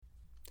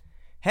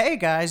Hey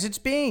guys, it's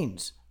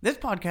Beans. This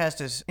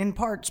podcast is in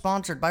part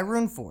sponsored by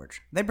RuneForge.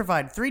 They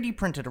provide 3D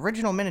printed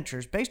original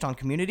miniatures based on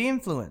community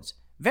influence.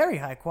 Very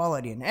high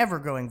quality and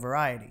ever-growing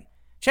variety.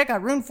 Check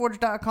out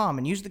runeforge.com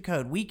and use the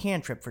code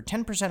WeCantrip for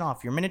 10%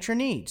 off your miniature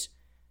needs.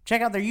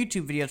 Check out their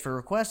YouTube videos for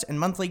requests and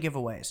monthly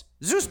giveaways.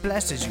 Zeus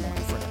blesses you, my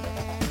friend.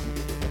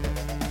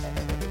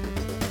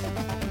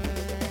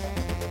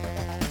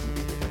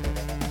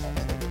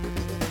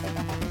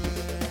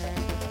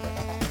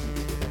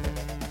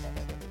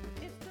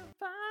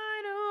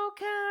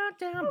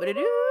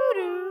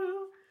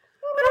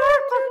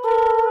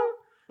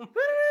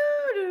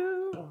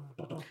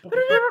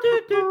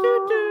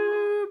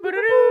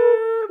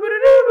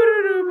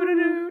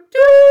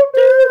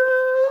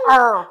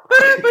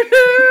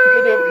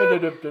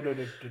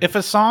 If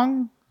a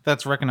song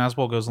that's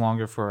recognizable goes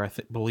longer for, I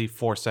believe,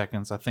 4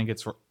 seconds, I think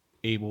it's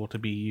able to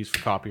be used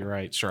for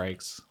copyright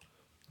strikes.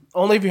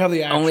 Only if you have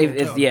the actual only tone.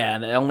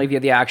 only if you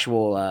have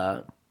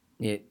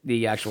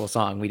the actual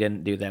song. We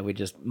didn't do that. We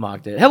just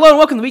mocked it. Hello and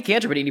welcome to the We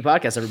Cantrip Indie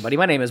Podcast, everybody.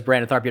 My name is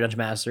Brandon Tharp, your Dungeon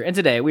Master, and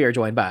today we are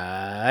joined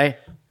by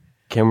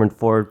Cameron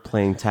Ford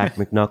playing Tack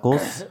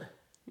McNuckles.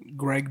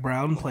 Greg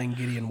Brown playing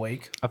Gideon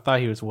Wake. I thought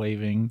he was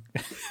waving.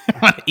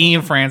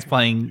 Ian France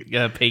playing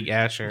Pig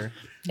Asher.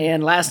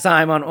 And last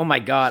time on, oh my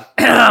god,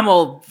 I'm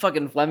all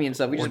fucking phlegmy and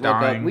stuff. We just woke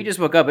up. dying. We just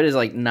woke up. It is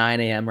like 9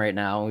 a.m. right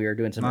now. We are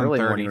doing some early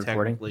morning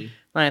recording.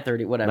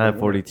 9:30, whatever.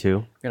 9:42.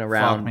 We're gonna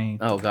round. me.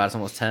 Oh god, it's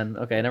almost 10.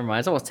 Okay, never mind.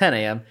 It's almost 10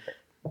 a.m.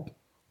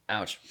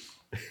 Ouch.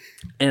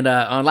 And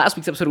on last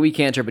week's episode of We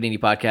Can't Trip Indie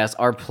Podcast,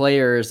 our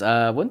players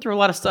went through a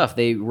lot of stuff.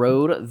 They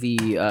rode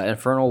the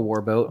Infernal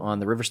Warboat on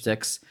the River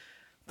Styx.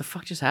 What the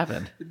fuck just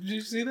happened? Did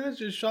you see that?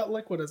 Just shot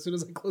liquid as soon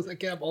as I closed that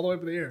cap all the way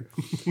up in the air.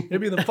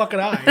 Maybe in the fucking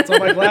eye. It's on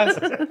my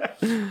glasses.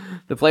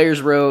 The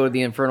players rode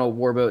the Infernal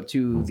Warboat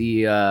to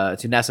the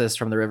to Nessus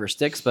from the River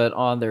Styx, but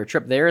on their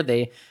trip there,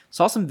 they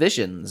saw some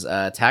visions.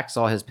 Tack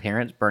saw his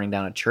parents burning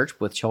down a church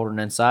with children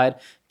inside.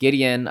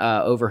 Gideon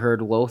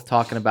overheard Loth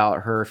talking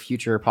about her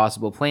future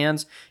possible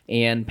plans,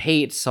 and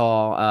Pate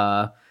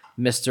saw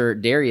Mr.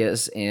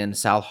 Darius in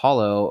South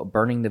Hollow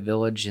burning the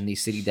village and the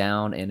city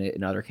down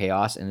and other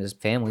chaos, and his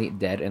family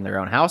dead in their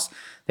own house.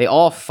 They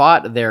all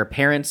fought their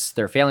parents,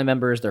 their family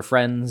members, their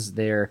friends,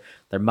 their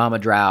mama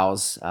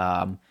drows,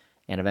 and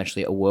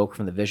eventually awoke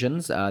from the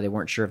visions. They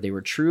weren't sure if they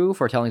were true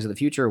foretellings of the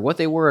future, what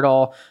they were at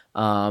all,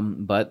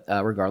 but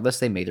regardless,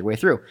 they made their way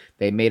through.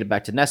 They made it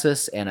back to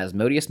Nessus, and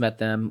Asmodeus met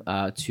them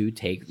to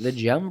take the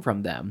gem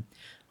from them.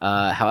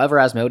 However,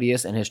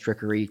 Asmodeus and his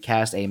trickery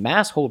cast a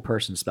mass hold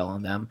person spell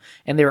on them,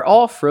 and they were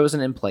all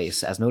frozen in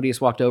place. Asmodeus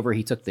walked over,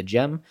 he took the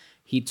gem,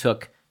 he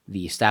took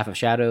the Staff of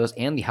Shadows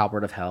and the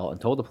Halberd of Hell,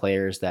 and told the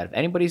players that if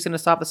anybody's going to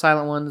stop the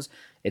Silent Ones,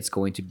 it's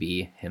going to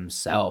be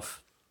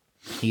himself.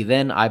 He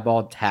then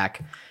eyeballed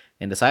Tack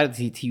and decided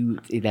to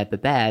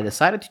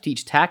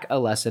teach Tack a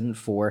lesson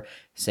for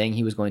saying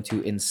he was going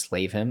to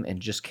enslave him and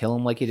just kill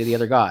him like he did the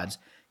other gods.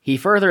 He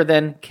further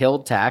then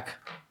killed Tack,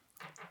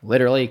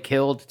 literally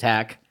killed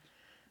Tack,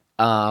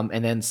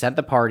 and then sent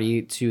the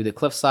party to the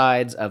cliff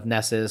sides of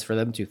Nessus for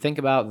them to think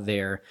about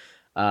their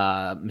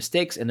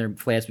mistakes and their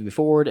plans moving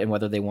forward and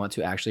whether they want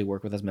to actually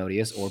work with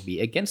Asmodeus or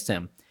be against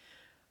him.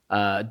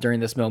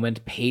 During this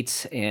moment,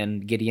 Pate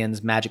and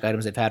Gideon's magic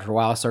items they've had for a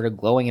while started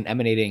glowing and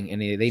emanating,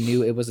 and they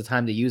knew it was the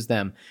time to use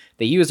them.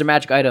 They used their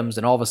magic items,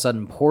 and all of a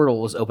sudden,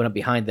 portals opened up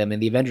behind them,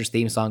 and the Avengers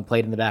theme song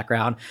played in the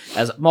background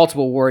as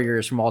multiple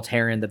warriors from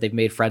Alterran that they've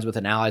made friends with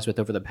and allies with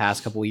over the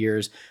past couple of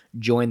years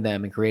joined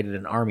them and created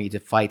an army to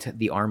fight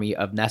the army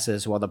of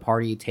Nessus while the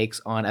party takes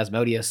on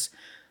Asmodeus.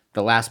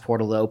 The last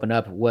portal to open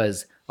up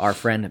was our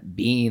friend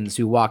Beans,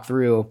 who walked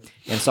through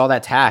and saw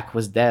that Tack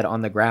was dead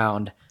on the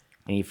ground,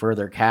 and he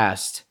further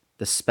cast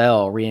the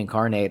spell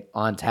Reincarnate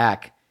on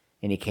Tack,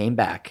 and he came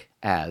back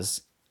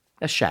as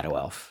a shadow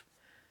elf.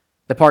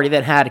 The party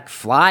then had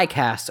Fly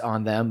cast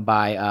on them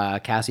by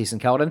Cassius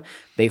and Keldon.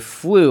 They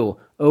flew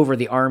over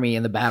the army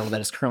in the battle that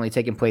is currently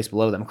taking place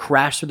below them,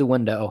 crashed through the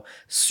window,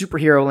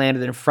 superhero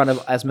landed in front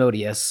of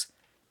Asmodeus,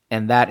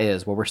 and that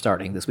is where we're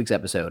starting this week's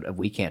episode of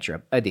We Can't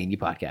Trip, a D&D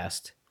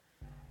podcast.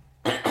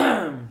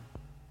 God,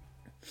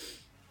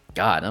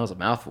 that was a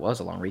mouthful. That was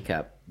a long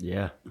recap.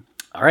 Yeah.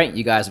 All right,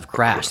 you guys have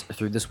crashed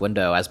through this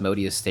window.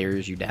 Asmodeus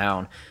stares you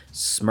down,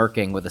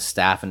 smirking with a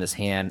staff in his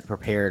hand,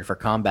 prepared for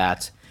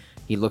combat.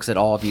 He looks at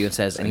all of you and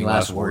says, any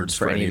last words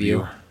for any of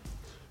you?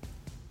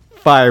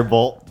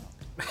 Firebolt.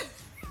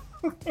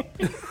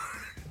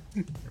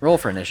 Roll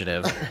for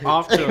initiative.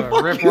 Off to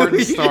a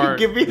rip-roaring start.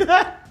 Give me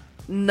that.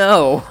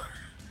 No.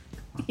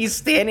 He's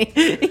standing.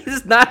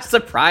 He's not a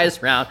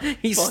surprise round.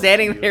 He's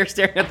standing there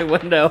staring at the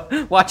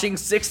window, watching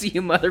 6 of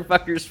you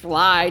motherfuckers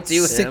fly to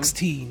him.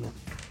 16.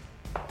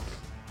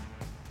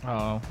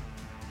 Oh,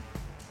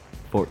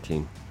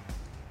 14.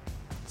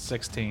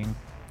 16.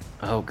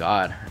 Oh,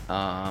 God.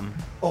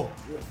 Oh,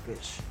 you're a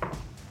fish.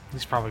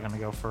 He's probably going to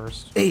go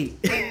first. 8.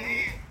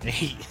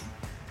 8.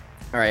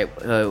 All right,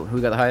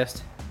 who got the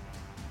highest?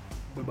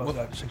 We both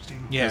got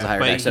 16. Yeah, There's a higher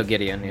but deck, so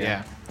Gideon.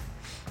 yeah.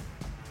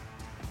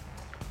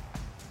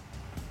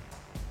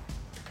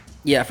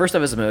 Yeah, first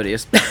up is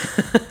Asmodeus.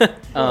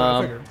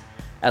 I figured.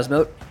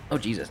 Oh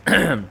Jesus.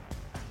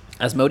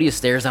 Asmodeus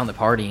stares down the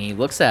party and he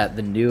looks at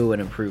the new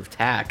and improved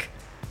Tack,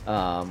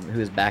 who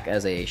is back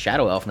as a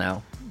shadow elf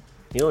now.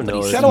 You don't know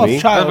it's Shadow me.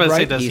 of Child, I was about to say,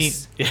 right? does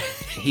He's-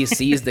 He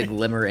sees the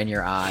glimmer in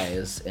your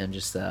eyes and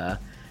just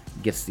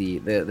gets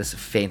this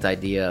faint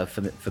idea of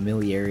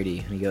familiarity.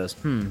 And he goes,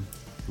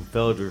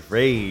 Filled with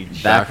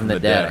rage. back from the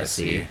dead, I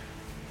see.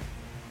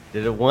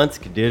 Did it once,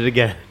 could do it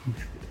again.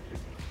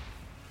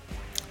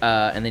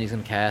 And then he's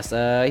gonna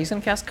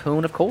cast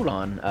Cone of Cold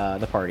on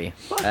the party.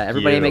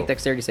 Everybody you. make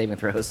dexterity saving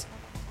throws.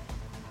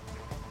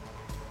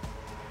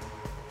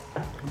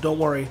 Don't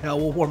worry, hell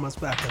will warm us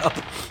back up.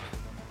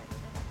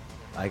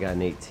 I got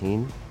an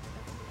 18.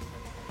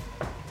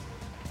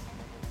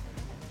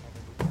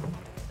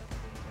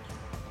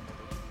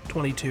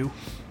 $22.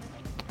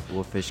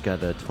 Wolfish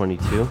got a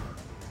 22.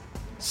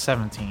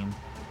 17.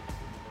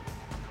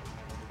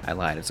 I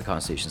lied. It's a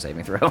Constitution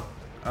saving throw.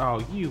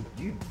 Oh, you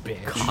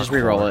bitch. Just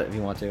re-roll it if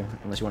you want to,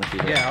 unless you want to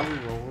keep it. Yeah, I'll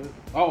re-roll it.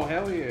 Oh,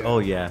 hell yeah. Oh,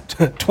 yeah.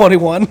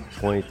 21.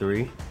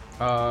 23.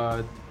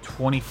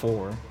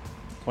 24.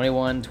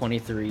 21,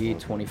 23, Let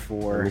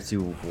 24. me see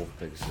what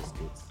Wolfish just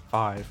gets.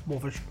 5.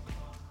 Wolfish.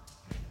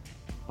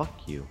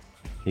 Fuck you.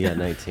 He got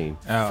 19.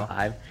 Oh.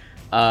 5.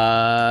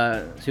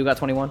 So who got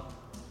 21?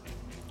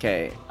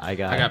 Okay. I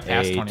got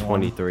past a 21.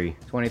 23.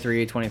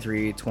 23,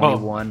 23,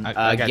 21.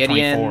 I got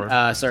Gideon,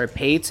 24.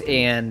 Pate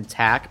and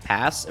Tack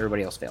pass.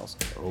 Everybody else fails.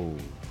 Oh.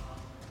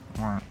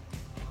 Alright.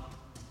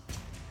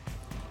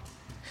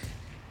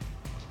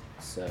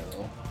 So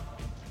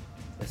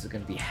this is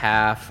going to be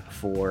half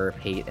for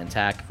Pate and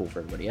Tack, full for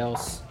everybody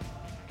else.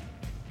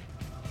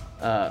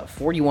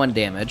 41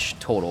 damage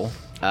total,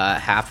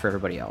 half for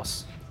everybody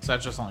else. So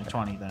that's just only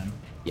 20 then.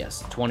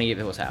 Yes, 20 if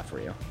it was half for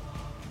you.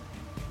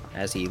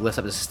 As he lifts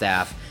up his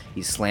staff,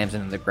 he slams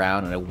into the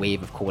ground, and a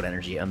wave of cold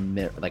energy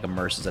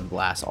immerses and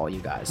blasts all you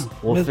guys.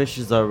 Wolfish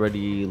is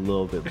already a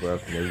little bit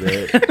broken, is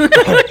it?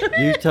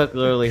 You took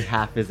literally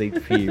half his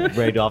HP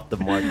right off the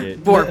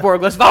market.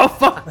 Borg, let's oh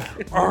fuck!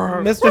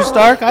 Mr.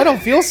 Stark, I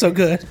don't feel so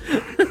good. Just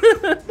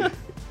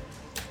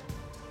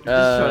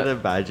trying to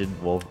imagine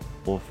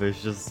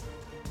Wolfish just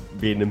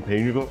being in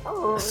pain. You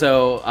go,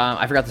 So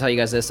I forgot to tell you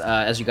guys this.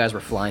 As you guys were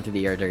flying through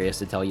the air, Darius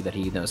did tell you that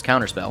he knows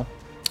Counterspell,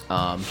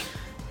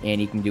 and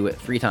he can do it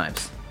 3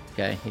 times.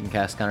 Okay, he can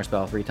cast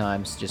Counterspell 3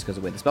 times just because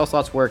of the way the spell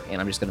slots work,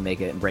 and I'm just going to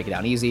make it and break it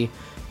down easy.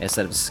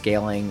 Instead of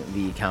scaling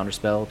the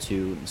Counterspell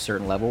to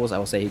certain levels, I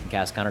will say he can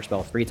cast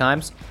Counterspell 3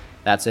 times.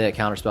 That's it.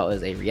 Counterspell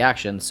is a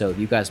reaction, so if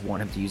you guys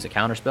want him to use a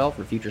Counterspell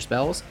for future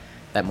spells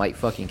that might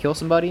fucking kill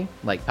somebody,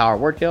 like Power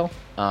Word Kill,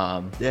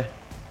 yeah.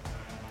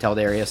 tell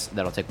Darius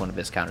that'll take one of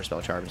his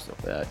Counterspell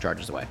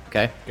charges away.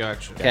 Okay.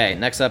 Gotcha. Okay.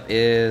 Next up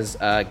is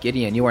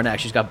Gideon. You are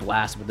next. She's got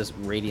blasted with this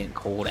radiant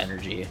cold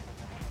energy.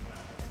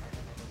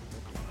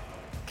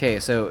 Okay,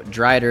 so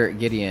Drider,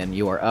 Gideon,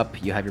 you are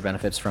up. You have your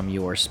benefits from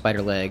your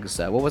spider legs.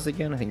 What was it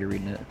again? I think you're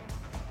reading it.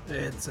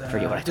 It's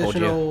Forget what I told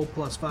you. additional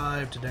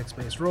 +5 to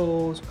dex-based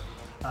rolls,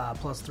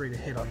 +3 to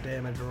hit on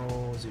damage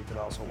rolls. You can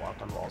also walk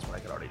on walls, but I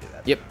can already do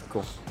that. Yep,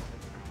 cool.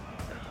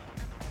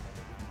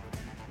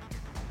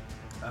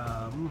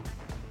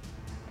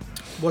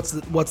 What's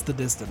the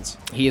distance?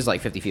 He is like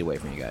 50 feet away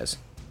from you guys.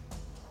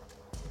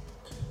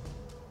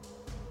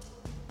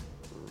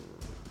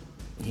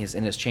 He is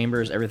in his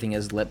chambers. Everything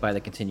is lit by the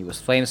continuous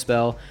flame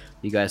spell.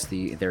 You guys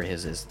see there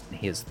is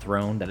his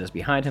throne that is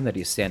behind him that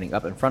he's standing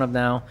up in front of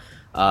now.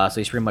 So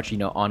he's pretty much,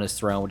 on his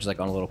throne, which is like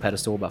on a little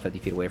pedestal about 50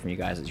 feet away from you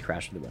guys as you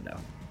crash through the window.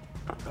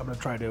 I'm gonna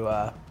try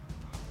to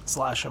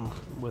slash him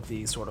with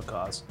the Sword of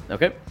Cause.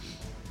 Okay.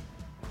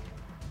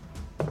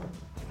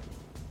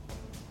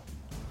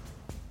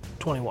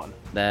 21.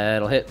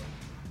 That'll hit.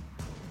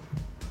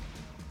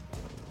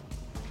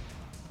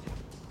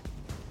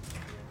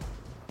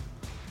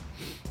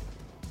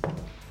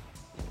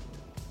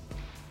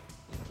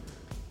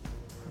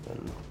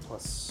 And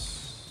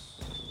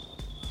plus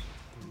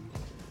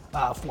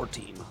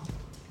 14.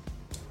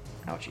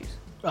 Ouchies.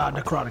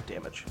 Necrotic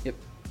damage. Yep.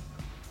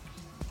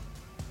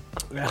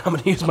 And I'm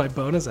gonna use my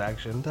bonus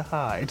action to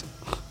hide.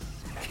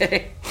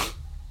 Okay.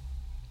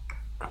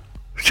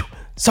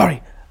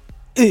 Sorry.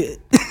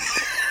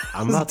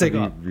 I'm about to take be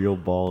off. real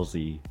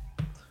ballsy.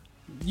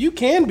 You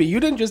can be. You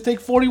didn't just take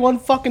 41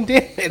 fucking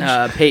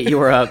damage. Pate, you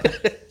are up.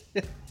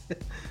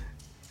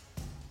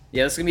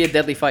 Yeah, this is gonna be a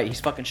deadly fight. He's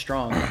fucking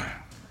strong.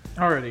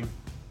 Alrighty.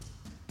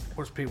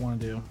 What's Pete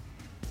want to do?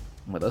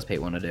 What does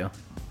Pate want to do?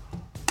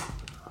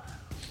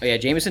 Oh yeah,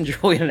 Jameson,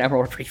 Julian, and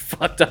Emerald are pretty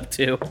fucked up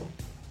too.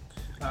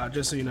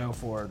 Just so you know,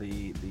 for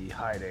the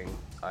hiding,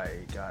 I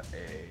got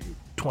a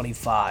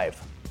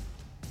 25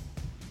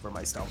 for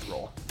my stealth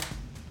roll.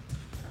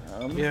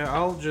 Yeah,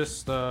 I'll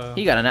just.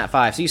 He got a nat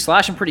 5, so you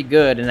slash him pretty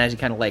good, and as he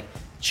kind of like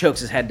chokes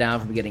his head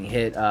down from getting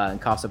hit and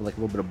coughs up like a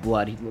little bit of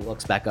blood, he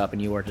looks back up,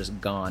 and you are just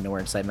gone,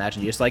 nowhere in sight.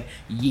 Imagine you just like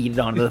yeeted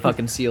onto the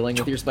fucking ceiling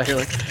with your spider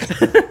leg.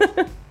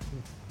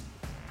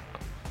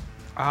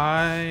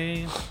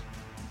 Alright,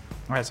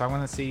 so I'm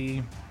gonna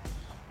see.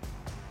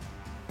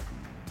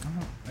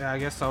 Yeah, I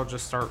guess I'll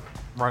just start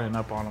running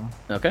up on him.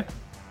 Okay.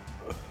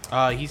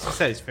 He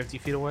said he's 50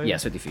 feet away?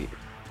 Yes, 50 feet.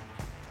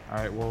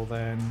 Alright, well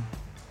then...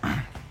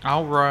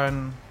 I'll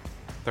run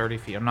 30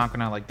 feet. I'm not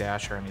gonna, like,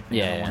 dash or anything.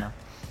 Yeah, I don't yeah. wanna-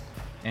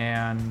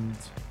 And...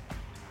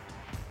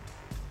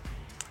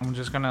 I'm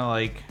just gonna,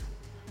 like...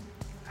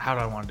 How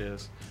do I want to do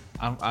this?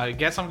 I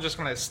guess I'm just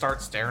gonna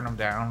start staring him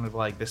down with,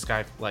 like, this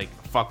guy, like,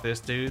 fuck this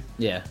dude.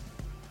 Yeah.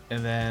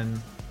 And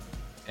then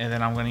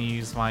I'm gonna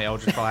use my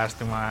Eldritch Blast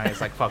through my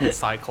eyes, like fucking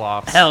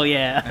Cyclops. Hell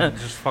yeah. And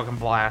just fucking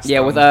blast. Yeah,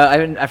 them. with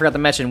I forgot to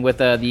mention with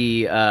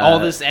the all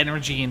this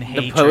energy and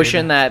hatred. the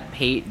potion that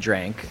Pate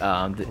drank,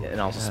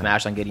 and also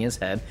smashed on Gideon's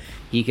head,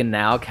 he can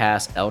now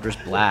cast Eldritch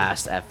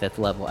Blast at 5th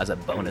level as a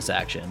bonus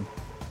action.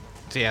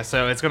 So yeah,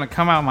 so it's gonna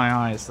come out of my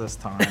eyes this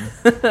time.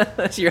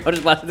 So your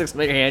Eldritch Blast sticks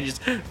in your hand,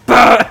 just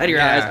out of your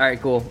Yeah. eyes. All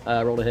right, cool.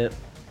 Roll to hit.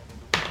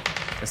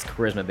 It's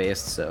charisma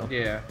based, so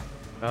Yeah.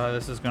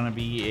 This is gonna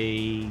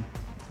be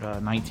a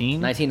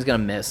 19. 19's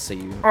gonna miss. So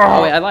you.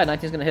 Oh wait, I lied.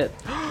 19's gonna hit.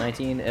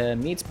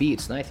 19 meets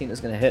beats. 19 is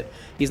gonna hit.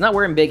 He's not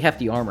wearing big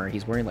hefty armor.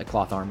 He's wearing like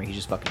cloth armor. He's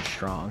just fucking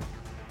strong.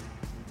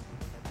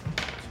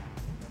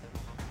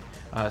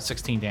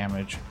 16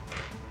 damage.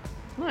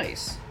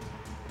 Nice.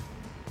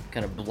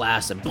 Kind of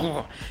blast him.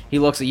 He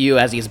looks at you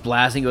as he's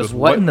blasting. He goes,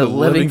 "What in the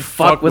living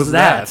fuck was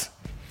that?"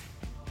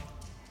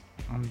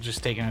 I'm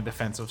just taking a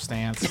defensive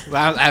stance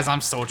as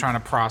I'm still trying to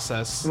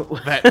process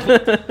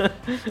that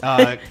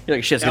You're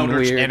like, shit's getting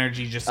Eldritch weird.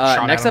 energy just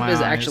shot Next out of up my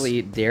is eyes.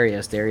 actually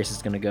Darius. Darius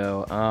is gonna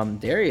go.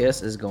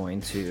 Darius is going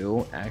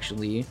to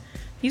actually.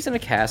 He's gonna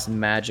cast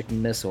Magic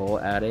Missile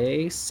at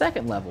a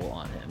 2nd level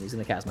on him. He's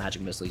gonna cast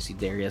Magic Missile. You see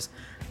Darius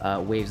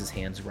waves his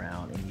hands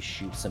around and he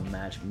shoots some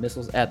magic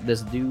missiles at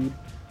this dude.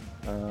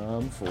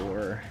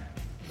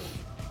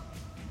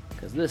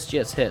 Because this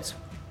just hits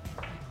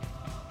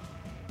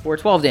for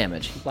 12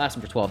 damage. He blasts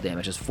him for 12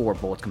 damage as 4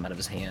 bullets come out of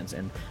his hands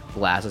and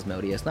blasts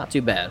Asmodeus. Not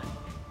too bad.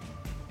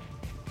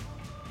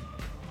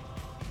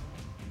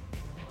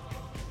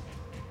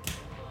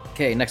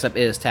 Okay, next up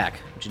is Tack.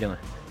 What you doing?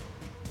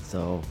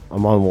 So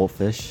I'm on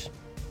Wolfish,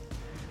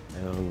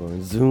 and I'm going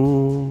to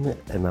zoom,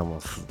 and I'm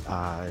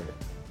gonna,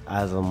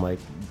 as I'm like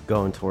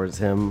going towards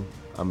him,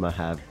 I'm gonna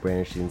have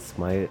Brandishing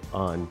Smite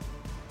on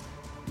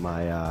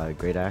my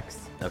Great Axe,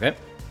 Okay,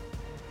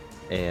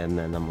 and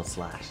then I'm gonna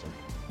slash him.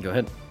 go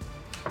ahead.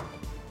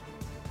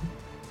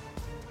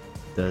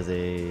 Does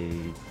a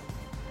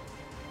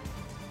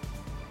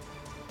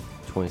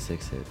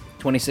 26 hit?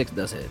 26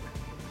 does hit.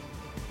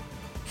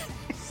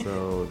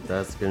 So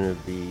that's gonna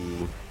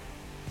be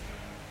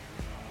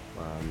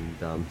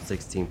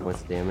 16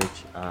 points of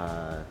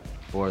damage.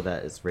 For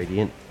that is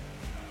radiant.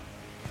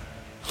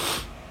 And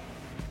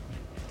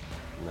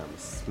I'm gonna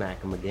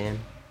smack him again.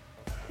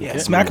 Yeah,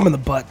 smack him in the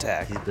butt,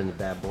 Tack. He's been a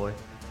bad boy.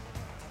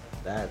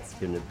 That's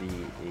gonna be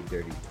a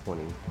dirty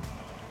 20.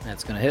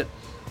 That's gonna hit.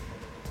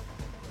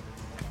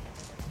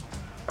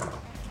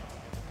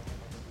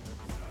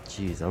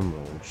 Jeez, I'm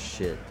rolling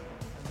shit.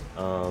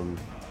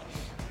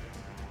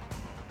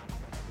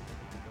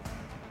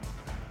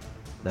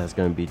 That's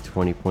gonna be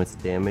 20 points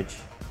of damage,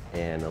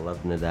 and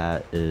 11 of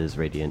that is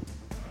radiant.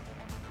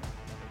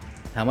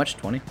 How much?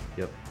 20?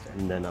 Yep.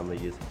 And then I'm gonna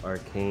use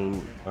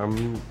arcane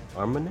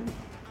armament?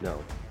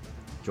 No,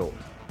 jolt.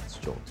 It's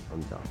jolt.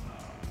 I'm done.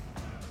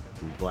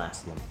 I'm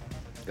blasting him.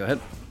 Go ahead.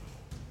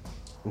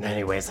 And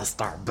anyways, I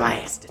start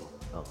blasting.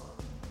 Oh,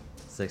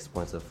 6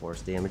 points of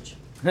force damage.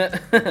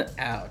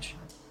 Ouch.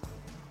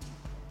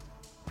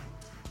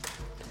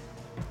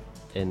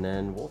 And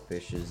then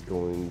Wolfish is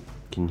going.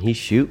 Can he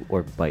shoot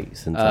or bite?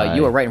 Since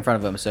You are right in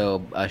front of him,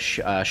 so a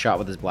shot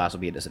with his blast will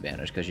be a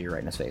disadvantage because you're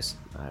right in his face.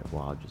 Alright,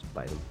 well, I'll just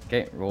bite him.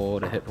 Okay,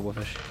 roll to hit for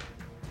Wolfish.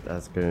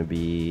 That's gonna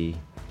be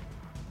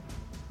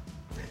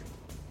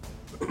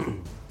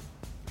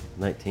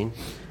 19.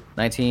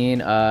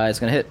 19, it's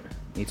gonna hit.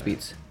 Needs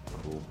beats.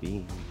 Cool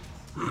beans.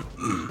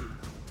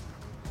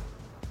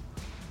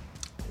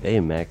 Hey,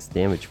 max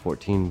damage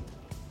 14.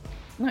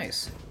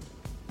 Nice.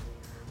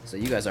 So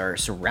you guys are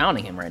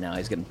surrounding him right now.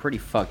 He's getting pretty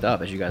fucked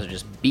up as you guys are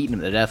just beating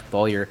him to death with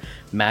all your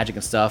magic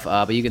and stuff.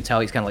 But you can tell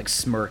he's kind of like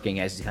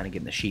smirking as he's kind of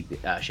getting the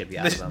shippy out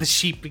of him. The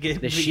sheep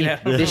get The beat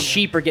out. the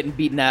sheep are getting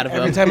beaten out of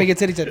Every him. time he gets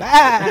hit, he says,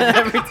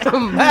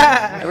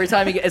 ah! Every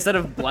time he instead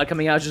of blood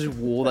coming out, it's just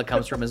wool that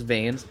comes from his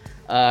veins.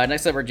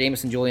 Next up are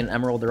Jameson, Julian, and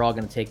Emerald. They're all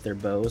going to take their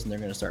bows and they're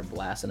going to start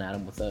blasting at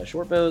him with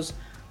short bows.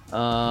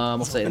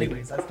 We'll say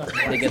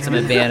they get some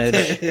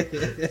advantage.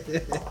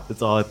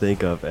 That's all I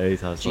think of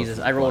anytime. Jesus,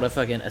 I rolled a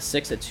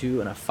 6, a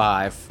 2, and a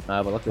 5,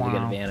 but luckily they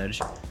get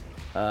advantage.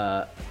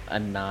 A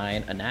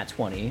 9, a nat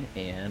 20,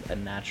 and a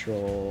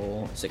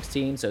natural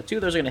 16. So 2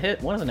 of those are going to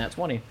hit. 1 is a nat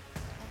 20.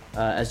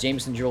 As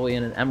Jameson,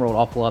 Julian, and Emerald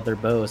all pull out their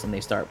bows and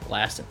they start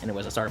blasting.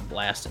 Anyways, I started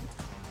blasting.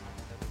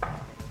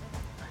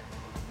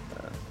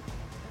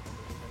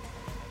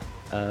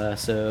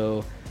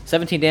 So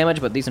 17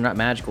 damage, but these are not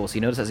magical. So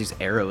you notice as these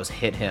arrows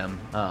hit him,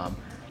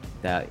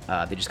 that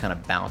they just kind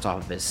of bounce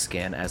off of his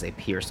skin as they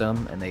pierce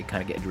him, and they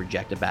kind of get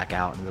rejected back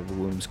out, and the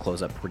wounds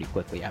close up pretty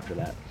quickly after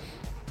that.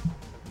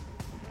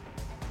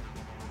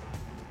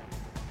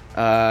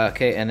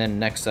 Okay, and then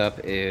next up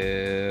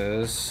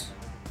is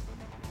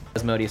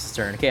Asmodeus'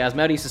 turn. Okay,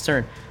 Asmodeus'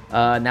 turn.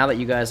 Now that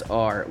you guys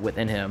are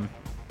within him,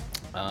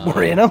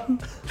 We're in them.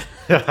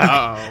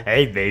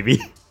 Hey,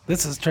 baby.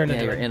 This has turned Yeah,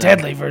 into you're in a 'em.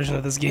 deadly version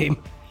of this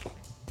game.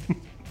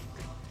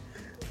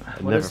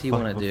 What does he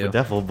want to do?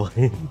 Devil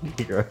Blade.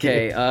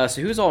 Okay,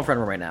 so who's all in front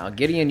of him right now?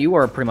 Gideon, you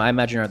are pretty much, I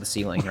imagine you're at the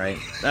ceiling, right?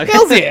 Okay.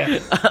 Hells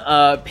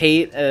yeah.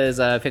 Pate is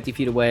 50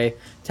 feet away.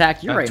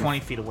 Tack, you're right. 20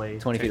 feet away.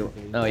 20 feet away.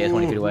 technically. Oh, yeah,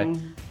 20 feet away.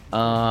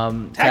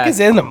 Tack is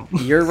in them.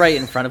 You're right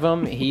in front of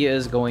him. He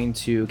is going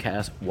to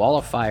cast Wall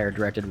of Fire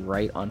directed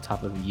right on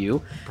top of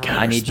you.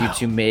 I need you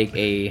to make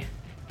a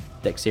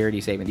dexterity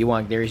saving. Do you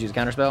want Darius to use a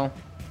counterspell?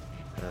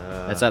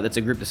 That's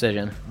a group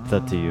decision. It's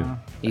up to you.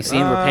 He's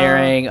seen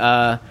repairing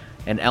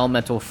an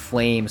elemental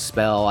flame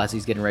spell as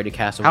he's getting ready to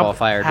cast a Wall of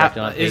Fire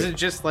directed on is Pate. it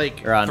just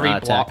like Or on, 3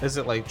 Tack. blocks? Is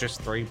it like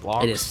just 3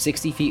 blocks? It is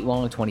 60 feet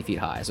long and 20 feet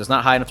high. So it's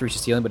not high enough to reach the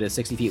ceiling, but it's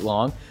 60 feet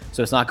long.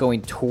 So it's not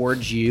going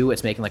towards you.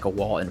 It's making like a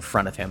wall in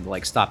front of him to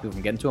like stop people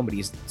from getting to him, but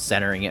he's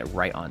centering it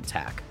right on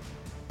Tack.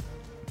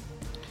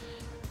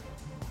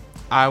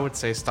 I would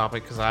say stop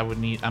it because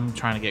I'm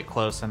trying to get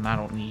close and I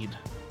don't need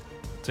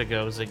to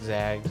go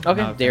zigzag.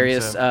 Okay, Nothing,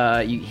 Darius,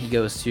 so- he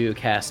goes to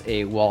cast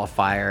a Wall of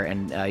Fire,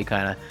 and you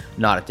kind of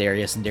nod at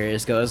Darius, and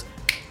Darius goes,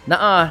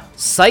 "Nuh-uh,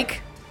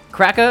 psych,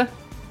 cracker."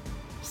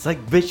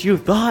 Psych, bitch, you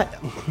thought.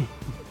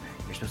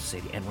 You're supposed to say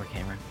the N-word,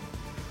 Cameron.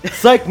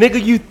 Psych,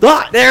 nigga, you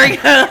thought. There we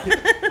go.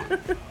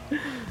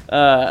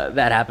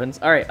 That happens.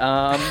 All right.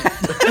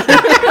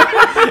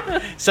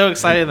 so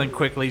excited and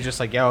quickly just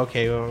like, yeah,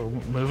 okay, well,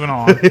 moving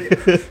on.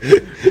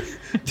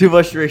 Too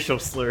much racial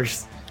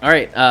slurs. All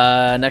right.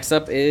 Next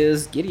up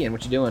is Gideon.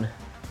 What you doing?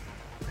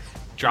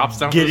 Drops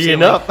down from the Gideon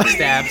ceiling, up.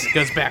 stabs,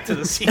 goes back to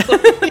the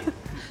ceiling.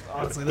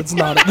 Honestly, that's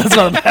not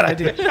a bad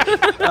idea.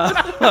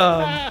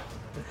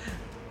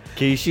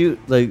 Can you shoot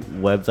like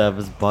webs out of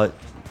his butt?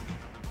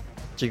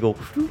 Jiggle.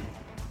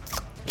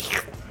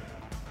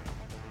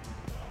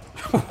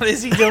 What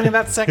is he doing in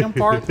that second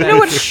part? You know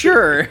what?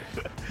 Sure.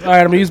 All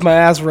right, I'm gonna use my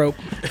ass rope,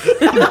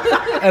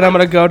 and I'm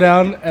gonna go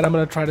down and I'm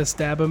gonna try to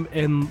stab him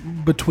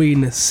in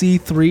between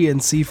C3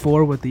 and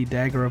C4 with the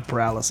dagger of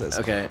paralysis.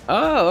 Okay.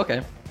 Oh,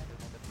 okay.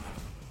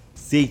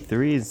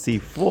 C3 and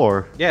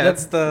C4. Yeah,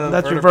 that's the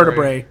That's your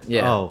vertebrae.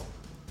 Yeah. Oh,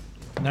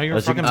 No, you're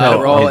As you fucking can tell,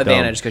 medical. roll I'm dumb.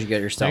 advantage because you got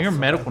your No, stealth. your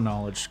medical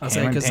knowledge. I'll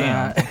say Cameron, because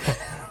damn.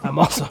 I'm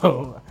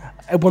also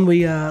when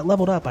we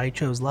leveled up, I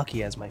chose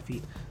lucky as my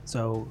feat.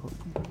 So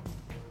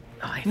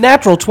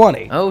natural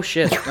 20. Oh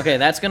shit. Okay,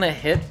 that's gonna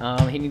hit.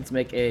 He needs to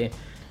make a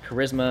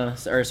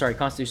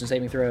Constitution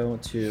saving throw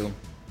to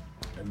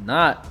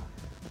not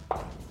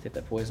hit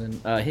that poison.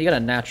 He got a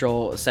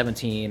natural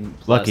 17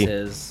 plus Lucky.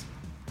 his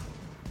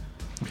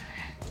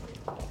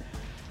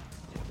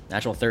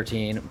natural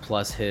 13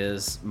 plus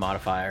his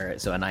modifier,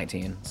 so a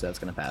 19. So that's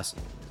gonna pass.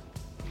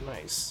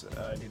 Nice.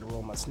 I need to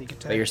roll my sneak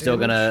attack. But you're still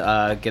damage.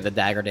 gonna get the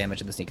dagger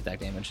damage and the sneak attack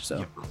damage.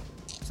 So,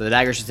 so the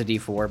dagger's just a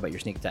D4, but your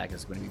sneak attack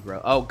is going to be grow.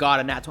 Oh god,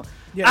 a nat 20.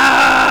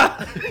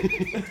 Yeah.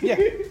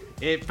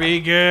 It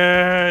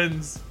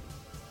begins.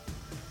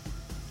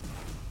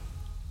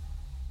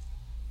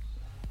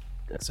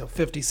 So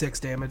 56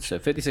 damage. So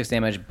 56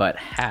 damage, but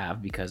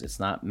half because it's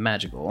not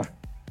magical.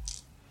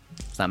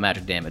 It's not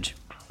magic damage.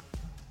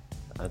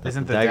 I thought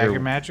Isn't the dagger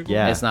magical?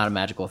 Yeah. It's not a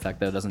magical effect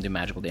though. It doesn't do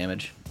magical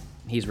damage.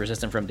 He's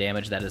resistant from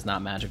damage that is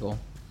not magical.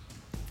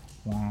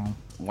 Wow.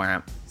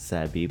 Wham.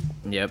 Sad beep.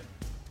 Yep.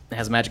 It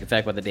has a magic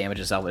effect, but the damage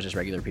itself is just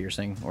regular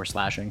piercing or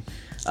slashing.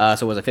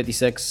 So was it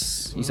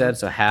 56, you said?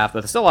 So half, but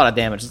it's still a lot of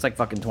damage. It's like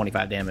fucking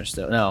 25 damage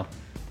still. No,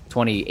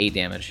 28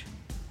 damage.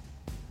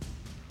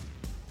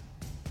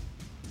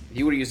 If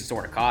you would have used the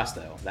sword of cost,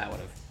 though, that would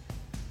have.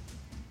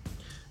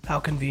 How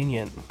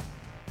convenient.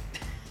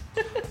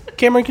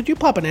 Cameron, could you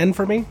pop an N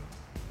for me?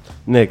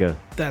 Nigga.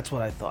 That's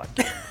what I thought.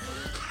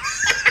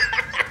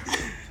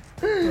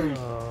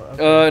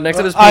 Next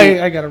up is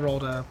I gotta roll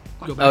to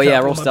go back. Oh yeah,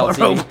 up roll on my stealth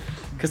butt rope. TV.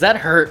 Because that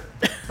hurt.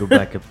 Go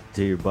back up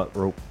to your butt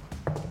rope.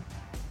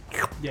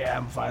 Yeah,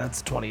 I'm fine.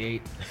 That's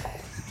 28.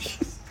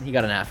 He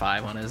got an nat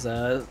 5 on his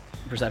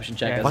perception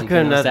check. Yeah. as Why he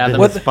couldn't kinda that stabbed been him.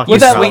 What- this fucking You what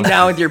that- swing solid?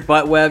 down with your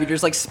butt web. You're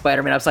just like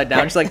Spider-Man upside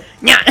down. Just like,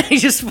 yeah. You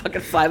just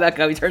fucking fly back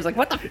up. He turns like,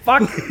 what the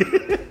fuck?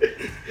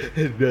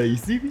 No, you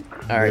see me?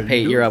 All right,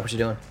 Pate, you're up. What you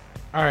doing?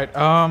 All right.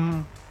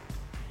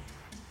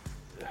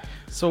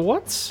 So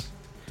what's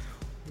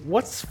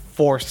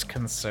force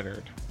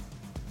considered?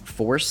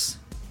 Force?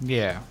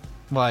 Yeah,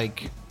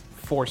 like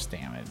force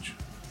damage.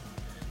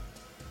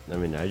 I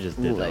mean, I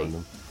just did that Like- on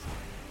them.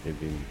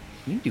 Maybe.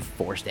 You can do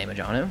force damage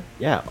on him.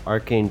 Yeah,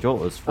 Arcane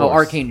Jolt is force. Oh,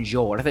 Arcane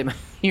Jolt. I think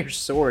your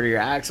sword or your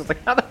axe. I was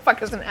like, how the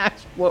fuck is an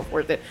axe what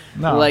force it?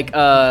 No. Like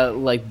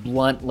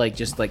blunt, like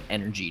just like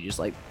energy, just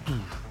like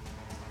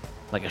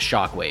like a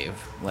shockwave,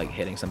 like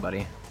hitting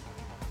somebody.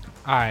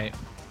 All right.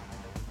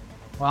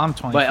 Well, I'm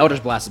 20. But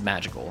Eldritch Blast is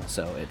magical,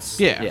 so it's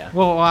yeah.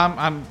 Well,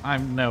 I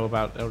know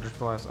about Eldritch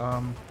Blast. So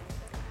I'm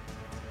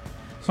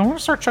gonna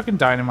start chucking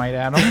dynamite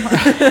at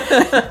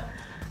him.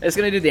 It's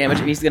gonna do damage.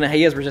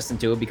 He is resistant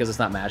to it because it's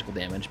not magical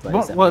damage. But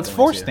well, definitely it's going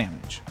force to.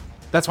 damage.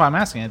 That's why I'm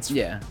asking. It's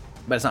Yeah,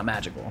 but it's not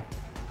magical.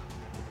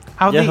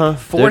 how Yeah, the huh?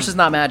 Force is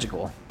not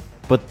magical.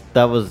 But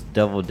that was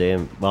devil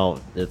dam.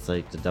 Well, it's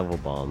like the devil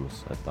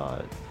bombs. I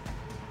thought,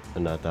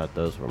 and I thought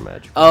those were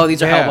magical. Oh,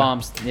 these are Yeah. hell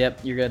bombs.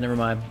 Yep, you're good. Never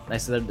mind. I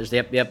said there's.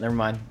 Yep. Never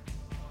mind.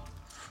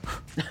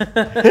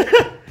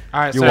 All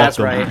right, You're so That's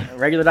welcome. right.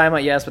 Regular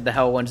dynamite, yes, but the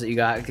hell ones that you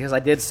got, because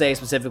I did say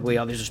specifically,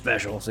 oh, these are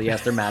special. So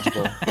yes, they're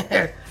magical.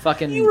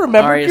 Fucking. You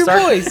remembered Arya, your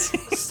start, voice.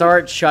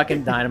 Start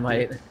chucking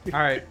dynamite. all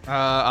right,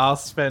 I'll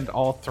spend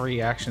all 3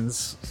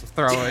 actions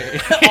throwing.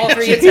 All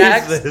 3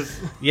 attacks.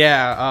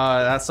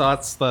 Yeah,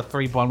 that's the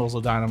 3 bundles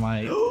of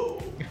dynamite.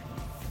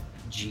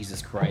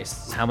 Jesus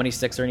Christ! How many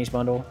sticks are in each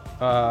bundle?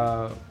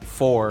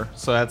 4,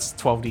 so that's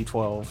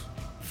 12d12.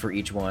 For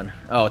each one.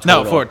 Oh, No,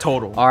 total. for a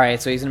total. All right,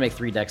 so he's gonna make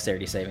 3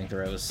 dexterity saving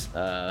throws.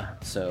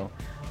 So,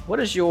 what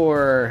is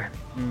your?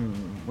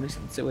 What is?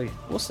 So wait,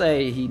 we'll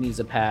say he needs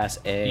to pass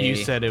a. You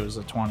said it was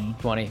a 20.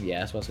 20. Yeah,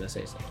 I was gonna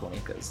say it's like 20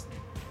 because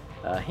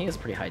he has a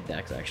pretty high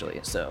dex actually.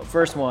 So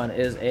first one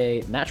is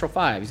a natural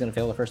 5. He's gonna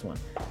fail the first one.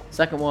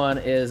 Second one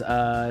is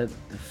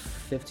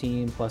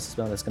 15 plus his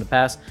bonus. Gonna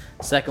pass.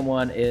 Second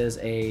one is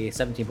a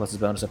 17 plus his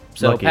bonus.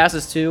 So Lucky.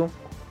 passes 2.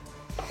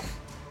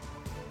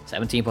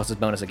 17 plus his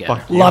bonus again.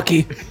 Fuck.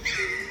 Lucky.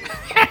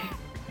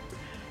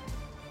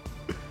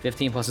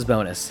 15 plus his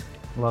bonus.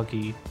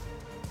 Lucky.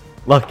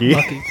 Lucky.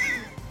 Lucky.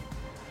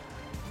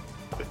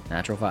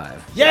 Natural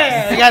 5.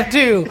 Yeah, I got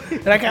 2,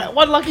 and I got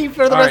 1 lucky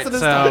for the All rest right, of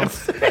this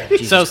so time.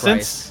 Jesus so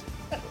Christ.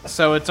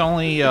 so it's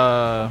only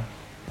So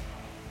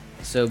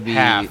it'd be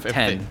half if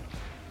 10.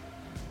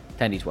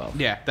 10d12.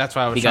 yeah, that's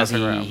why I was Because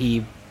trying to figure out.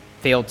 he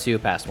failed 2,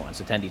 passed 1,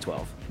 so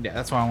 10d12. Yeah,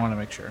 that's why I want to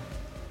make sure.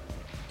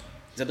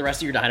 Is that the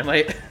rest of your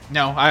dynamite?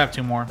 No, I have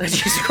 2 more.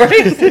 Jesus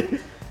Christ.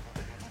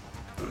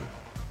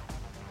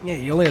 Yeah,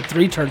 you only had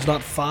 3 turns,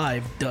 not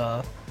 5.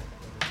 Duh.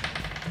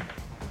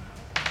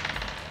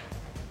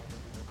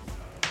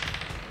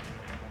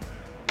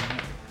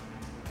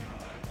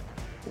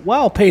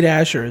 While Paid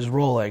Asher is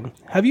rolling,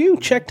 have you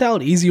checked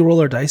out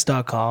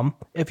EasyRollerDice.com?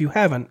 If you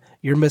haven't,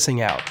 you're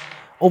missing out.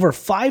 Over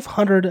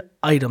 500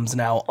 items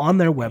now on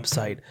their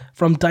website,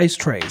 from dice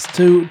trays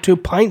to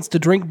pints to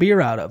drink beer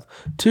out of,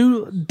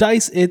 to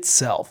dice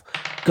itself.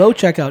 Go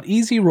check out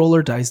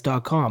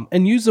EasyRollerDice.com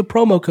and use the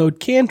promo code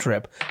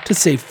CANTRIP to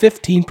save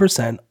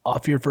 15%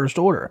 off your first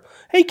order.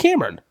 Hey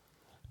Cameron,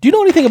 do you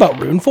know anything about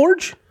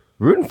RuneForge?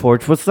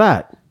 Runeforge, what's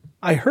that?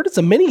 I heard it's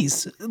a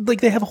minis. Like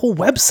they have a whole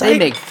website. They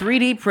make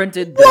 3D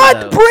printed.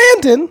 What,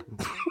 Brandon?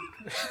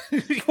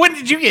 When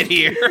did you get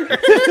here?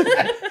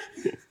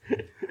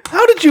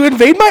 How did you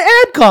invade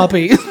my ad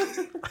copy?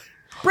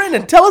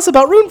 Brandon, tell us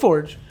about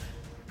RuneForge.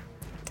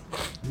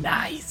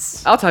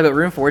 Nice. I'll talk about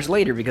RuneForge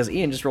later because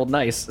Ian just rolled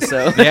nice.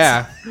 So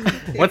Yeah.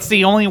 What's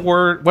the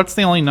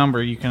only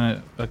number you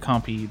can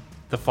accompany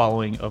the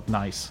following of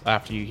nice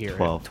after you hear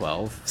 12.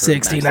 12. for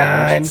 69.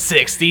 max it?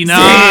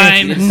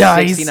 69. damage.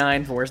 Nice.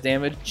 69 force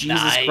damage.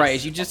 Jesus Nice.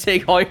 Christ! You just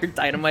take all your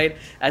dynamite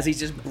as he's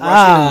just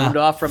brushing the wound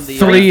off from the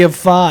 3 of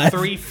 5.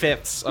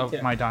 3/5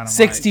 of my dynamite.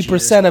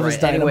 60% of his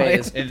Right, dynamite.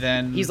 anyways. And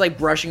then He's like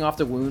brushing off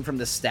the wound from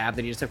the stab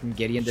that he just took from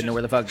Gideon. Didn't know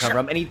where the fuck it come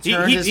from, and he he,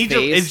 turns his he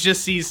face. it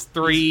just sees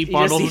 3 he just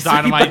bundles sees of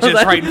dynamite three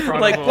just bundles right in front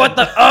like, of him. what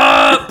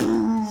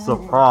the?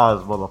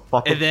 Surprise,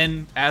 motherfucker. And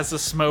then as the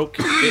smoke,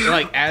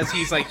 as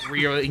he's like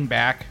reeling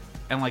back,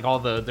 and like all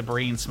the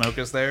debris and smoke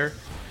is there,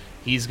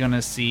 he's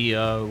gonna see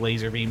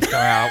laser beams come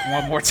out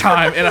one more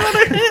time, and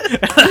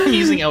I'm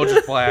using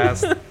Eldritch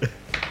Blast.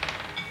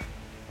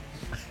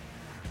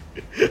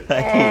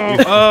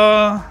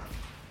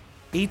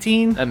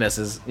 18. That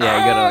misses. Yeah,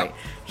 you gotta like.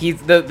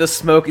 He's the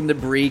smoke and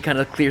debris kind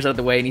of clears out of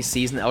the way, and he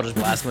sees an Eldritch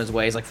Blast from his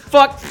way. He's like,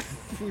 "Fuck!"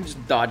 He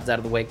just dodges out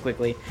of the way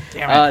quickly.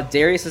 Damn it.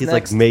 Darius is He's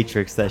next. like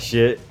Matrix, that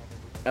shit.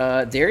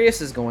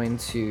 Darius is going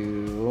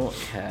to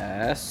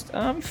cast.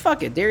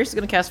 Fuck it. Darius is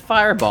gonna cast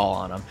Fireball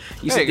on him.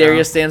 You There see, you go.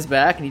 Darius stands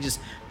back and he just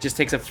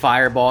takes a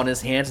fireball in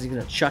his hands. And he's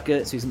gonna chuck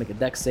it. So he's gonna make a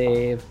dex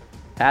save.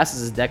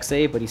 Passes his dex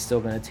save, but he's still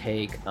gonna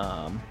take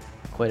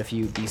quite a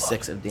few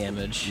d6 of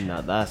damage.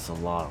 Now that's a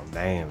lot of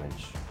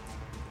damage.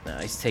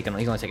 He's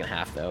only taking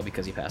half though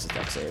because he passed his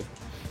dex save.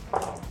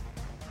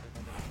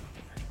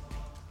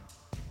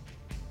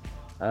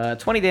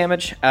 20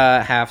 damage,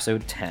 half, so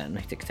 10.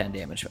 He takes 10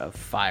 damage of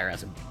fire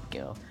as it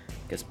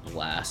gets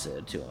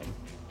blasted to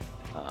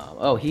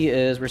him. He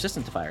is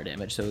resistant to fire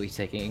damage, so he's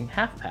taking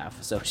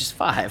half, so just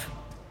 5.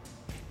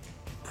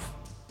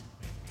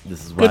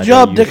 This is why Good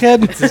job,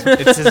 dickhead.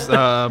 It's his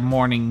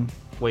morning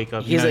wake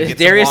up. He's He gets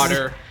Darius. some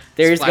water.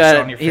 Darius splash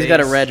it on your he's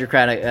got a face. red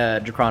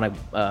draconic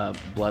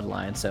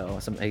bloodline, so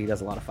he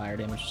does a lot of fire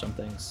damage or some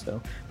things.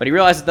 So, but he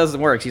realizes it doesn't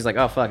work. So he's like,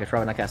 oh fuck, I should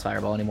probably not cast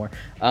fireball anymore.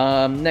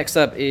 Next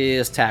up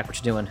is Tack. What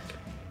you doing?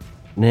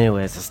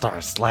 Anyways, I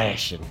start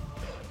slashing.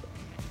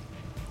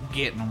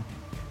 Getting him.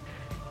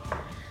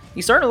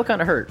 He's starting to look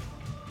kind of hurt.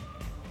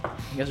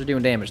 You guys are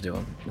doing damage to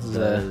him. This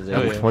is Yeah,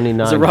 a 29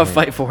 it's a rough hit.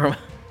 fight for him.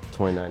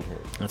 29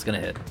 hit. That's gonna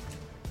hit.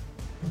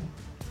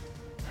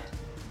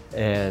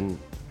 And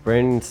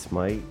Brandon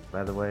Smite,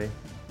 by the way,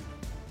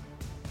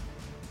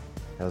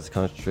 has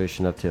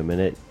concentration up to a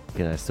minute.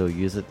 Can I still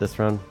use it this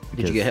round?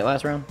 Did you get hit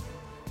last round?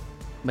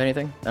 By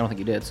anything? I don't think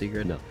you did, so you're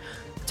good. No.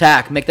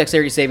 Tack. Make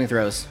dexterity saving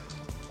throws.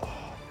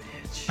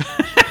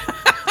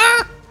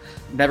 damage.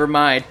 Never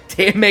mind.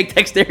 Make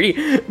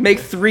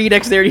 3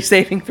 dexterity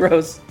saving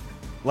throws.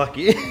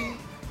 Lucky.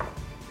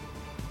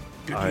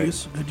 Good All right,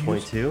 use. Good use.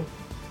 22.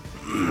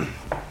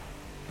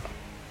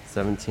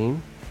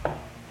 17.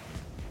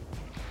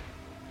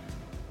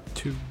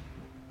 2.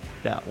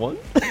 That one.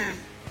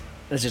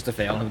 That's just a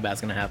fail. Nothing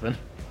bad's gonna happen.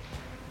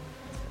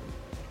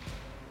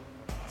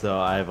 So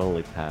I've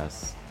only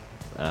passed.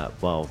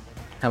 Well,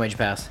 How many did you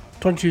pass?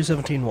 22,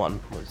 17, 1.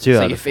 2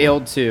 So out you of 4.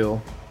 failed 2.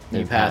 You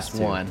Then passed passed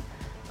 2. 1.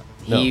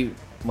 No. He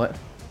what?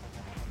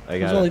 I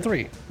It was got only 3.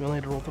 You only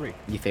had to roll 3.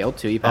 You failed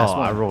 2. You Oh, passed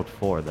 1. I rolled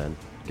 4 then.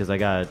 Because I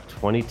got a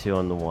 22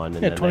 on the one.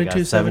 And Yeah, then 22, I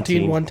got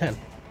 17, 1, 10.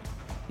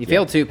 You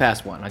failed 2,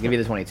 passed 1. I'll give you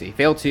the 22. You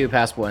failed 2,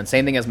 passed 1.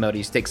 Same thing as Modi.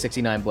 You take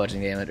 69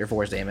 bludgeoning damage or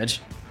force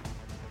damage.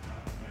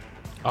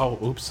 Oh,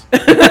 oops.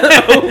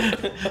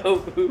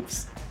 Oh,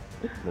 oops.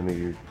 Let me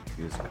use.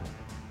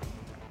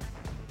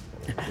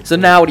 So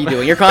now what are you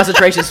doing? Your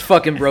concentration's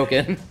fucking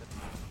broken.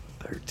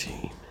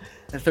 13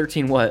 At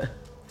 13 what?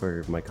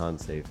 for my con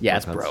save. Yeah, My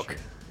it's con broke.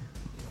 strength.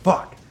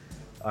 Fuck.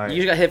 All right. You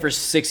just got hit for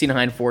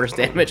 69 force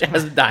damage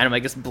as the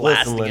dynamite gets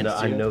blasted Listen, Linda,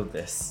 against I you. know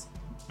this.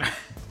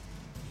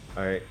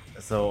 All right,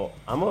 so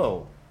I'm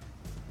gonna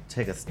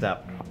take a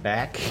step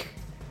back.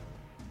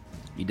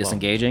 You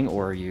disengaging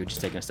or are you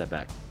just taking a step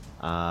back?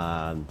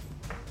 I'm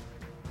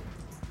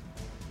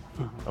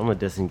gonna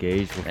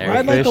disengage with There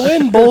Ride like the Wolfish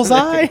wind,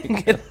 bullseye.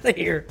 Get out of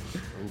here.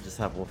 and just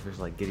have Wolfish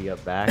like giddy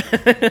up back.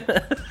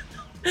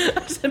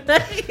 I said,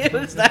 it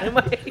was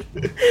dynamite.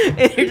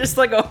 And you're just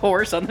like a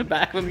horse on the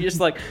back of him. You just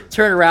like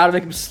turn around and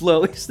make him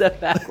slowly step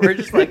backward.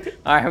 Just like,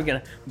 all right, I'm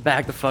gonna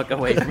back the fuck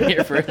away from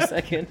here for a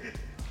second.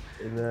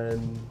 And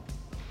then.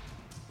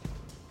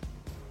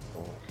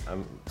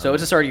 So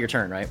it's the start of your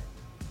turn, right?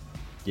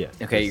 Yeah.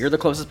 Okay, you're the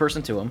closest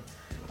person to him,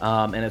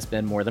 and it's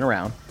been more than a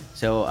round.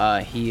 So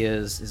he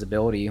is his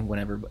ability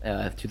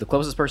whenever to the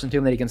closest person to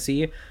him that he can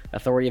see,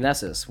 Authority of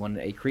Nessus. When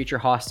a creature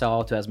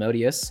hostile to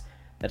Asmodeus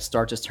that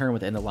starts its turn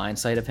within the line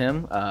sight of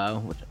him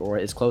or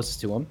is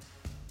closest to him,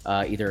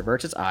 either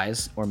averts its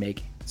eyes or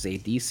makes a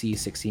DC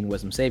 16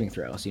 Wisdom saving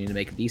throw. So you need to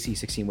make a DC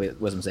 16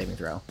 Wisdom saving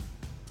throw.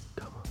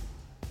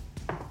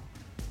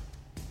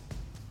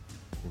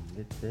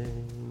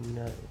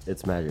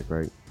 It's magic,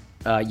 right?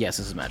 Yes,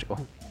 this is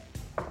magical.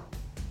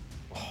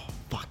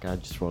 Fuck, I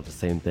just rolled the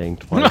same thing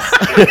twice.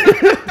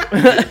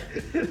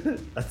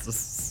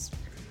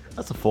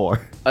 That's a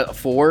 4.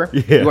 4.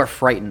 Yeah. You are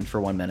frightened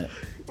for 1 minute.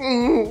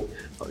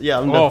 Yeah,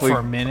 I'm Oh, definitely. for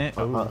a minute.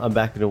 I'm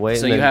backing away.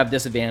 So and you then- have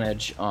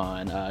disadvantage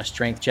on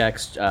strength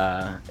checks,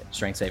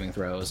 strength saving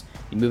throws.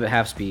 You move at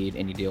half speed,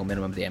 and you deal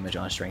minimum damage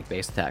on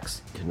strength-based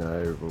attacks. Can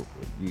I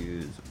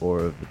use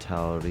Aura of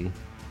Vitality?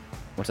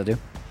 What's that do?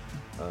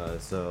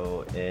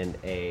 So in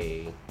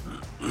a,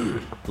 I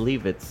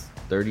believe it's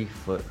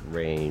 30-foot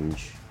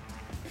range.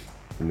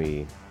 Let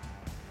me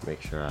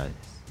make sure I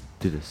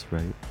do this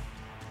right.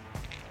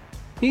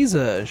 He's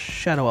a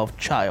Shadow Elf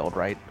child,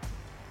 right?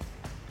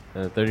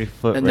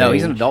 30-foot range. No,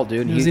 he's an adult,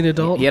 dude. Is he an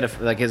adult? He had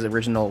like his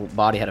original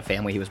body had a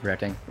family he was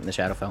protecting in the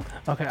Shadowfell.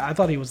 Okay, I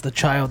thought he was the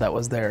child that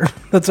was there.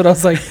 That's what I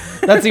was like.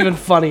 That's even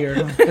funnier.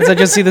 As I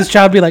just see this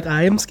child be like,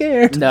 I am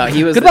scared. No,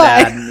 he was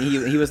Goodbye. the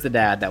dad. He was the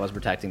dad that was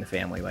protecting the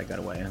family. Like got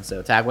away, and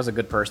so Tag was a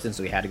good person,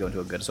 so he had to go into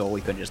a good soul.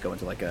 He couldn't just go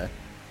into like a,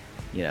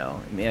 you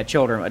know, I mean, a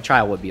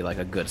child would be like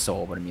a good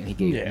soul, but I mean,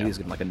 he was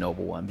like a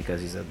noble one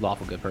because he's a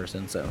lawful good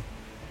person. So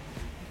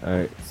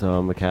Alright, so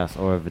I'm gonna cast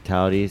Aura of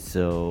Vitality.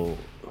 So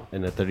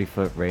in a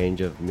 30-foot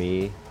range of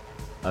me,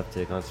 up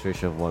to a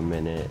concentration of 1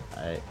 minute,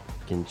 I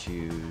can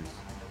choose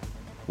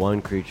one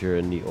creature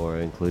in the aura,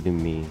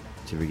 including me,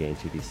 to regain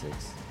 2d6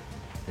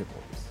 hit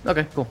points.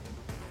 okay, cool.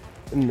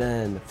 And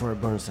then for a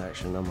bonus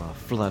action, I'm gonna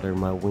flutter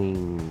my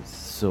wings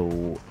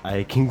so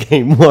I can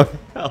gain more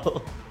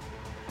health.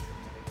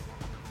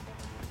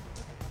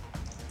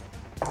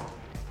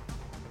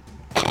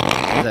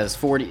 That's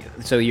 40.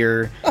 So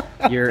your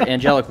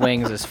angelic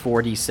wings is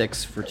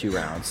 4d6 for 2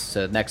 rounds.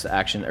 So next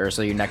action, or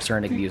so your next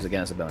turn, it can be used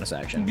again as a bonus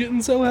I'm action.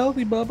 getting so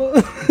healthy,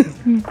 Bubba.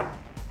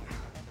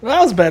 That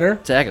was better.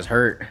 Tag is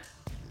hurt.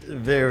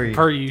 Very.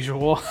 Per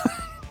usual.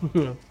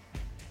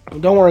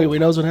 Don't worry, we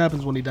knows what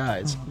happens when he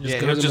dies. He Yeah,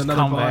 goes he'll in just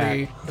another come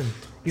body. back.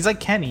 He's like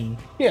Kenny.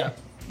 Yeah.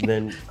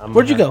 Then I'm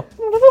Where'd you go?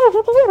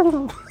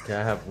 Can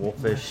I have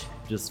Wolfish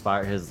just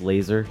fire his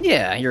laser?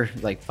 Yeah, you're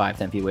like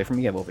 5-10 feet away from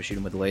me. You have Wolfish shoot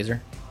him with the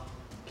laser.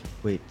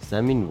 Wait, does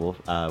that mean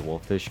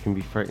Wolfish can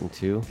be frightened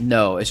too?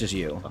 No, it's just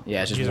you.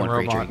 Yeah, it's just He's a one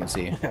creature robot. you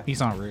can see.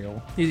 He's not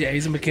real.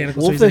 He's a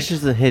mechanical. Wolfish So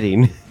isn't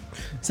hitting.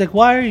 he's like,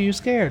 why are you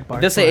scared,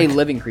 Bart? Just say a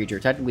living creature.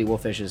 Technically,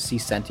 Wolfish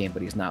he's sentient,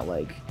 but he's not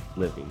like.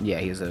 Living. Yeah,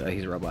 he's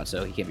a robot,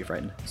 so he can't be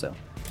frightened. So,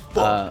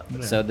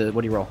 so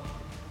what do you roll?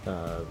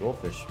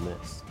 Wolfish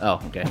missed.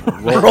 Oh, okay.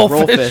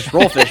 Rollfish.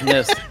 Rollfish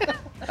missed.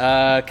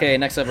 Okay,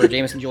 next up are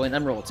Jameson, Julian,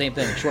 Emerald. Same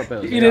thing, short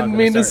bows. You didn't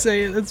mean to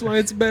say it. That's why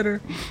it's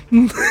better.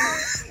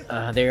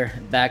 They're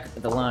back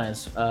at the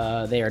lines.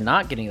 They are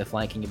not getting the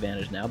flanking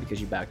advantage now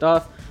because you backed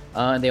off,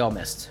 and they all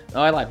missed.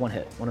 Oh, I lied. One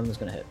hit. One of them is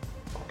going to hit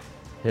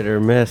Hit or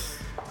miss.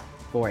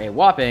 for a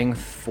whopping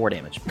 4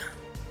 damage.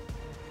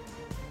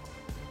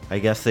 I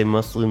guess they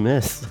mostly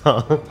miss.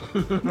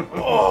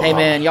 Hey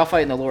man, y'all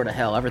fighting the Lord of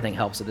Hell. Everything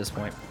helps at this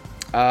point.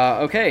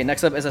 Okay,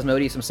 next up is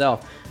Asmodeus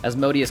himself.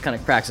 Asmodeus kind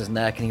of cracks his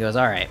neck and he goes,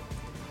 all right,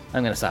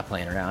 I'm going to stop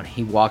playing around.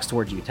 He walks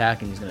towards you,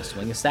 attack, and he's going to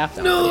swing his staff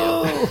down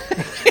on you.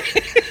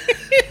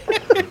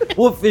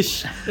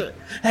 Wolfish,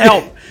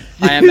 Help!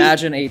 I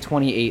imagine a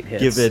 28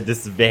 hits. give it a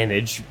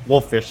disadvantage.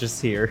 Wolfish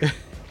is here.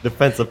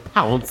 Defensive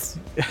pounce.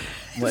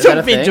 What, is that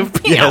a thing?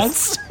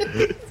 Yes.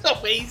 The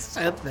way he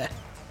said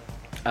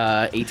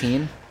that.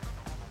 18.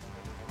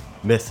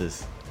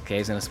 Misses. Okay,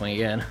 he's going to swing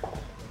again.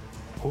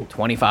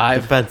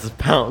 25. Defensive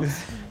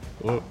pounce.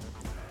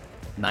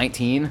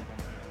 19.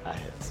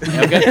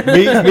 Okay.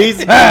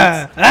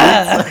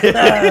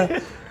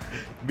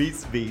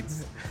 Meets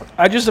beats.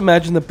 I just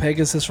imagine the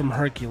Pegasus from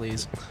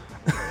Hercules.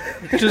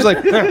 Just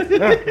like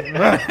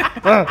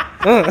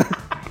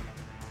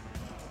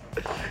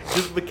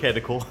Just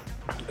mechanical.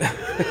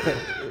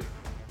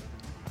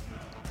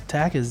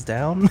 attack is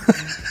down.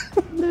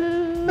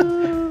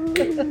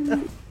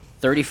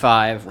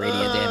 35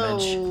 radiant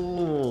damage.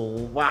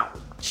 Oh, wow.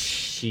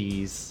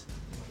 Jeez.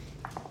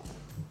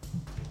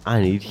 I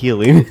need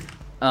healing.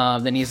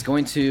 Then he's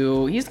going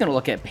to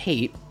look at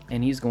Pate,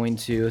 and he's going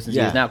to, since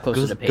he's now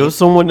closer to Pate, Go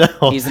someone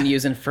else. he's going to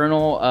use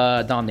Infernal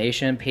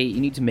Domination. Pate,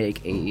 you need to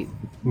make a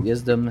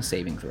Wisdom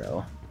saving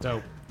throw.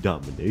 Dope.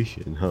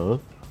 Domination, huh?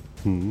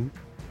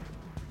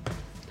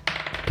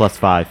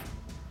 +5.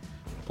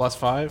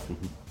 +5.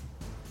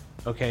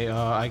 Okay,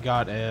 I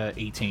got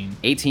 18.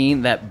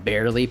 18, that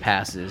barely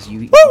passes.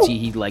 You see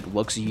he like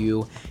looks at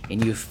you,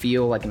 and you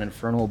feel like an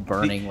infernal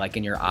burning like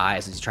in your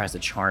eyes as he tries to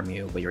charm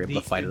you, but you're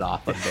able to fight it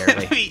off, but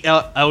barely.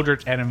 The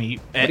Eldritch enemy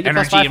do you get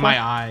energy +5 in my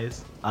for?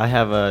 eyes. I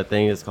have a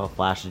thing that's called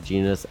Flash of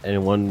Genius.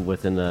 Anyone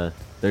within a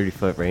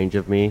 30-foot range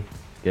of me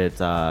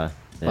gets +5,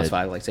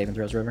 like saving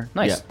throws, River.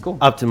 Nice, yeah, cool.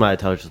 up to my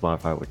intelligence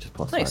modifier, which is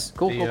 +5. Nice,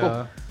 cool,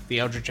 cool. The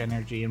Eldritch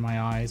energy in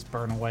my eyes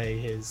burn away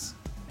his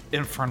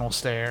infernal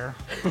stare.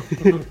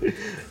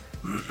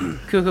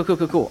 Cool.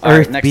 All right,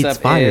 Earth next beats up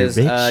fire, is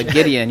bitch.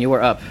 Gideon. You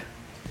are up.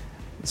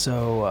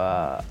 So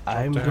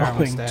I'm Down,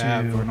 going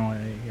stab, burn to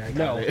away. Yeah, I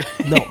got it.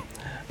 no.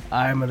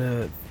 I'm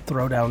gonna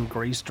throw down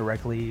Grease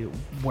directly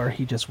where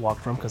he just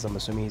walked from because I'm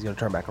assuming he's gonna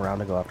turn back around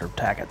and go after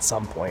attack at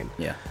some point.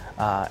 Yeah.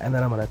 And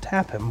then I'm gonna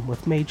tap him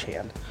with Mage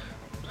Hand.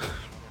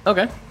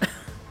 Okay.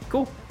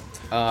 Cool.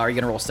 Are you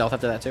gonna roll stealth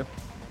after that too?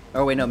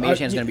 Oh wait, no. Mage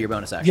Hand's gonna be your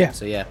bonus action. yeah.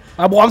 So yeah.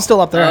 Well, I'm still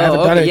up there. I haven't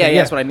done okay, it yeah, yet.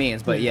 that's what I mean.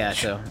 But yeah,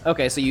 so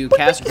okay, so you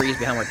cast Grease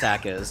behind where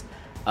attack is,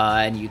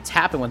 and you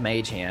tap him with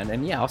Mage Hand,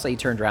 and yeah, I'll say he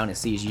turns around and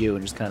sees you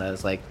and just kind of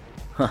is like,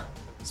 huh,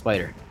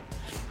 spider.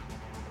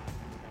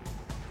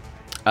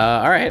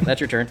 All right, that's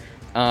your turn.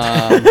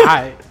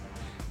 Hi.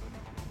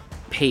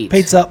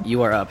 Pate's up.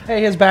 You are up.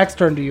 Hey, his back's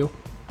turned to you.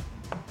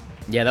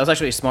 Yeah, that was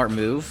actually a smart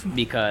move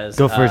because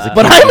Go for his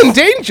But I'm in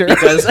danger.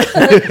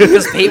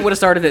 because Pate would have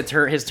started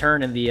his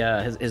turn in the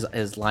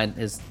his line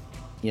his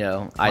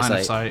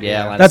eyesight. sight, yeah,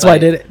 yeah. line of That's why I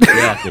sight. did it.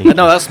 Yeah,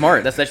 no, that's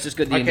smart. That's just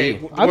good D&D.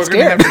 Okay, I'm we're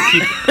scared. gonna have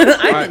to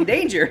keep. I'm in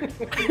danger.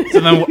 So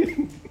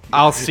then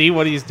I'll see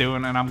what he's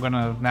doing, and I'm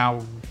gonna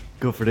now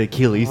Go for the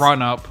Achilles.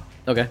 run up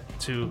Okay,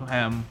 to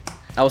him.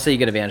 I will say you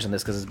get advantage on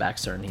this because his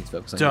back's turned. He's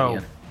focusing on you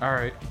Dope. again. All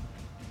right.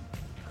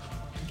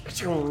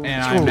 And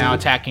I'm now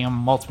attacking him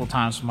multiple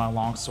times with my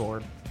long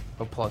sword,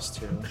 a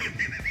 +2.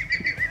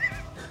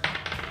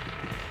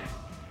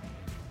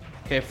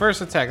 Okay,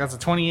 first attack. That's a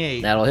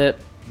 28. That'll hit.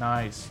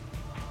 Nice.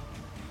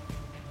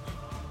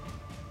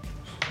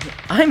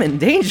 I'm in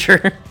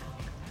danger.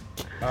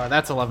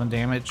 That's 11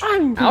 damage.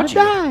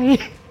 Ouchie.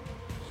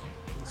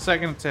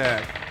 Second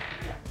attack.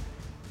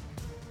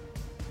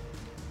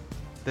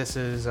 This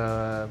is Story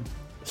of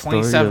a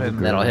 27.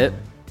 girl. That'll hit.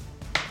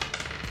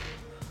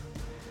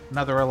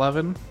 Another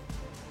 11.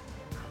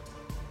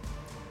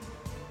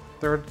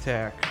 Third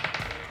attack.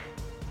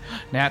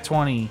 Nat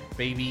 20,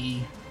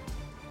 baby.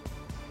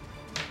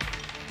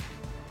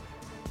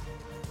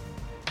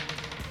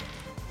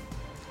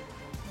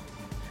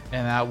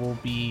 And that will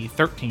be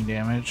 13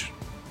 damage.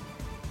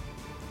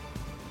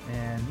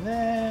 And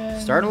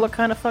then Starting to look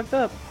kind of fucked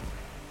up.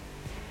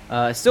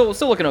 Still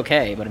looking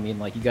okay, but I mean,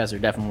 like you guys are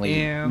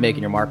definitely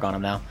making your mark on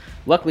him now.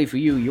 Luckily for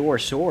you, your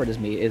sword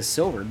is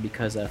silvered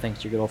because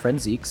thanks to your good old friend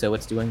Zeke, so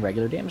it's doing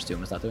regular damage to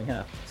him. It's not doing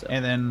half. So.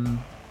 And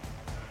then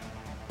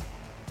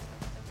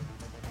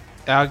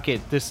I'll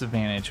get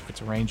disadvantage if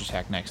it's a range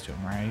attack next to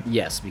him, right?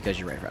 Yes, because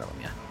you're right in front of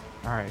him.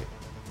 Yeah. All right.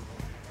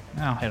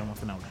 I'll hit him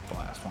with an Eldritch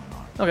Blast. Why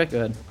not? Okay, go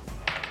ahead.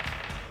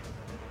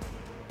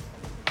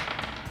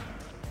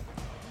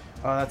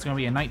 Oh, that's going to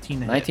be a 19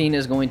 to hit. 19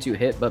 is going to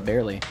hit, but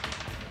barely.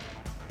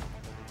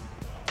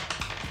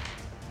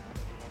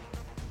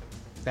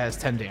 That is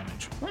 10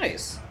 damage.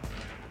 Nice.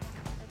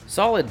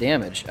 Solid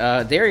damage.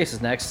 Darius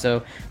is next.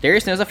 So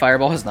Darius knows a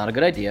fireball is not a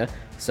good idea.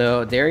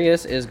 So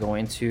Darius is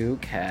going to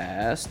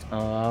cast.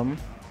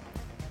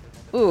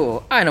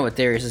 Ooh, I know what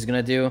Darius is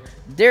gonna do.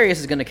 Darius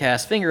is gonna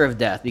cast Finger of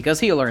Death because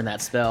he'll learn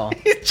that spell.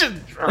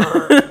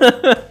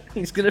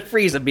 He's gonna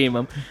freeze a beam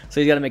him.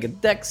 So he's gotta make a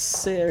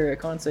dex or a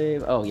con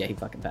save. Oh yeah, he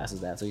fucking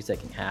passes that. So he's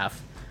taking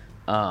half.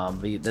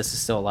 But this is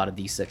still a lot of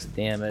d6 of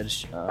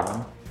damage.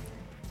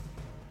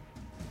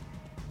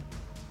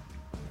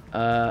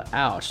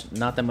 Ouch,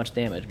 not that much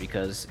damage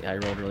because I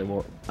rolled really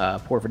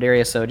poor for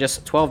Darius. So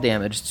just 12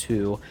 damage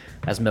to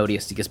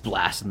Asmodeus. He gets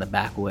blasted in the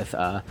back with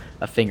a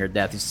finger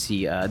death. You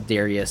see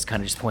Darius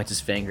kind of just points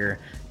his finger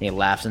and he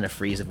laughs in a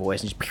Frieza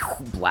voice and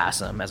just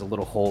blasts him as a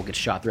little hole gets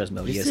shot through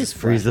Asmodeus. This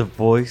is Frieza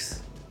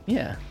voice.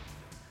 Yeah.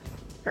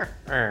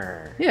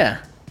 Yeah.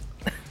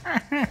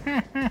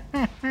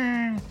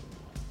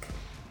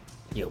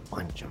 You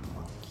bunch of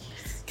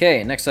monkeys.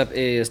 Okay, next up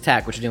is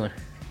Tack. What you doing?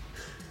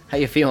 How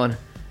you feeling?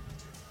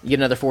 You get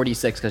another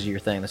 4d6 because of your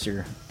thing. That's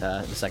your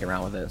the second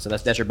round with it. So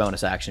that's your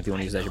bonus action if you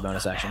want to use that as your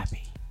bonus action.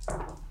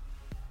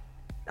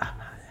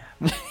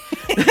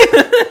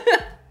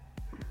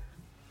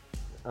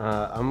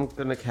 I'm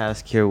gonna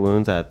cast Cure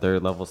Wounds at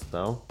 3rd level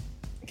spell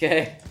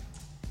Okay.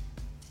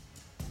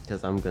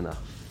 because I'm gonna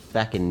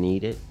fucking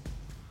need it.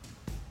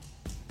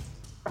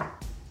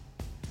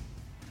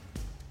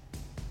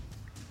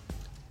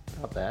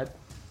 Not bad.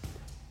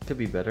 Could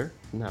be better.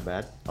 Not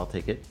bad. I'll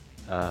take it.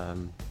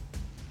 I'm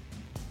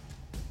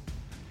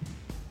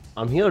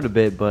healed a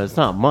bit, but it's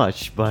not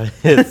much. But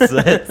it's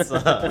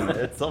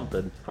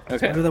something.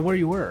 It's better than where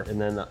you were. And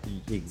then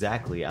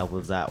exactly, I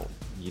was out.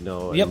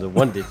 Yep. In the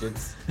 1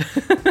 digits.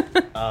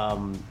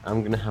 I'm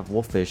gonna have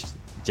Wolfish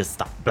just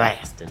stop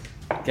blasting.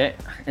 Okay.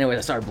 Anyway,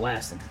 I started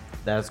blasting.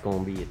 That's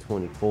gonna be a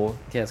 24.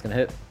 Okay, that's gonna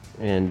hit.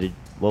 And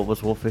what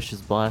was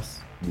Wolfish's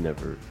blast?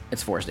 Never.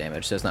 It's force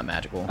damage, so it's not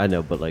magical. I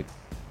know, but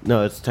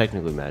no, it's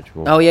technically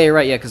magical. Oh yeah, you're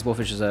right. Yeah, because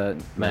Wolfish is a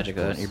magic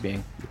Magicals. your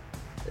being.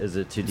 Is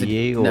it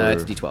 2d8 or? No,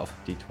 it's d12.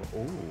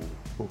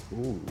 D12.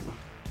 Ooh.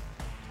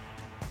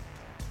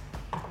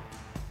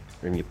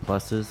 Any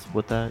pluses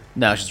with that?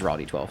 No, it's just raw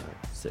d12.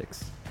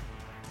 6.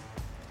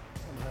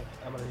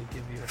 I'm gonna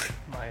give you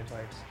my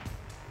advice.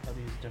 I'll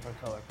use a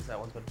different color because that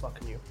one's been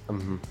fucking you.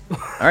 All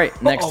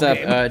right, next up,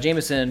 man.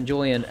 Jameson,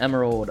 Julian,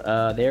 Emerald.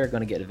 They're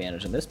going to get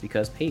advantage in this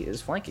because Pate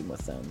is flanking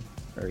with them,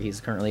 or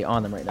he's currently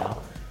on them right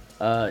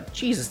now.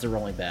 Jesus, they're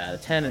rolling bad. A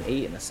 10, an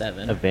 8, and a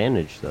 7.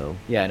 Advantage though.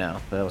 Yeah, I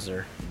know. But those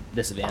are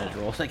disadvantage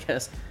rolls, I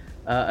guess.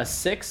 A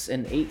 6,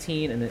 an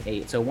 18, and an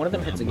 8. So one of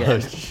them hits again.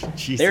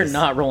 Jesus. They're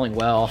not rolling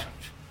well.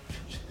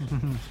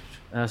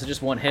 So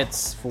just one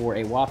hits for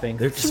a whopping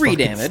They're just 3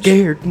 fucking damage.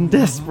 Scared and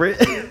desperate.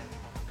 It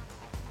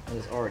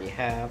is already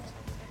halved.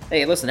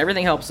 Hey, listen,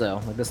 everything helps though.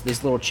 Like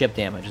this little chip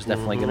damage is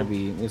definitely going to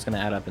be. It's going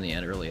to add up in the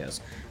end. It really is.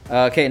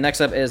 Okay,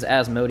 next up is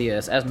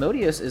Asmodeus.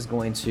 Asmodeus is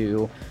going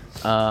to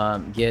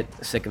get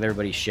sick of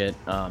everybody's shit.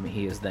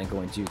 He is then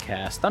going to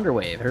cast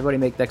Thunderwave. Everybody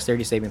make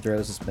dexterity saving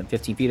throws. It's been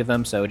 15 feet of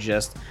them, so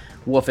just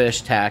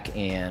Wolfish, Tack,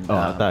 and Oh,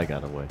 I thought I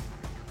got away.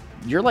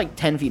 you're like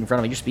 10 feet in front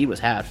of him. Your speed was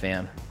halved,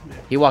 fam.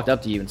 He walked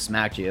up to you and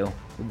smacked you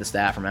with the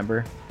staff.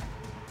 Remember?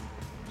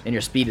 And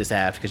your speed is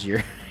halved because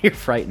you're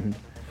frightened.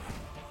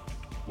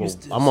 Well,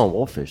 I'm on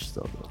Wolfish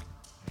still though.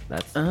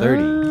 That's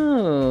 30.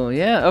 Oh,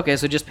 yeah. Okay,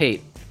 so just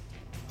Pate.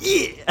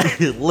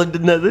 Yeah, lived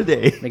another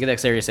day. Make a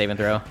dexterity saving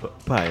throw.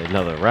 Probably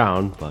another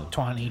round, but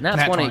 20. Not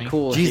Nat 20,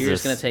 cool. So you're Jesus.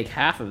 just going to take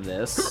half of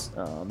this.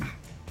 Not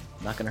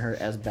going to hurt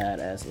as bad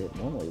as it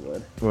normally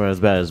would. or as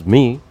bad as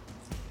me.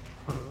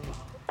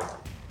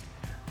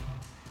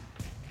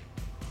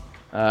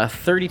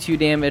 32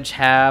 damage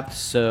halved,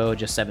 so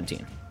just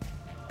 17.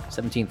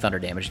 17 thunder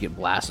damage. You get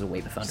blasted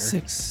away with thunder.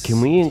 6. Can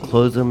we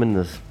enclose them in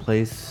this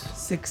place?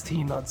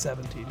 16, not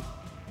 17.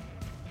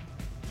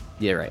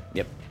 Yeah, right.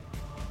 Yep.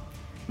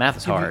 Math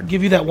is hard.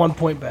 Give you that 1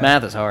 point back.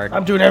 Math is hard.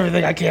 I'm doing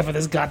everything I can for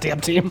this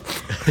goddamn team.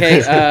 Okay,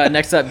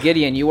 next up,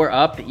 Gideon. You are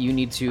up. You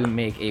need to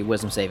make a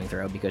wisdom saving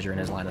throw because you're in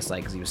his line of sight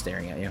because he was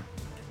staring at you.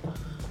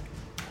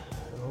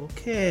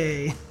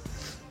 Okay.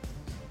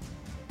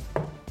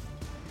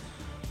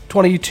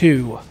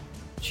 22.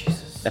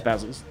 That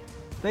passes.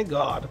 Thank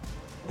God.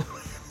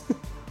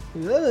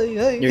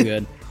 You're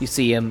good. You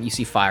see him. You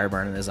see fire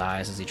burn in his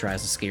eyes as he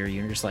tries to scare you.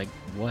 And you're just like,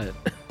 what?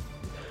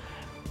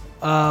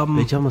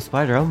 Bitch, I'm a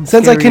spider. I'm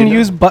Since I scary can enough.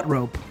 use butt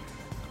rope,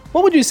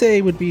 what would you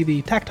say would be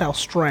the tactile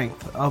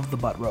strength of the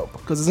butt rope?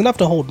 Because it's enough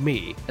to hold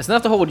me. It's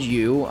enough to hold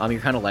you. You're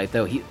kind of light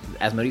though.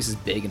 Asmodeus is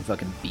big and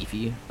fucking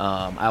beefy.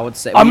 I would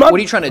say. I'm not- What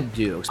are you trying to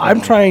do? Explain I'm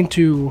to me. trying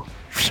to,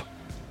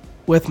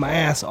 with my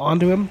ass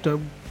onto him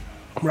to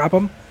wrap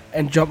him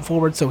and jump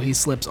forward so he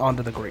slips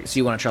onto the grease. So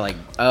you want to try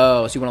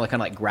so you want to kind of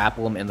like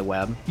grapple him in the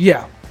web,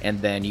 Yeah.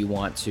 and then you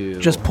want to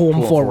Just pull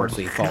him forward. so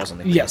he falls in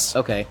the grease. Yes.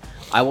 Okay.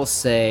 I will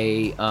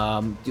say,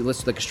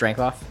 let's do like a strength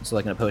off. So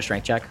like an opposed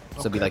strength check. So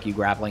it'd be like you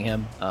grappling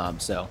him.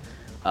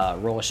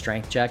 Roll a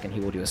strength check, and he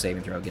will do a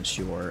saving throw against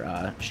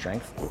your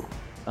strength.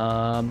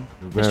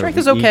 His strength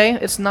is okay.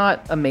 It's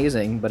not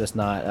amazing, but it's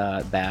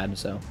not bad.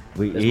 So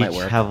We this each might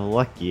work. have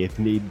lucky if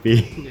need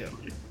be. Yeah.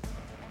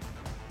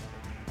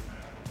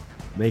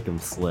 Make him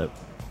slip.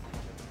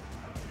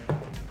 I'm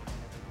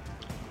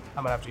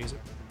gonna have to use it.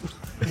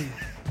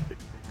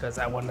 Because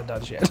that wasn't a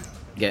done yet.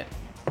 Get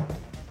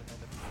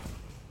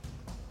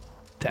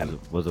 10.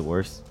 Was it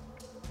worse?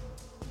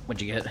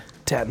 what'd you get?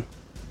 10.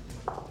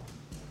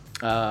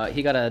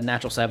 He got a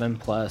natural 7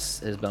 plus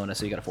his bonus,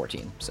 so he got a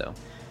 14. So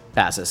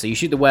Passes. So you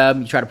shoot the web,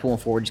 you try to pull him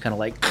forward, just kind of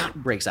like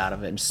breaks out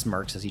of it and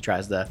smirks as you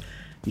try to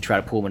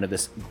pull him into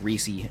this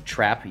greasy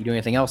trap. You do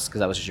anything else? Because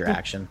that was just your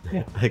action.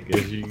 I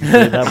guess you can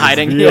say that was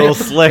Hiding. real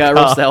slick. Got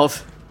real huh?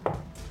 stealth.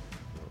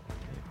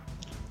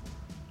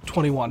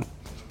 21.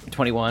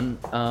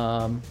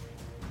 21.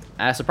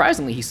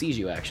 Surprisingly, he sees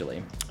you,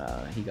 actually.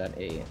 He got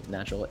a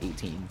natural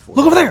 18. For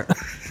Look over there!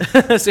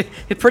 So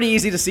it's pretty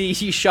easy to see.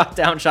 He shot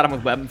him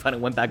with weapon,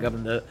 and went back up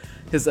in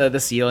the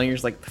ceiling. You're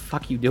just like, the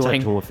fuck you Touch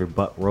doing? him with your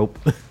butt rope.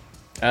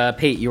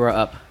 Pate, you are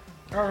up.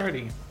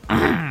 Alrighty.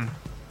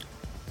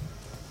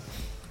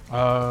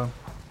 I'll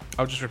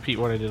just repeat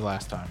what I did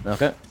last time.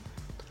 Okay.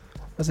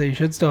 I say you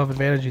should still have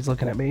advantage. He's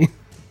looking at me.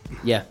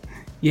 Yeah.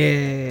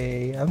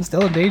 Yay! I'm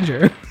still in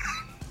danger.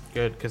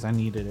 Good, because I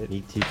needed it.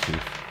 Me too,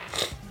 Chief.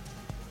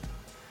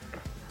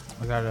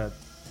 I got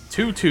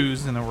 2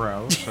 2s in a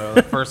row, so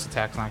the first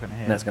attack's not gonna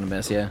hit. That's going to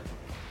miss, yeah.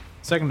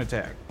 Second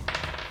attack.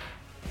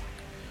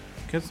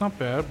 Okay, it's not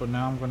bad, but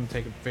now I'm gonna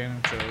take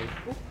advantage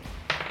of.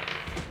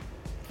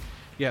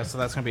 Yeah, so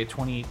that's gonna be a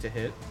 28 to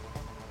hit.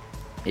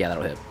 Yeah,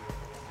 that'll hit.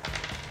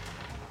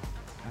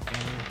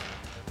 Okay.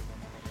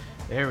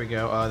 There we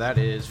go. That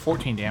is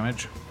 14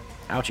 damage.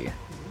 Ouchie.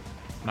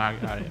 No, I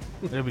got it.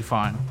 It'll be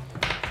fine.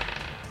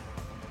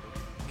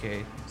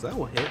 Okay, so that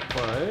will hit,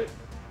 but...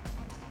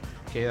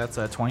 Okay, that's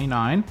a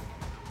 29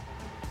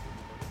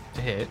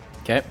 to hit.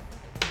 Okay.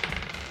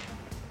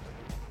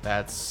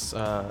 That's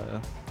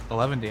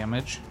 11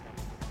 damage.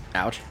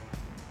 Ouch.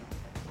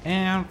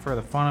 And for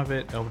the fun of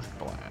it, Eldritch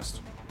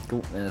Blast.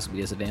 Cool. And this will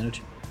be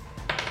disadvantage.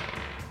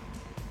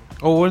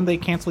 Oh, wouldn't they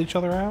cancel each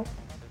other out?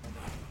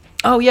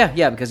 Oh,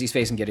 yeah, because he's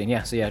facing Gideon.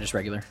 Yeah, so yeah, just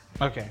regular.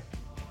 Okay.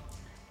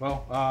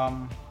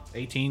 Well,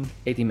 18.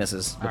 18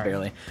 misses, but All right.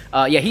 barely.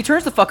 Yeah, he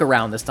turns the fuck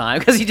around this time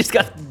because he just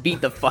got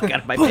beat the fuck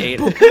out of my Pate.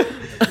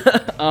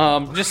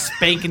 Just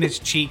spanking his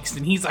cheeks,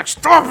 and he's like,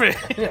 "Stop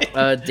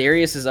it!"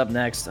 Darius is up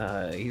next.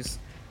 He's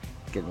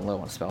getting low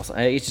on spells.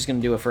 He's just going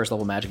to do a first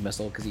level magic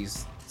missile because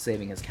he's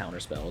saving his counter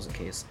spells in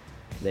case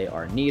they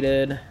are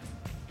needed.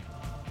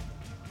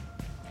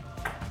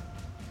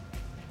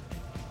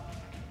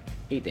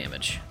 8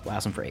 damage.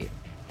 Blast him for 8.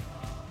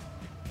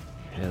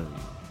 Hell.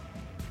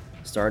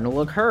 Starting to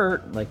look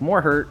hurt, like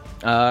more hurt.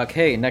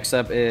 Okay, next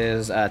up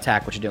is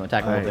attack. What you doing?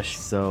 Attack Alright, Wolfish.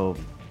 so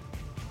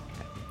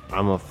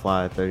I'm gonna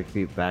fly 30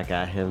 feet back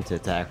at him to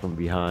attack from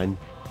behind,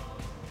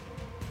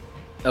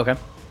 Okay.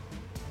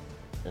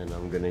 and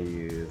I'm gonna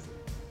use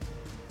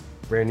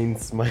Branding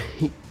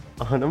Smite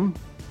on him.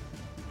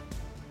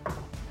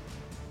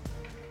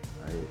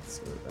 Alright,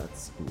 so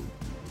that's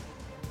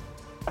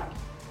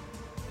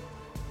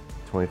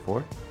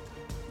 24.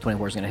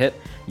 24 is going to hit.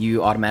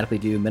 You automatically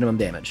do minimum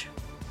damage.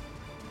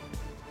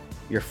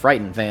 You're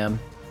frightened, fam.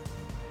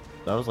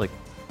 That was like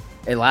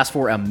It lasts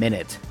for a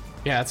minute.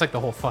 Yeah, it's like the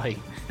whole fight.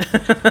 you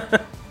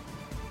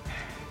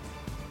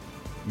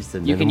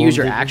said. You can minimum use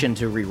your damage? action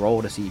to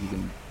re-roll to see if you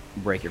can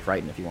break your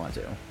frighten if you want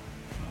to.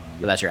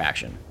 But that's your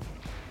action.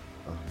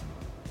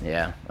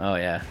 Yeah. Oh,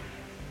 yeah.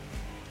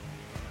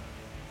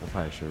 I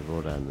probably should have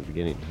rolled that in the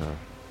beginning, huh?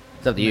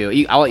 It's up to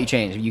you. I'll let you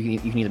change. You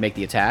can either make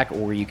the attack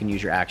or you can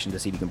use your action to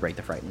see if you can break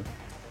the frighten.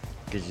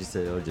 Because you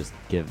said it'll just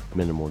give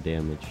minimal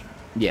damage.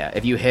 Yeah,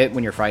 if you hit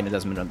when you're frightened, it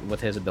does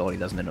with his ability, it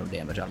does minimum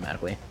damage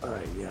automatically.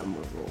 Alright, yeah, I'm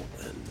gonna roll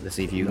then. To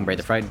see if you can break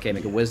the frighten. Okay,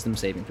 make a wisdom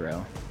saving throw.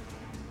 Alright,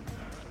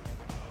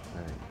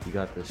 you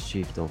got this,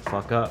 Chief. Don't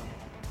fuck up.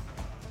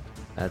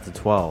 That's a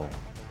 12.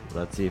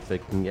 Let's see if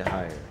it can get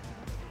higher.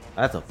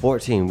 That's a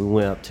 14. We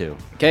went up 2.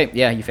 Okay,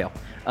 yeah, you fail.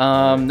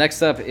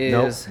 Next up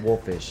is... Nope,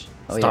 Wolfish.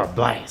 Oh, Star yeah.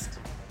 Blast.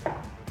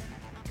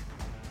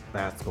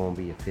 That's gonna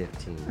be a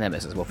 15. That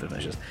misses. Wolf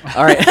finishes.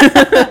 All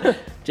right.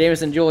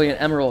 Jameson, Julian,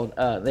 Emerald,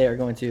 they are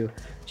going to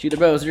shoot their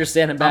bows. They're just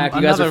standing back.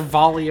 You guys Another are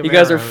volley of You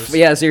guys arrows. are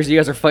yeah, seriously, you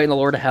guys are fighting the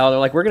Lord of Hell. They're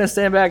like, we're gonna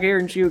stand back here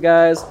and shoot,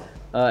 guys.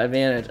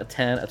 Advantage a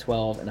 10, a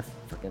 12, and a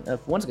freaking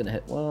one's gonna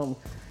hit. Well,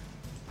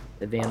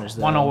 advantage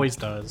though. One always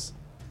does.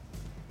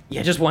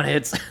 Yeah, just one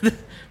hits.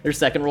 Their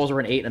second rolls were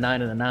an 8, a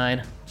 9, and a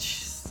 9.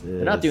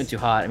 They're not doing too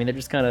hot. I mean, they're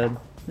just kind of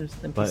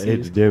But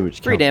it's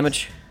damage. 3 counts.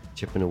 damage.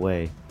 Chipping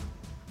away,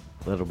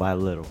 little by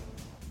little.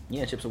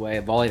 Yeah, chips away.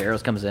 A volley of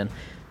arrows comes in,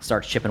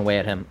 starts chipping away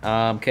at him.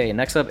 Okay,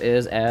 next up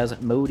is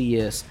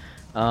Asmodeus.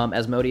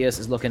 Asmodeus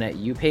is looking at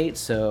you, Pate.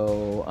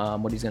 So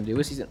what he's gonna do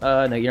is he's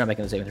no, you're not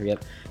making the saving throw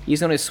yet. He's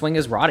gonna swing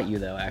his rod at you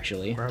though,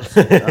 actually.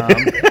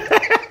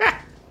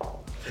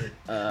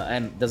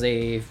 And does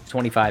a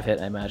 25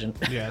 hit? I imagine.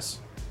 Yes.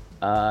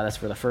 That's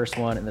for the first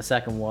one, and the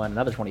second one,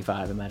 another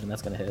 25. I imagine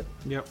that's gonna hit.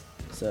 Yep.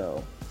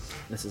 So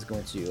this is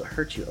going to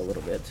hurt you a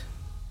little bit.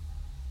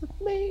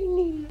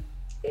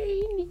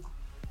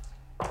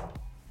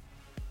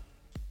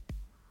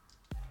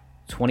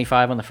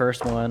 25 on the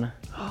first one.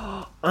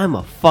 I'm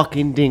a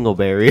fucking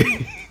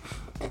dingleberry.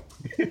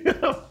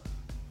 At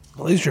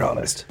least you're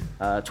honest.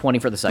 20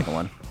 for the second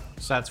one.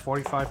 So that's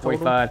 45 total?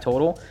 45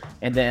 total.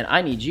 And then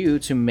I need you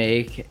to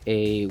make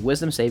a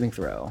wisdom saving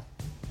throw.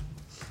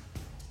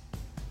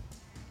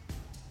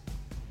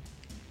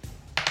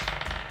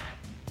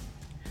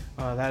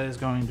 That is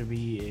going to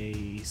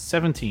be a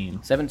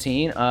 17.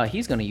 17.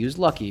 He's going to use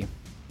Lucky.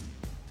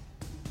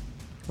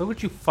 Look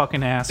what you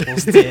fucking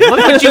assholes did. Look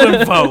what you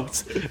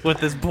invoked with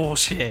this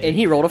bullshit. And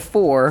he rolled a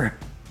 4.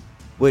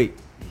 Wait,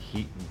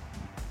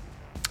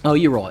 Oh,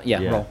 you roll it. Yeah,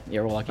 Yeah. roll. Yeah,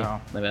 roll Lucky. Oh.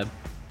 My bad.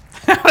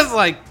 I was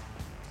like...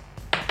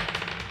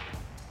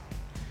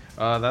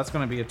 that's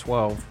going to be a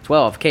 12.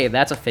 12. Okay,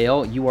 that's a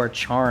fail. You are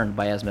charmed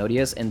by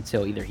Asmodeus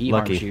until either he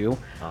Lucky. harms you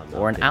Oh, no,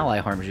 or an dang. ally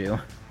harms you.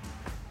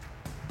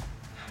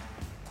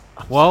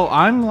 Well,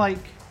 I'm like...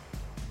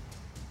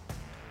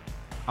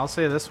 I'll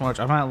say this much.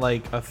 I'm at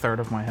like a third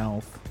of my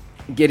health.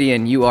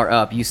 Gideon, you are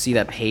up. You see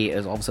that Pate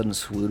is all of a sudden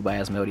swooed by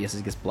Asmodeus as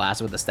he gets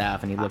blasted with the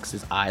staff, and he looks,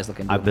 his eyes look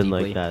into I've him been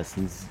deeply. like that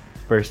since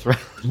first round.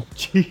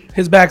 Gee.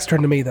 His back's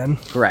turned to me then.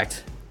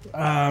 Correct.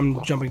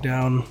 Jumping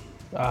down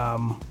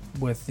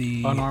with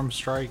the... Unarmed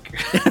strike.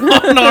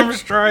 Unarmed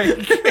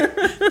strike.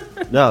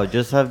 No,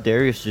 just have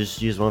Darius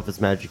just use one of his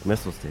magic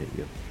missiles to hit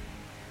you.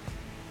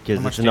 How Because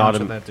much it's an damage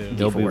would automatic. that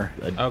do?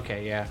 D4.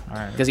 Okay, yeah. All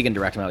right. Because he can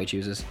direct him how he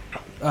chooses.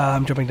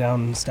 I'm jumping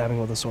down and stabbing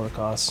with a sword of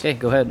cost. Okay,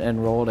 go ahead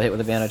and roll to hit with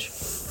advantage.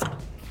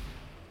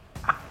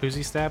 Who's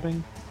he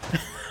stabbing?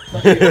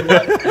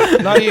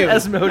 Not you.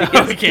 Asmodeus.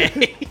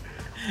 Okay.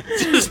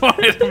 Just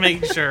wanted to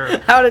make sure.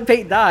 How did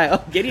Pate die?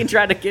 Oh, Gideon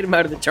tried to get him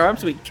out of the charm,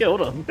 so he killed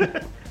him.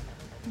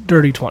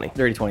 Dirty 20.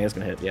 Dirty 20 is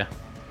going to hit, yeah.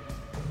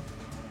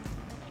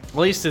 At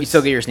least You it's...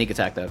 still get your sneak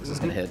attack, though, because it's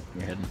going to hit.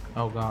 You're hidden.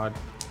 Oh, God.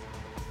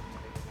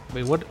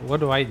 Wait, what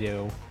do I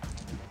do?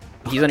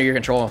 He's under your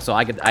control, so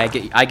I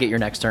get your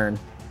next turn.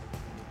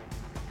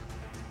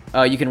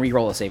 You can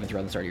re-roll a saving throw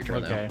at the start of your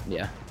turn, Okay. though.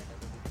 Yeah.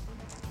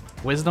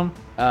 Wisdom?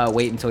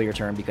 Wait until your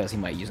turn because he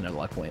might use another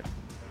luck point.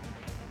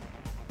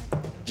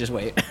 Just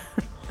wait.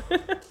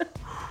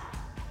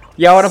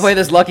 Yeah, I want to play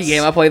this lucky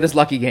game. I'll play this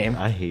lucky game.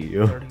 I hate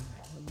you. 30.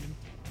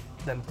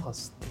 Then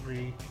plus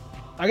 3.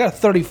 I got a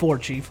 34,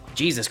 Chief.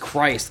 Jesus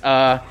Christ.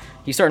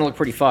 He's starting to look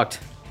pretty fucked.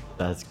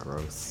 That's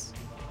gross.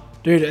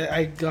 Dude,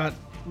 I got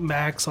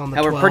max on the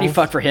Now, 12. we're pretty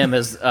fucked for him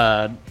as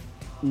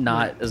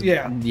not as...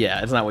 Yeah.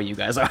 Yeah, it's not what you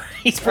guys are.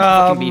 He's pretty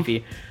fucking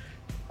beefy.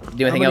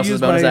 Do anything gonna else as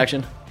use a bonus my-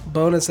 action?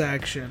 Bonus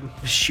action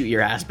Shoot your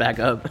ass back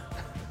up.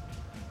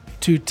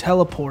 to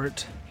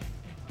teleport.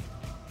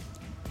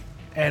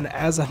 And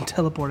as I'm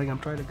teleporting, I'm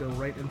trying to go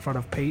right in front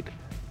of Pate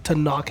to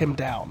knock him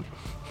down.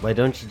 Why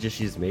don't you just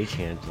use Mage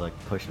Hand to like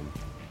push him?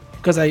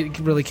 Because I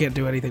really can't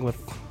do anything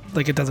with...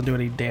 Like, it doesn't do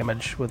any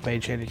damage with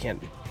Mage Hand. You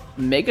can't...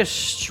 Make a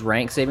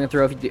strength saving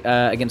throw if you do,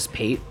 against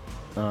Pate.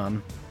 It's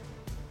not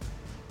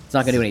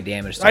gonna do any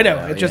damage. I know.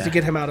 though, It's just to yeah.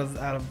 get him out of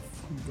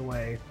the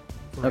way.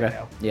 for right Okay.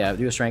 now. Yeah,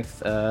 do a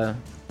strength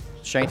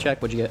strength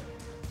check. What'd you get?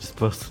 Just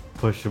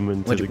push him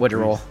into What'd you the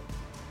roll? crease.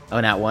 Oh,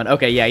 nat 1.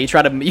 Okay, yeah, you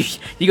try to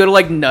you go to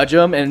like nudge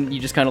him and you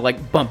just kind of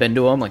like bump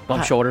into him, like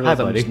bump shoulders hi, with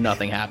him. buddy. Just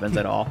nothing happens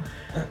at all.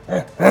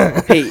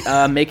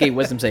 Hey, make a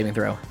wisdom saving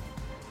throw.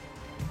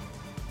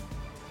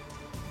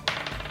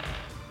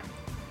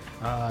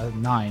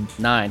 9.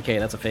 9. Okay,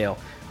 that's a fail.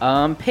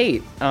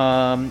 Pate,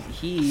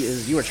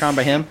 you are charmed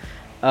by him.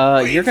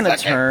 You're gonna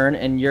turn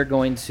and you're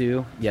going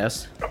to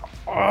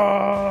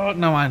Oh,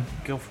 no, man.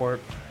 Go for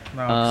it.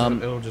 No, 'cause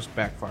it'll just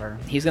backfire.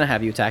 He's gonna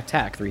have you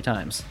attack 3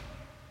 times.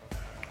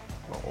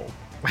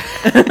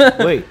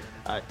 Wait,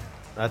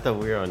 I thought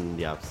we were on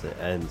the opposite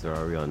ends, or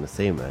are we on the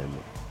same end?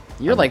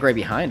 You're like right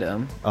behind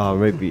him.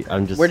 Maybe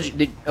I'm just. Where did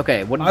you?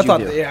 Okay, what did I you thought,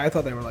 do? I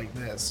thought they were like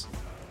this.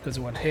 Because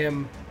it went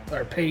him,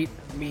 or Pate,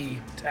 me,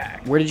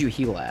 attack. Where did you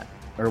heal at,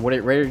 or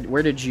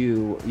where did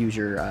you use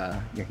your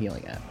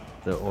healing at?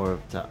 the orb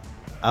top.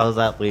 I was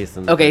at least.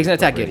 In Okay, he's gonna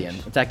attack range. Gideon.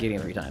 Attack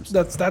Gideon 3 times.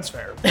 That's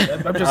fair.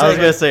 I'm just I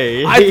was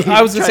saying, gonna say.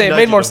 I was gonna say it Tried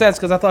made more nudging sense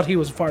because I thought he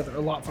was a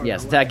lot farther.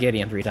 Yes, away. attack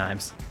Gideon 3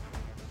 times.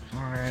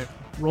 All right.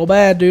 Roll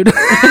bad, dude.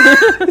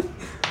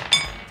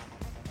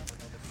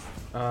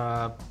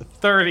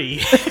 30.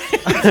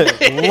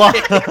 him.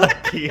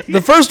 Lucky.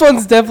 The first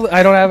one's definitely.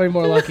 I don't have any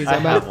more luckies. I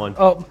I'm have at- one.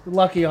 Oh,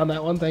 lucky on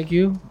that one. Thank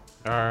you.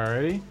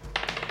 Alrighty.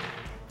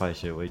 Probably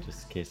should wait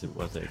just in case it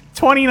wasn't.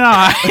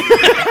 29.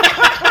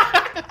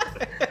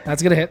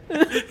 That's gonna hit.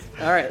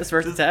 All right, this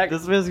first attack.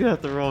 This man's gonna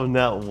have to roll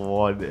that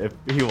one if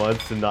he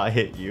wants to not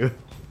hit you.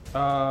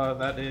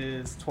 That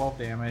is 12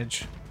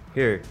 damage.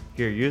 Here,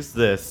 use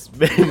this.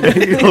 Maybe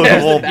it'll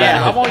roll Yeah,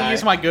 back. I'm gonna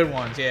use my good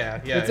ones. Yeah.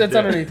 It's yeah.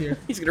 underneath here.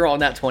 He's gonna roll on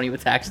that 20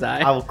 with tax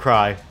die. I will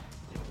cry.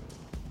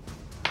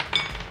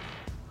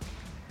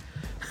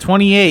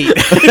 28.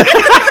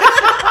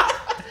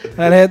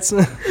 That hits.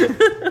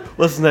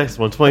 What's the next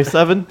one?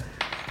 27?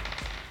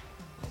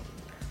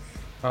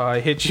 I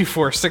hit you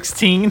for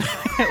 16.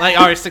 Like,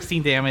 alright,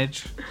 16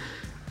 damage.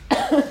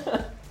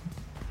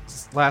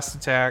 Last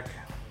attack.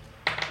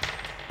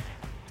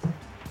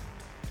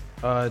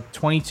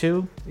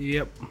 22.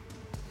 Yep.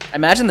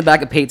 Imagine the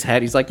back of Pate's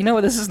head. He's like, you know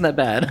what? This isn't that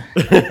bad.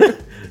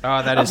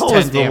 That I've is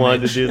always 10 been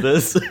wanting to damage. do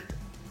this.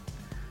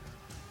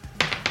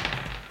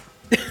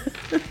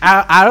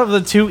 out of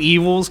the two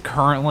evils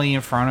currently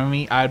in front of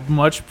me, I'd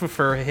much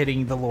prefer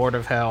hitting the Lord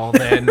of Hell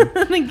than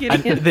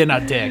than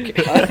a dick.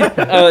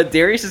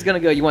 Darius is gonna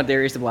go. You want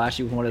Darius to blast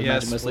you with one of his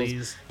Yes, magic missiles?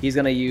 please. He's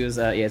gonna use.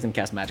 He's gonna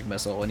cast magic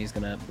missile, and he's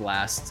gonna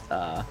blast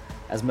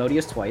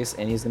Asmodeus twice,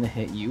 and he's gonna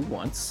hit you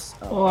once.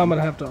 Well, I'm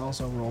gonna have to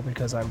also roll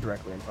because I'm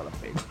directly in front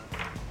of me.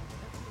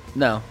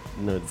 No.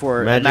 No,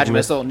 For magic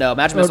missile, no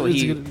magic Oh, missile. it's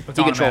He good. It's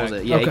controls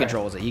automatic. it. Yeah, he Okay.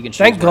 controls it. He can. Choose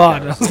Thank where it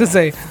God. I was goes. gonna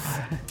say,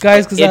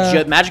 guys,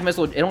 because Magic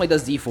missile. It only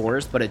does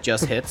D4s, but it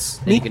just hits.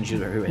 And you can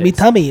choose who hits. me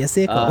tummy is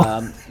sick.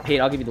 Pete,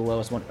 I'll give you the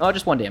lowest one. Oh,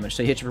 just 1 damage.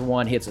 So he hits you for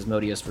 1. Hits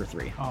Asmodeus for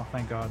 3. Oh,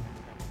 thank God.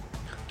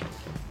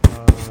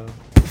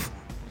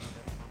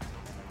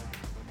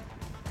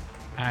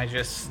 I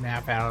just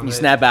snap out of You it.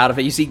 snap out of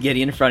it. You see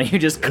Gideon in front of you,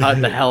 just cut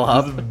the hell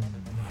up.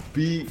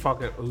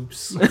 Fuck it.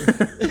 Oops.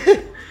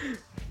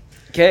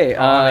 Okay,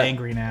 I'm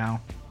angry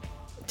now.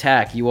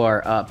 Tack, you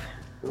are up.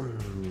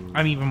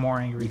 I'm even more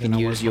angry. You can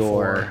use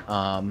your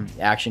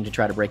action to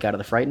try to break out of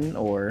the frighten,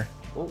 or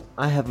Well,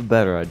 I have a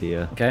better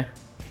idea. okay.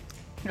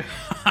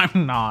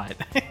 I'm not.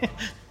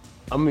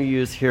 I'm gonna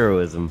use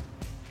heroism.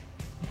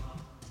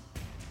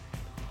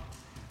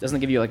 Doesn't it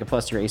give you like a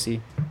plus to your AC?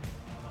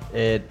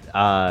 It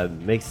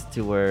makes it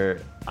to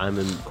where I'm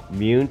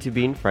immune to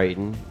being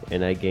frightened,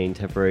 and I gain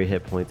temporary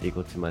hit points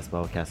equal to my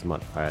spellcasting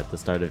modifier at the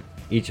start of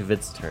each of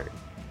its turn.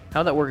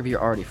 How'd that work if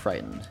you're already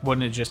frightened?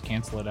 Wouldn't it just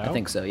cancel it out? I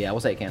think so. Yeah,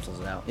 we'll say it cancels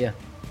it out. Yeah.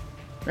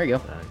 There you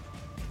go.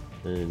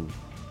 And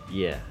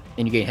yeah,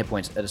 And you gain hit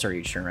points at the start of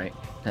each turn, right?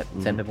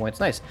 10 hit points.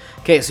 Nice.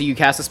 Okay, so you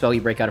cast a spell,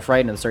 you break out a fright,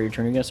 and at the start of your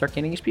turn, you're gonna start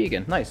gaining HP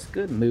again. Nice.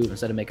 Good move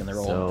instead of making the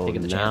roll, so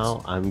taking the now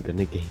chance. I'm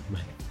gonna gain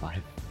my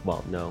 5.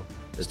 Well, no.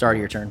 The start of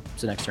your turn.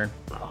 It's the next turn.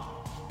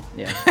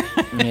 Yeah.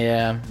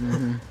 Yeah.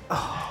 And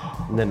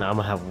then I'm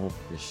gonna have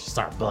Wolfish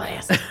start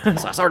blasting.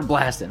 So I started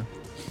blasting.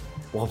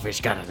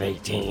 Wolfish got an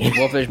 18.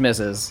 Wolfish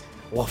misses.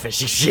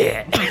 Wolfish is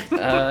shit.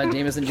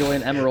 Jameson, Joy,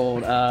 and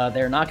Emerald,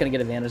 they're not going to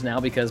get advantage now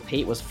because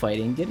Pate was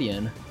fighting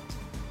Gideon.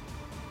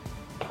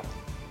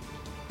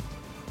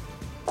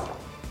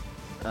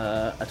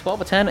 A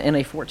 12, a 10, and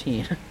a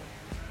 14.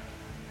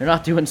 They're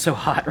not doing so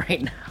hot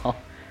right now.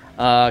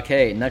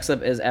 Okay, next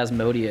up is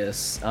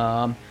Asmodeus.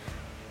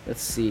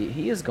 Let's see.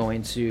 He is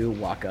going to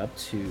walk up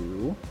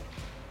to...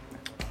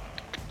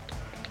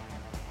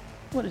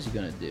 What is he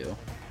going to do?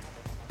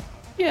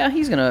 Yeah,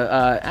 he's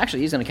gonna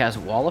actually he's gonna cast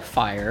Wall of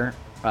Fire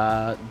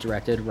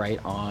directed right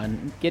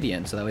on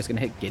Gideon. So that way he's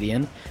gonna hit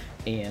Gideon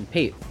and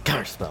Pate.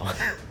 Counterspell.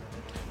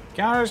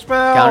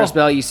 Counterspell.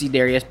 Counterspell. You see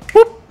Darius.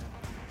 Whoop!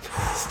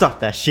 Stop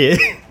that shit.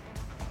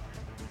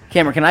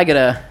 Cameron, can I get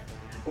a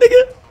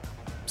Nigga.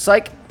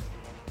 psych?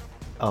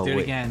 Oh, Do it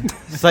wait. again.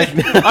 Psych.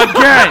 Again.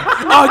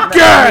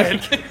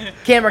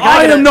 Cameron, can I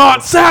I get am a,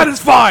 not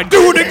satisfied.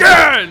 Do it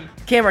again.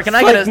 Cameron, can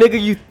I Psych, get a?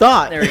 nigga, you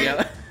thought. There we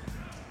go.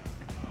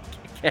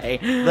 Okay.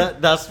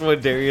 That's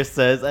what Darius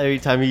says every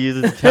time he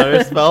uses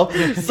counterspell.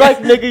 Psych,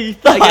 nigga, you I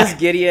thought. guess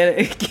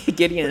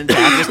Gideon and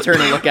Tack just turn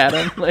and look at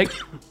him like.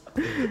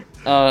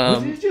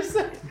 What did you just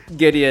say?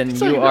 Gideon,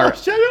 Sorry, you no, are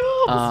shut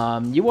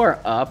up. you are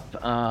up,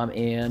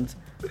 and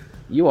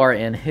you are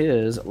in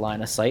his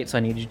line of sight. So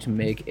I need you to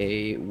make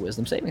a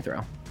Wisdom saving throw.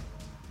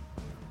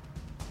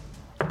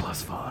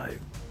 +5.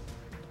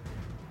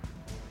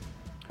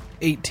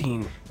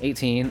 18.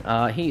 18.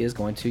 He is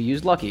going to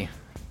use Lucky.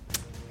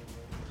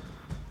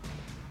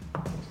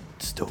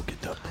 Still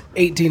get up.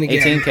 18 again.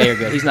 18. Okay, you're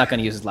good. He's not going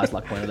to use his last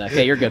luck point of that.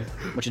 Okay, you're good.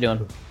 What you doing?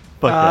 Fuck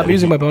that. I'm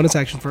using my bonus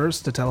action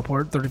first to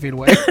teleport 30 feet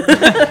away.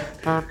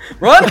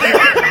 Run!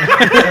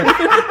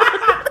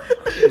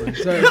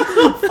 Sorry.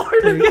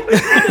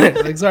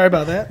 Like, sorry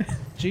about that,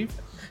 Chief.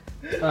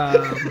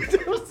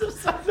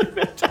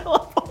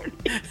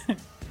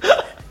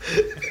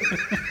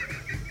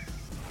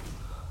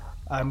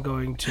 I'm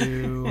gonna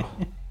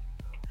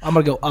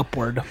go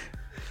upward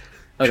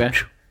Okay.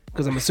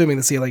 because I'm assuming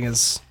the ceiling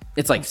is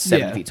It's like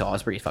 7 Yeah. feet tall.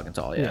 It's pretty fucking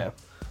tall. Yeah. yeah.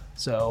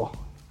 So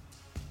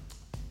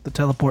the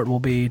teleport will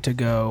be to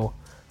go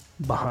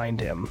behind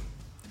him,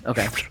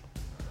 Okay.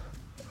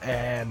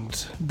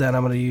 and then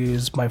I'm gonna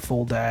use my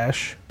full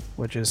dash,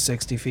 which is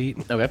 60 feet,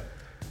 Okay.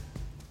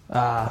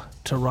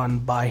 to run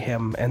by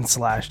him and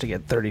slash to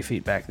get 30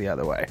 feet back the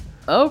other way.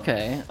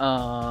 Okay.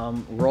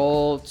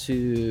 Roll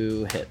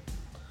to hit.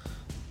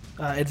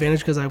 Advantage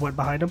because I went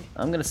behind him.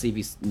 I'm gonna see if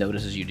he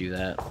notices you do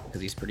that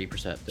because he's pretty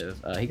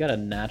perceptive. He got a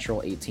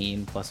natural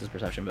 18 plus his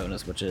perception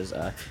bonus, which is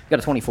he got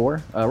a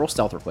 24. Roll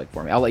stealth real quick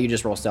for me. I'll let you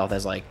just roll stealth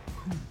as like.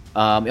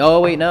 Oh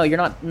wait, no, you're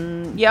not.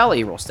 Yeah, I'll let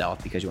you roll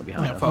stealth because you went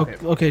behind him. fuck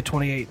it. Okay,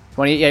 28.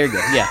 20. Yeah, you're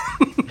good. Yeah.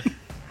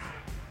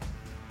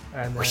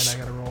 And then I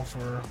gotta roll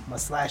for my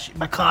slashy,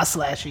 my cost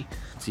slashy.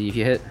 See if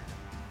you hit.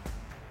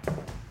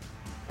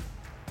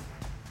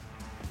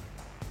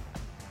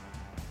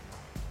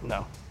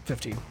 No,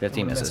 15.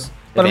 15 I'm gonna misses. miss him.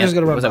 But I'm just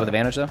gonna run. Was that by with him.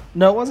 advantage though?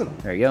 No, it wasn't.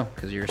 There you go,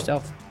 because you're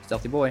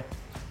stealthy boy.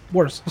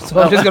 Worse. So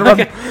I'm just gonna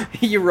run.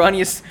 You run,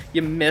 you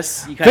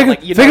miss. You kind of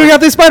like you Figuring out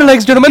these spider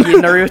legs, gentlemen. You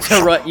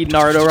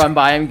Naruto run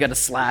by him. You got a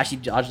slash. He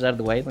dodges out of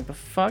the way. Like the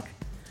fuck.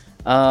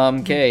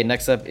 Okay,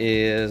 next up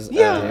is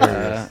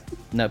no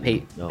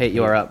Pate. No, Pate,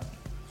 you are up.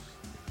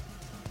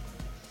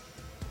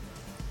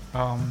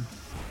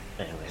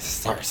 Anyway,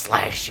 start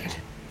slashing.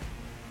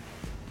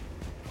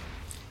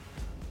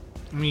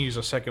 Let me use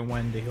a second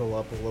wind to heal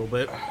up a little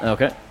bit.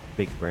 Okay.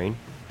 Big brain.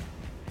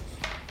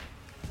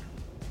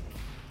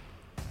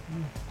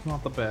 It's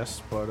not the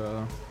best, but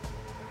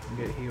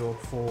get healed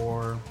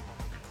for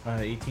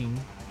 18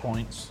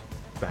 points.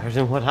 Better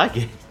than what I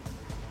get.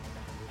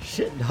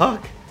 Shit,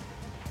 dog.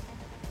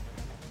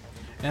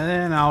 And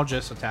then I'll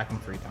just attack him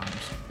 3 times.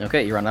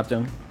 Okay, you run up to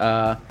him.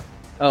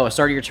 Start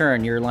of your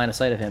turn. You're line of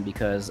sight of him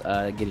because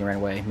Gideon ran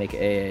away. Make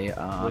a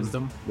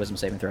wisdom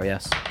saving throw.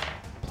 Yes.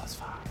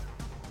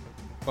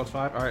 +5?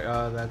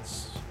 Alright,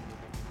 that's...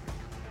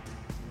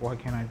 Why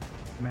can't I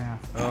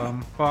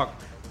math? Fuck.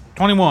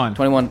 21.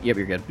 21. Yep,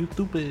 you're good. You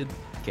stupid.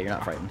 Okay, you're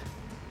not frightened.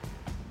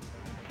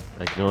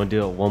 I can only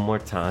do it one more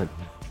time.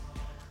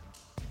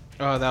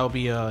 That would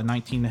be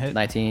 19 to hit.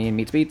 19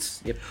 meets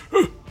beats. Yep.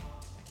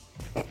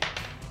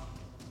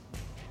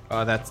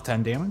 That's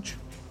 10 damage.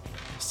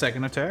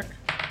 Second attack.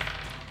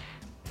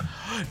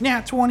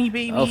 Nat 20,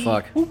 baby. Oh,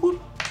 fuck. Whoop,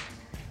 whoop.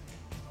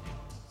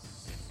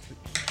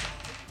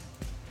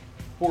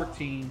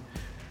 14.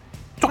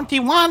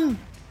 21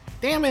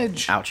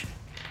 damage. Ouch.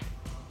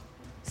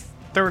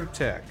 Third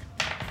attack.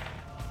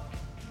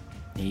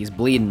 He's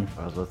bleeding.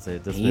 I was about to say,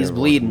 this He's man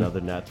bleeding. rolled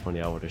another nat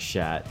 20, I would have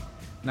shot.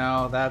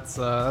 No, that's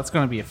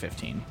going to be a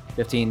 15.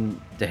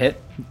 15 to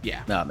hit.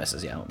 Yeah. No, it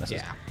misses. Yeah, it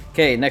misses. Yeah.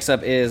 Okay, next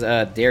up is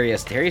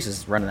Darius. Darius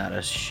is running out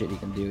of shit he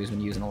can do. He's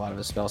been using a lot of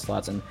his spell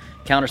slots, and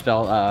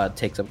counterspell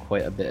takes up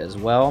quite a bit as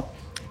well.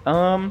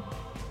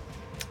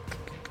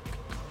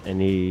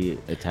 Any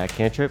attack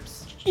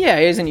cantrips? Yeah,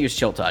 he doesn't use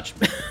Chill Touch.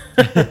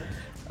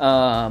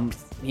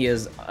 He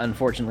is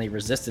unfortunately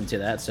resistant to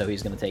that, so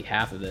he's going to take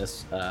half of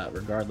this,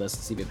 regardless.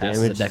 See if it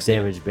passes the Damage dex is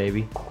saving. damage,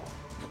 baby.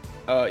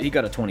 He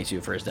got a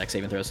 22 for his dex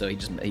saving throw, so he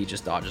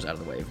just dodges out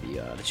of the way of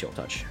the Chill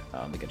Touch.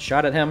 They get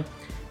shot at him.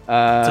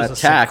 Does a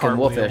sick Attack and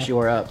cartwheel. Wolfish, you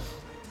are up.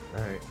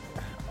 Alright.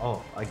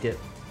 Oh, I get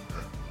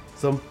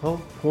some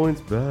health points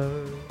back.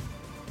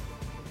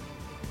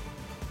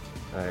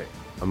 Alright,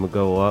 I'm gonna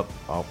go up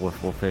off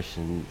with Wolfish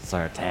and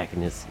start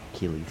attacking his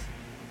Achilles.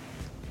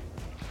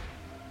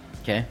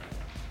 Okay.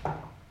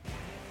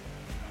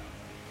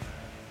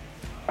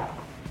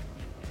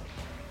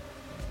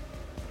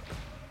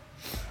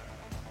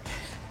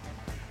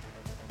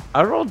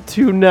 I rolled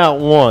 2 nat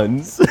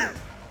ones.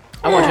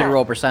 I want you to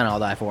roll percentile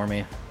die for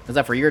me. Is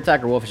that for your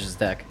attack or Wolfish's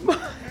attack? Roll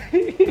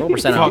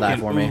percentile die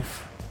for me.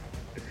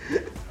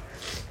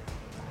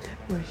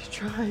 Would you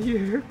try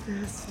your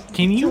best?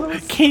 Can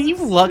you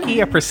lucky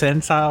a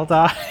percentile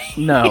die?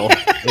 No.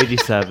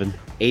 87.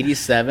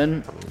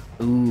 87.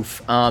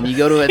 Oof. You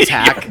go to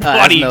attack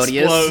Body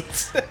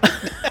Asmodeus. explodes.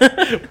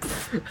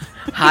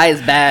 High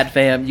is bad,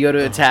 fam. You go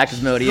to attack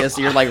Asmodeus.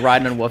 You're like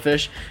riding on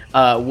Wolfish.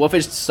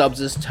 Wolfish subs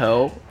his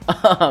toe,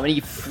 and he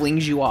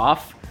flings you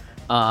off.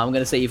 I'm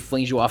gonna say he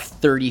flings you off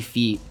 30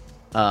 feet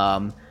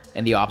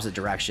in the opposite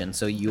direction.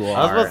 So you are.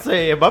 I was about to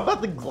say, am I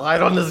about to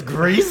glide on this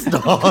grease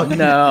dog?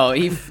 No,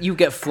 you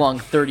get flung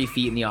 30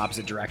 feet in the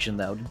opposite direction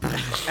though,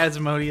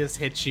 Asmodeus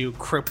hits you,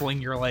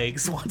 crippling your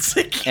legs once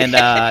again.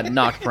 and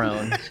knocked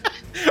prone.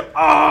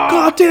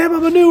 God damn,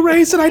 I'm a new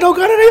race and I don't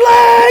got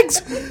any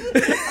legs!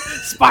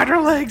 Spider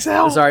legs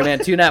out. Sorry, man.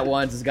 2 nat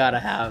ones has got to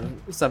have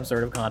some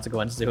sort of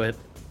consequence to it.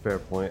 Fair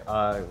point.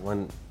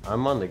 When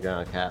I'm on the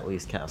ground, I can at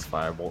least cast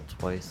Firebolt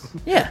twice.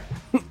 Yeah.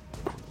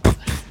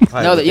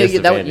 Probably No, with you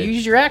disadvantage.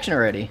 used your action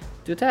already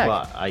to attack.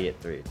 Well, I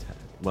get 3 attacks.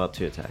 Well,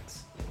 2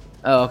 attacks.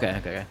 Oh,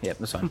 okay. Yep,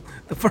 that's fine.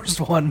 The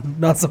first one,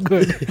 not so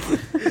good.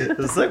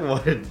 The second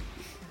one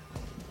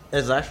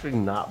is actually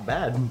not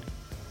bad.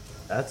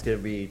 That's gonna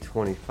be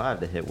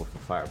 25 to hit with the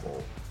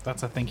Firebolt.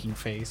 That's a thinking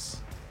face.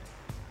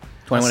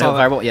 21 saw hit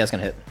that. firebolt. Yeah, it's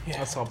gonna hit.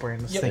 I saw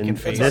Brandon's And thinking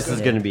face. this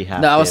is gonna be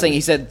half. No, I was saying damage.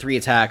 he said 3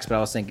 attacks, but I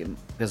was thinking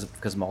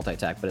because multi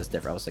attack, but it's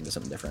different. I was thinking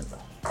something different.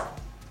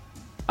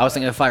 I was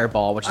thinking of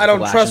fireball, which is I don't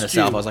the flash in trust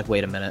itself. you. I was like,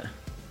 wait a minute.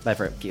 There's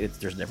a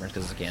difference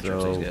because it's a cantrip,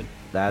 so he's So good.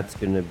 that's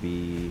gonna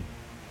be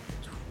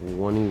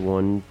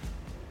 21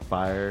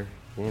 fire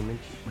damage,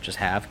 Which is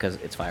half because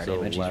it's fire so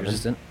damage. 11. He's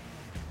resistant.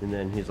 and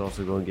then he's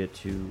also gonna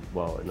get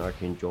an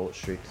arcane jolt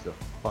straight to the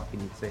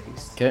fucking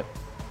face. Okay.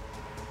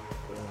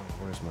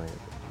 Where's my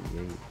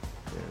D8?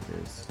 There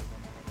it is.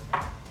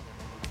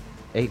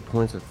 8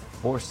 points of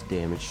force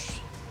damage,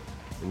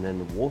 and then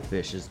the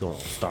Wolfish is gonna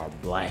start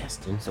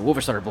blasting. So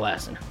Wolfer started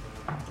blasting.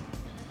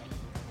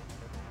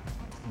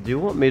 Do you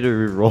want me to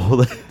re-roll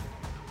that?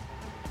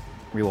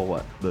 Reroll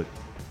what? Look,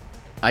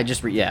 I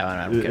just I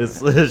don't care.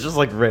 it's just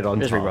like right on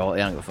Just top. reroll it.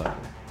 Yeah, I don't give a fuck.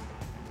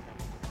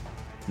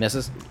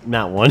 Misses.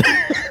 Not one.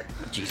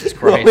 Jesus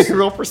Want me Christ. to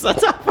roll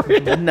percentile for you?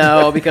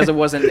 No, because it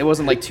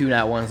wasn't like 2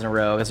 nat ones in a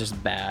row. It's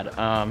just bad.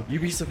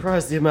 You'd be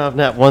surprised the amount of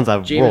nat ones I've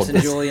rolled.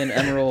 Jameson, Julian,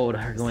 Emerald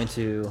are going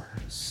to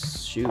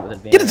shoot with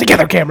advantage. Get it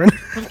together, Cameron.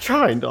 I'm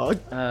trying, dog.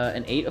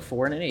 An 8, a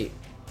 4, and an 8.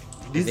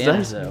 These Advantage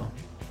dice, though.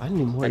 I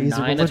need more A easy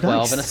 9, roller a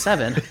 12, dice. and a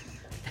 7.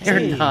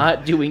 They're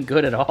not doing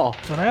good at all.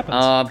 That's what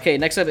happens. Okay,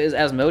 next up is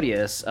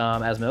Asmodeus.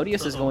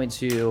 Asmodeus is going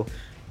to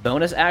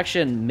bonus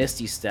action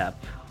Misty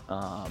Step.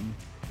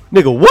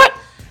 Nigga, what?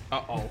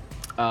 Uh-oh.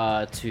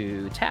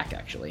 To attack,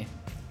 actually.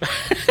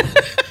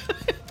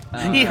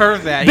 He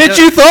heard that. Bitch,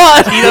 you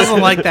thought! He doesn't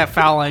like that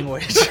foul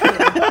language.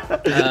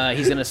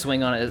 He's gonna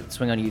swing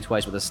on you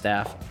twice with his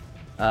staff.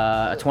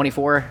 A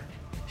 24.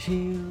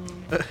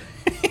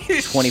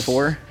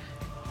 24.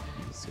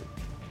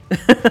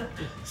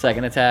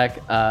 Second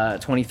attack.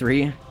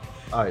 23.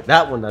 All right,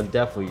 that one I'm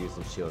definitely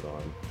using shield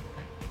on.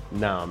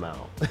 Now I'm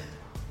out.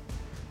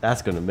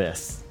 That's gonna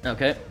miss.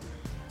 Okay.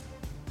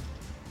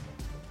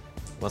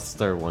 What's the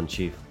third one,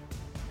 Chief?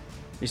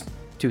 He's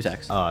 2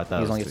 attacks. Oh, I thought he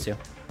it was only gets 2.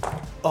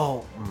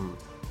 Oh.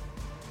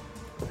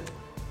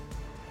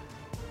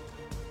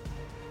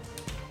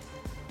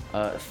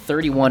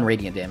 31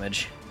 radiant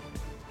damage.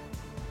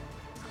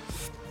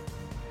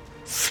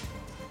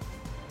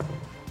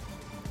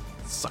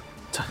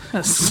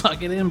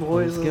 Suck it in,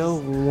 boys. Scale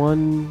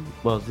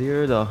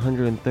 0 to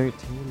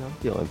 113. I'm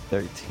feeling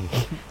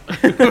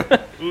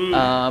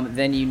 13.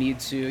 Then you need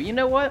to. You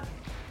know what?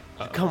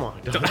 Come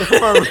on, dog.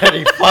 I'm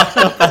already fucked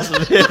up as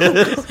it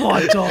is. Come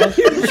on, dog.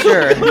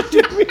 Sure.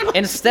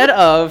 Instead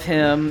of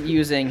him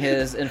using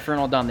his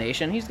Infernal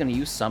Domination, he's going to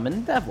use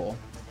Summon Devil.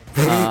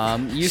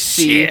 You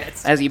see,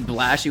 as he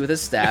blasts you with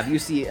his staff, you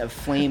see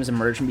flames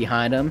emerge from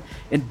behind him,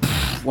 and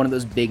one of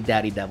those big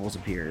daddy devils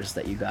appears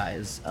that you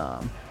guys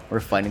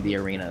were fighting the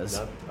arenas.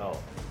 Oh,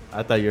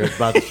 I thought you were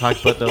about to talk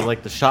about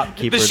the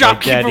shopkeeper. The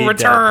shopkeeper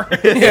return. No,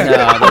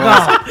 the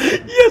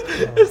ones- Yes,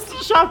 it's the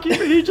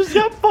shopkeeper. He just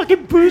got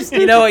fucking boosted.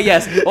 you know what?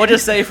 Yes, we'll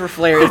just say for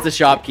flair, it's the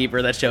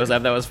shopkeeper that shows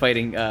up that was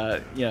fighting,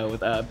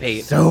 with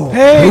Pate. So,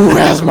 who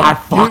has my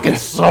fucking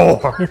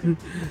sword?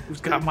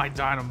 Who's got my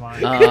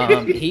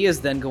dynamite? He is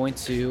then going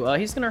to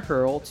he's going to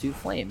hurl 2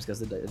 flames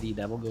because the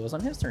devil goes on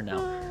his turn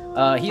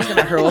now. He's going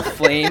to hurl a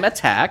flame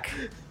attack.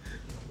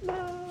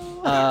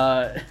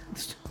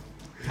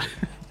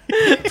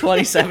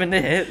 27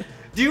 to hit.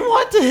 Do you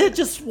want to hit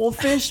just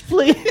Wolfish,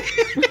 please?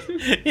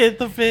 Hit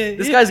the fish.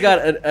 This guy's got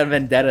a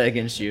vendetta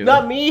against you.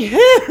 Not me,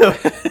 him.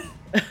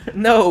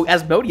 No,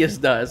 Asmodeus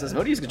does.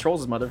 Asmodeus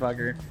controls this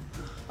motherfucker.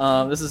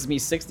 This is me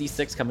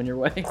 66 coming your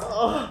way.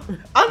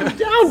 I'm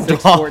down,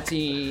 6, dog.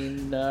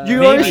 14.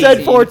 You already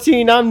said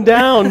 14. I'm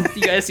down.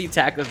 You guys see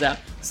Tack goes down.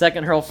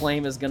 Second hurl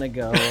flame is gonna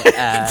go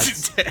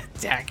at.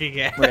 Attack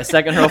again. Wait,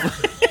 second hurl.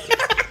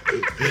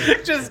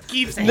 Just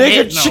keeps Nigga,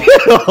 hitting chill. him.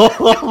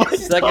 Oh my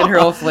Second God.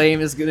 hurl flame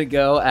is gonna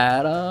go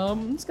at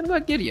it's gonna go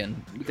at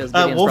Gideon because Gideon's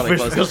probably Wolfish,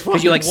 close because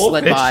because you like fucking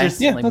slid Wolfish by.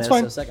 is- Yeah, only that's missed.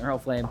 fine. So second hurl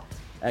flame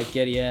at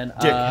Gideon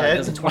Dickhead.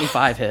 does a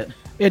 25 hit.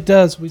 It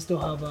does. We still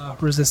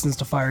have resistance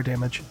to fire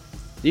damage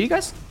Do you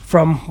guys?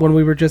 from when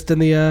we were just in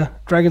the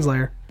Dragon's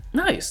Lair.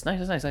 Nice. How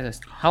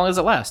long does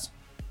it last?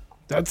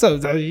 That's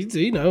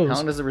he knows. How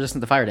long does the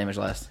resistance to fire damage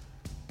last?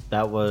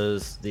 That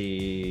was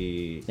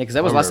the. Yeah, because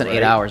that was less than armor,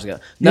 8 right? hours ago.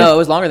 No, it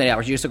was longer than 8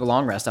 hours. You just took a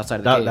long rest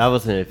outside of the That, cave. that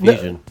was an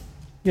infusion.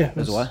 Yeah, It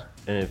was what?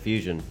 An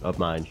infusion of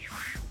mine.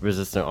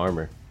 Resistant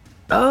armor.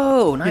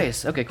 Oh,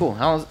 nice. Okay, cool.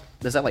 How long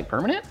is that like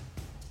permanent?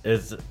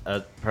 It's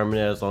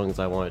permanent as long as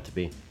I want it to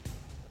be.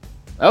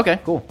 Okay,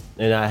 cool.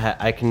 And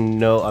I can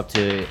know up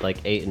to like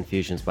 8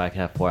 infusions, but I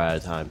can have 4 at a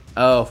time.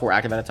 Oh, 4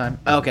 active at a time?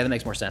 Oh, okay, that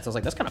makes more sense. I was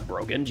like, that's kind of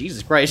broken.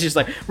 Jesus Christ. She's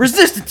like,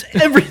 resistant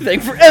to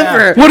everything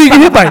forever. What are you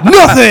gonna hit by?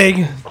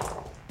 Nothing.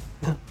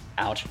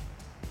 Ouch.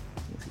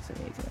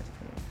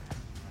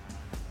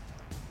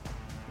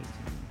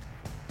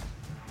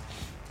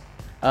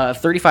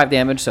 35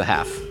 damage, so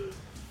half.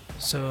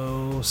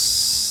 So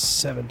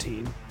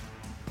 17.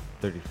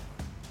 30.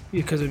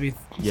 Because it'd be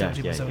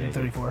 17 yeah, 17, yeah.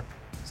 34.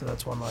 So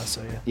that's one less.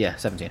 So yeah. Yeah,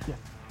 17.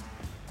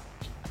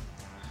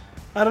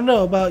 I don't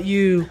know about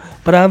you,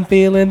 but I'm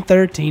feeling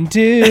 13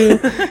 too.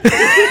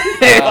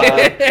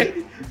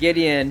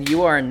 Gideon,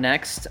 you are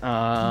next.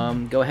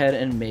 Go ahead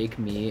and make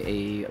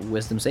me a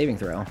wisdom saving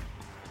throw.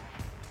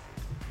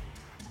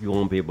 You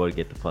won't be able to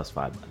get the +5,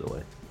 by the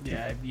way.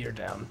 Yeah, you're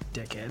down,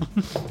 dickhead.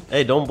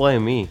 Hey, don't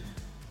blame me.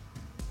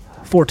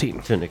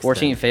 14. To an extent.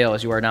 14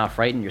 fails. You are now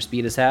frightened. Your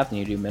speed is halved, and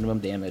you do minimum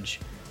damage.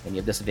 And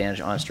you have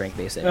disadvantage on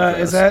strength-based saving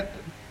Is throws.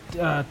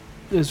 that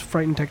is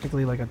frightened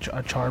technically like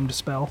a charmed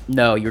spell?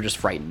 No, you're just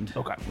frightened.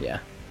 Okay, Yeah.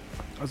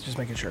 I was just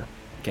making sure.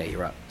 Okay,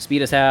 you're up.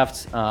 Speed is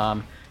halved.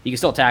 You can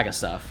still attack and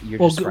stuff. You're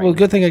Well, just well, frightened.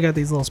 good thing I got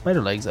these little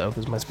spider legs though,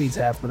 because my speed's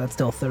half, but that's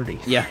still 30.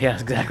 Yeah,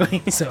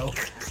 exactly. So,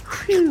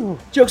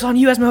 Joke's on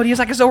you, Asmodeus.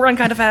 I can still run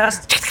kind of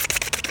fast.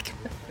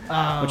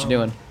 What you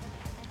doing?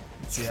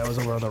 let's see, I was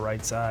over on the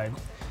right side.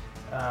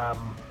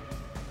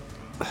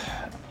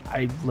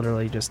 I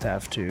literally just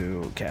have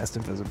to cast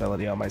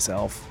invisibility on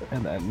myself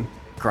and then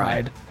Cry.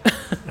 hide.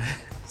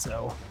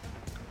 So,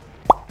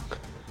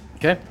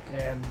 Okay.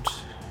 and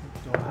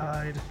go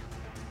hide.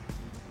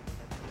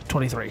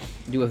 23.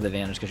 You do have the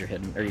advantage because you're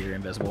hidden or you're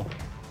invisible.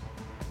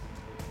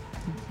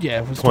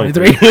 Yeah, it was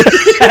 23.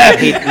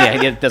 23.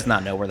 He does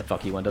not know where the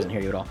fuck you went. Doesn't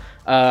hear you at all.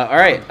 All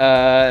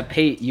right,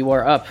 Pate, you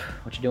are up.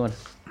 What you doing?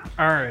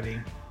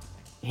 Alrighty.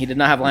 He did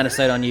not have line of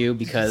sight on you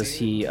because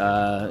he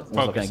was looking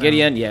Focus at on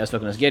Gideon. Yeah, he was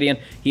looking at Gideon.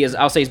 He is.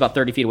 I'll say he's about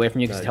 30 feet away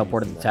from you because he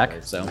teleported the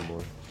tech. So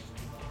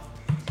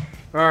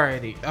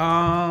Alrighty.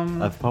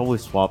 I've probably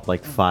swapped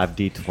like 5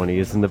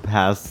 D20s in the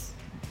past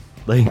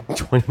like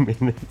 20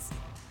 minutes.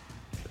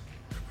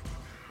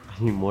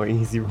 I need more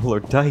easy roller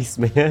dice,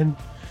 man.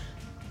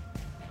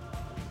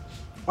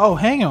 Oh,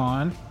 hang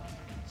on.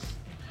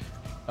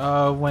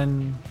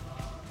 When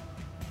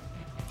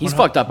He's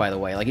fucked up, by the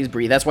way. Like, he's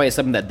breathing. That's why he's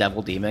summoned that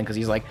devil demon, because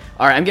he's like,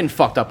 all right, I'm getting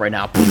fucked up right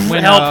now.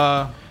 when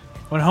Help!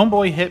 when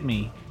Homeboy hit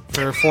me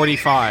for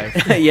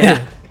 45,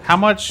 Yeah. how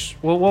much?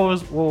 What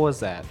was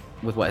that?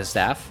 With what, his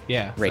staff?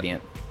 Yeah,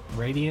 Radiant.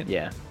 Radiant.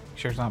 Yeah.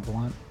 Sure, it's not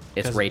blunt.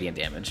 It's 'Cause- radiant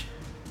damage.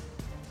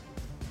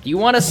 Do you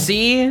want to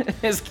see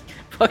his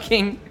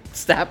fucking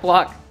stat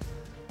block?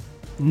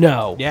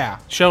 No. Yeah,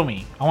 show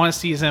me. I want to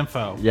see his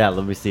info. Yeah,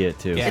 let me see it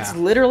too. Yeah. It's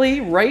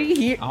literally right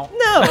here. Oh.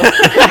 No.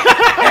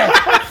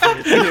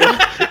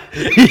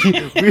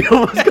 We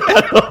almost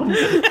got him.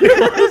 We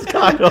almost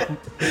got him.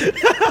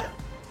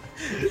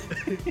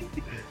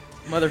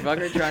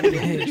 Motherfucker trying to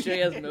get me to show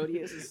you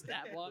Asmodeus'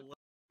 stat block.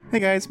 Hey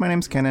guys, my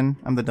name's Kenan.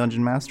 I'm the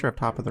Dungeon Master of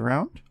Top of the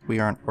Round. We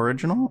are an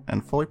original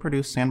and fully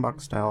produced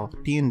sandbox-style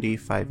D&D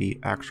 5e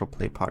actual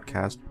play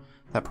podcast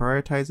that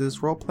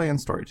prioritizes roleplay and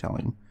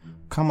storytelling.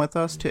 Come with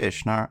us to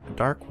Ishnar, a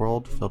dark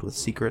world filled with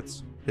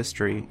secrets,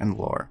 history, and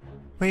lore.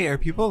 Wait, are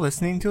people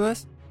listening to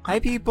us? Hi,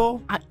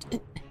 people.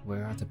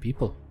 Where are the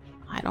people?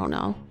 I don't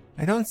know.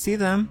 I don't see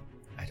them.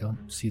 I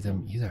don't see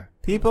them either.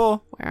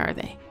 People. Where are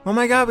they? Oh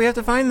my god, we have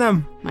to find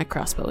them. My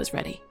crossbow is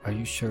ready. Are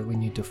you sure we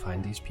need to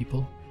find these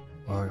people?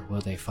 Or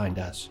will they find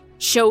us?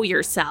 Show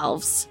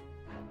yourselves.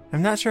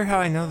 I'm not sure how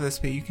I know this,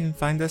 but you can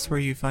find us where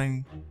you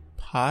find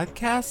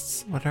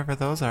podcasts? Whatever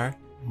those are.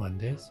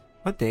 Mondays?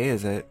 What day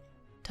is it?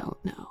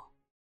 Don't know.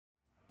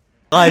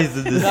 Eyes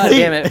in the God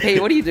damn it. Hey,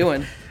 what are you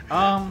doing?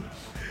 All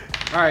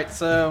right,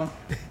 so.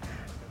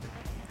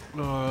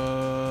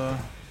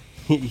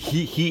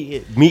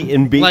 He meet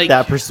and beat Like-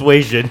 that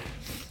persuasion.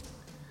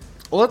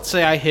 Let's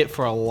say I hit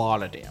for a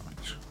lot of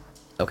damage.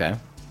 Okay.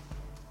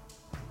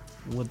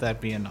 Would that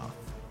be enough?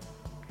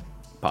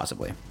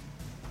 Possibly.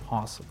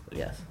 Possibly.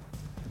 Yes.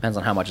 Depends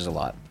on how much is a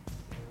lot.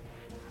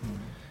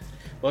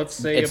 Let's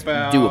say It's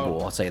about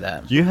doable, I'll say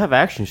that. You have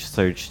action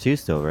surge too,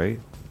 still, right?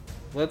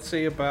 Let's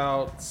say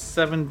about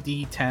 7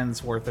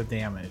 d10s worth of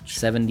damage.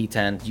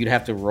 70-10. You'd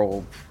have to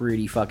roll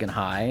pretty fucking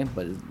high,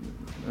 but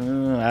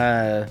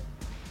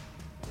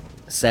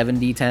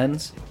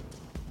 70-10s?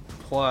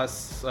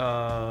 Plus,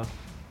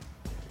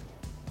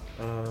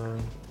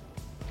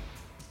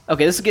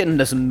 Okay, this is getting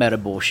into some meta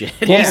bullshit.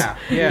 yeah,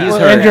 yeah. He's Well,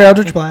 hurt. and your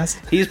Eldritch Blast.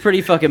 He's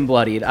pretty fucking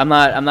bloodied. I'm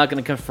not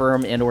going to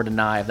confirm and or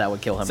deny if that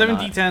would kill him. 7 or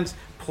not. d10s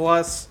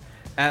plus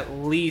at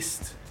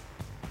least.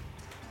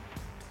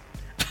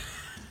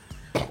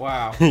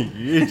 Wow.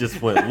 You just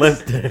went limp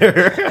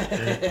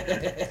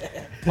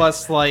there.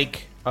 Plus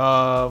like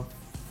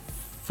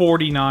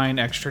 49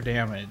 extra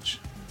damage.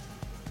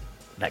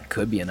 That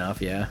could be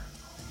enough, yeah.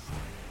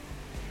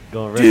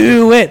 Going right.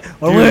 Do it,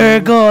 or we're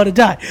gonna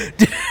die.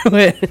 Do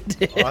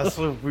it.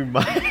 Honestly, we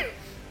might.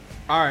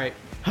 All right.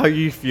 How are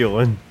you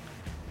feeling?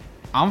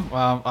 I'm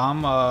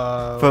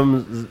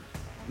From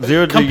 0 to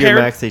your compared-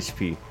 max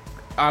HP.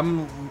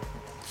 I'm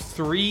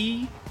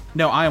 3.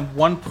 No, I am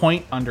 1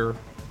 point under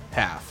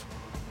half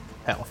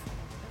health.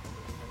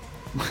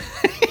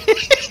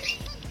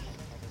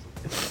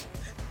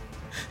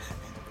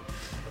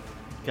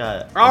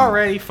 God.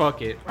 Already,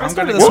 fuck it. I'm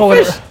started gonna this go. whole-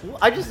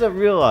 Wolfish, I just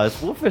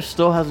realized Wolfish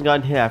still hasn't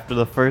gotten hit after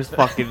the first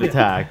fucking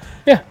attack.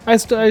 Yeah, I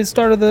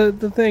started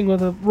the thing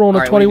with a rolling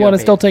Alright, a what do you 21 got,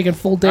 and still Pete? taking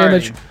full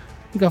damage. Alrighty.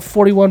 You got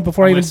 41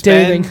 before I I'm even gonna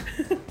did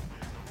anything.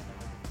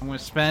 I'm going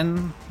to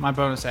spend my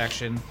bonus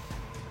action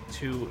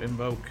to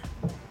invoke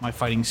my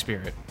fighting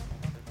spirit.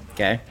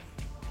 Okay.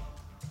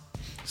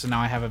 So now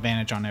I have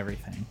advantage on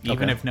everything,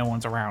 even Okay. if no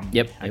one's around.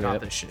 Yep, I yep, got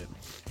yep. this shit.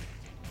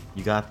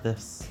 You got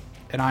this.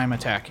 And I am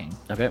attacking.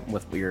 Okay,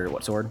 with your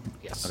what sword?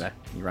 Yes. Okay,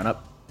 you run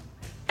up.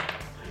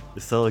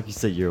 It sounded like you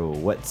said you're a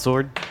wet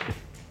sword.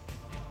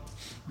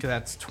 Okay,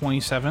 that's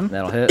 27,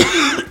 That'll hit.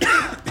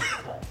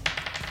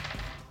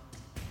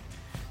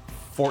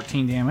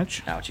 14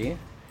 damage. Ouchie.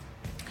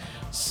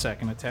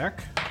 Second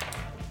attack.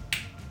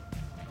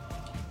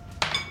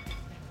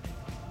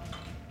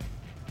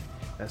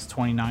 That's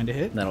 29 to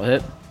hit. That'll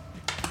hit.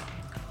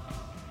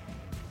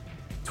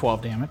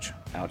 12 damage.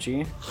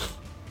 Ouchie.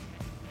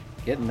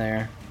 Getting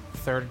there.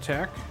 Third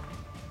attack.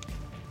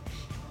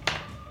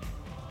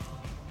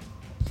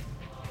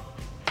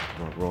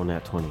 Roll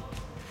nat 20.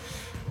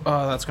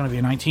 That's going to be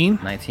a 19.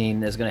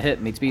 19 is gonna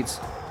hit. Meets beats.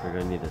 We're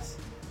gonna need this.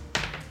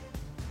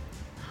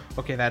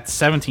 Okay, that's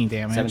 17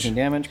 damage. 17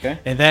 damage. Okay.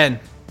 And then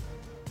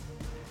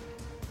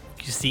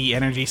you see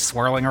energy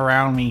swirling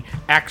around me.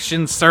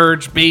 Action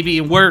surge, baby,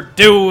 and we're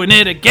doing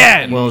it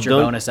again. Well, Use your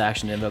don't- bonus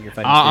action to invoke your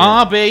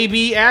fighting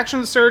Baby.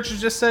 Action surge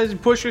just says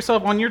push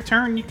yourself on your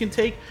turn. You can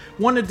take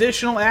one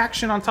additional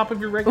action on top of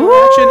your regular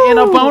action and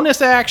a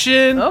bonus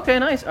action. spirit. Okay,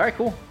 nice. All right,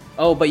 cool.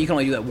 Oh, but you can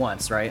only do that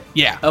once, right?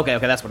 Yeah. Okay,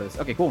 that's what it is.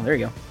 Okay, cool. There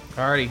you go.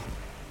 Alrighty.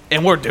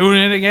 And we're doing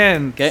it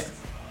again. Okay.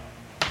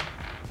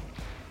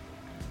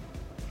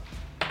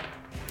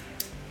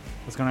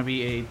 It's going to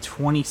be a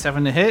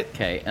 27 to hit.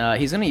 Okay.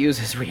 He's gonna use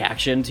his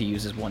reaction to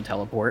use his one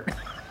teleport.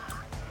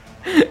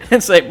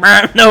 and say,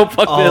 no,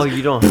 fuck Oh, this.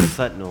 you don't have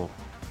Sentinel.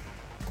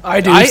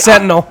 I do.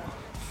 Sentinel.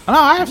 No,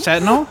 I have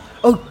Sentinel.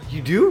 Oh,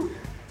 you do?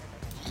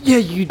 Yeah,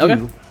 you do. Okay.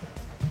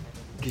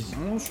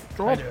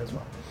 I do as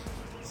well.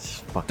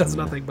 Fucking Does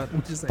nothing but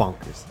just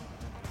bonkers.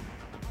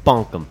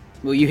 Bonk 'em.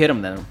 Well, you hit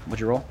him then. What'd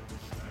you roll?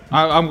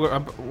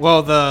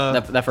 Well,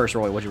 That first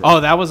roll, what'd you roll? oh,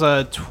 that was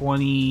a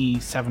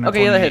 27. Or Okay,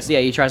 yeah, that 28. hits. Yeah,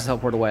 he tries to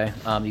teleport away.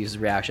 Uses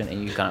reaction,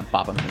 and you kind of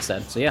pop him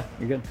instead. So yeah,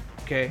 you're good.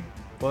 Okay.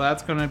 Well,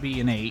 that's gonna be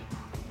an 8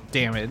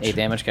 damage. 8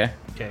 damage, okay.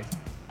 Okay.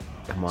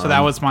 Come on. So that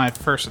was my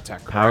first attack.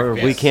 Correct? Power of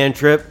Yes. we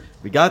cantrip.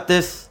 We got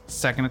this.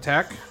 Second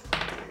attack.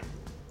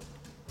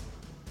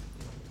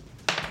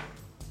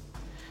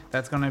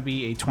 That's gonna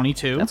be a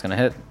 22. That's gonna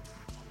hit.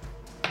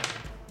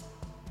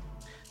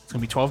 It's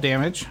gonna be 12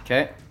 damage.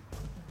 Okay.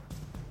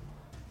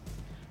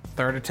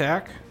 Third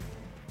attack.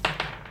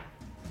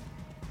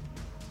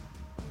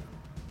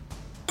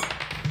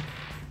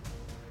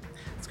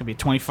 It's gonna be a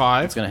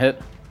 25. It's gonna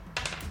hit.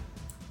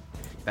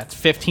 That's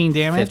 15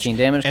 damage. 15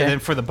 damage, And okay. then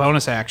for the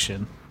bonus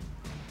action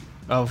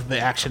of the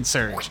action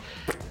surge,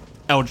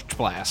 Eldritch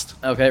Blast.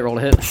 Okay, roll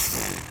to hit.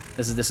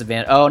 This is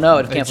disadvantage. Oh no,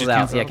 it cancels just out.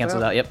 cancels Yeah,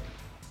 cancels out. Yep.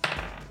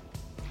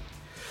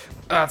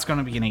 That's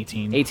gonna be an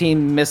 18.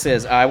 18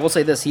 misses. I will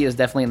say this: he is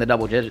definitely in the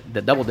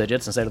double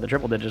digits instead of the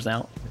triple digits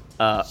now,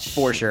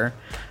 for sure.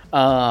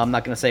 I'm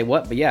not gonna say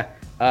what, but yeah.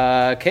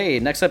 Okay,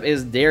 next up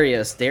is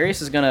Darius.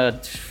 Darius is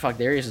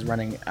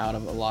running out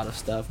of a lot of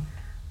stuff.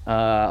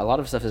 A lot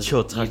of stuff is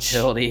Chill touch.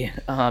 utility.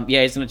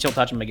 Yeah, he's gonna chill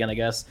touch him again, I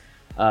guess,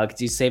 because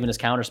he's saving his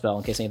counter spell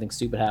in case anything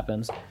stupid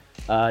happens.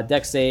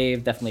 Dex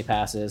save definitely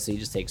passes. So he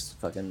just takes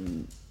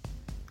fucking.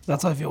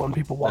 That's how I feel when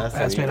people walk That's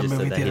past how me you in a just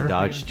movie said that he theater.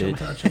 dodged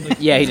it.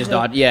 Yeah, he just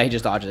dodged. Yeah, he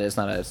just dodged it. It's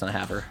not a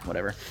halfer.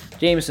 Whatever.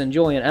 Jameson,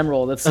 Julian,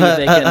 Emerald. Let's see if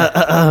they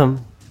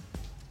can.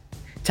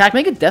 Tack,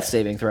 make a death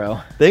saving throw.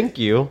 Thank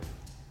you.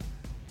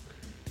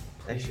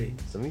 Actually,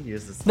 let me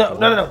use this. No.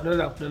 All All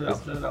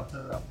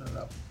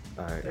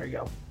right. There you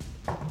go.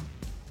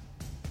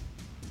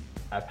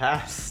 I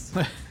passed.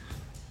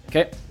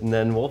 Okay. And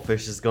then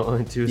Wolfish is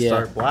going to Yeah.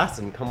 start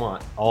blasting. Come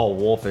on. Oh,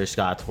 Wolfish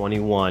got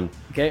 21.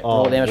 Okay, Oh,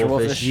 roll damage for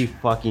Wolfish. You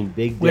fucking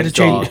big We had to dick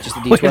change. dog. Just a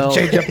We had to D12.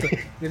 change up we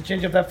had to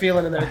change up that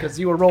feeling in there because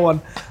you were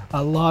rolling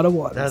a lot of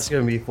ones. That's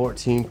going to be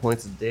 14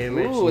 points of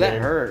damage. Ooh, and that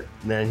then- hurt.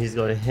 And then he's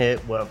going to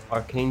hit with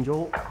Arcane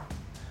Jolt.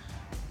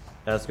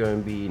 That's going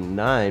to be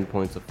 9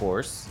 points of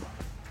force.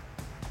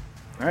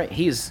 All right,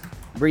 he's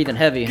breathing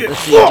heavy. Let's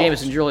see,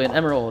 Jameson, Julian,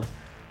 Emerald.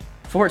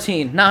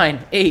 14, 9,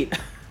 8.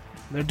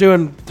 They're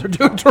doing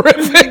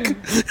terrific.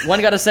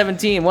 One got a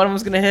 17. One of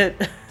them's gonna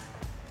hit.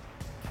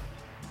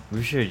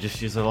 We should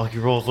just use our lucky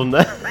rolls on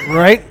that.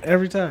 Right?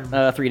 Every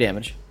time. 3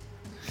 damage.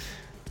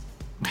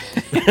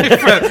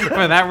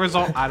 for that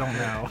result, I don't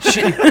know.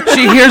 She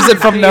hears it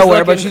from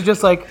nowhere, but looking- she's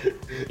just like,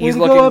 He's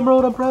 "Way to go, looking-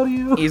 Emerald, I'm proud of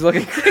you." He's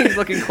looking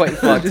quite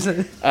fucked.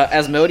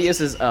 Asmodeus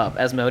is up.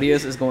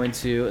 Asmodeus is going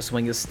to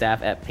swing his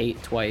staff at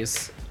Pate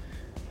twice.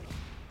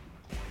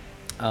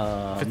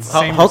 If it's the How,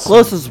 same how as-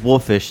 close is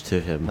Wolfish to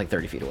him? Like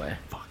 30 feet away.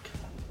 Fuck.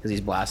 Because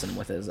he's blasting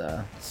with his.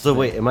 So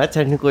wait, am I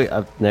technically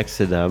up next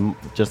to them,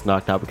 just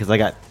knocked out because I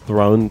got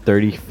thrown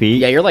 30 feet?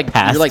 Yeah, you're like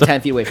past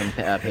 10 feet away from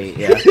Pate.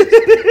 Yeah.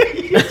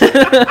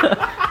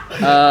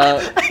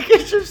 I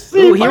could just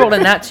see. Ooh, he rolled a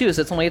nat 2,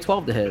 so it's only a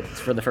 12 to hit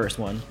for the first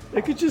one. I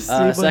could just see.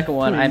 my Second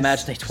one, I face.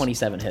 imagine a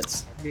 27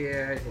 hits. Yeah,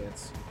 it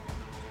hits.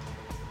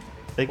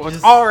 I Well, it's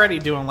just- already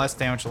doing less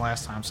damage than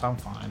last time, so I'm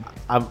fine.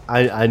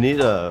 I need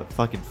a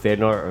fucking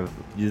fan art of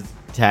just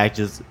tag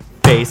just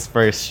face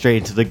first straight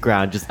into the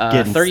ground, just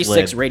getting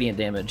 36 slid. radiant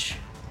damage.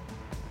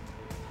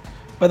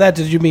 By that,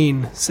 did you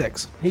mean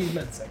 6? He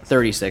meant 6.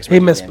 36 He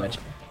radiant missed damage.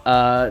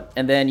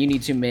 And then you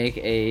need to make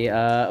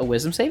a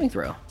wisdom saving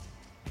throw.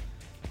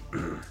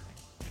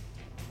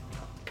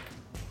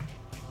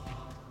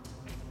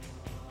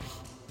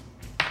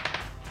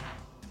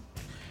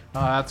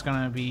 That's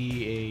gonna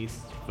be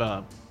a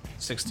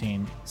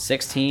 16.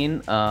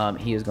 16.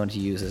 He is going to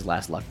use his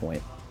last luck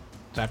point.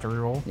 Do I have to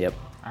reroll? Yep.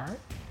 All right.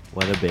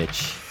 What a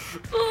bitch.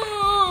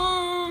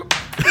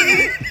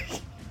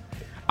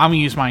 I'm gonna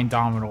use my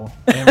Indomitable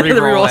and The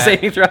reroll reroll that.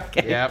 saving throw.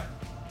 Okay. Yep.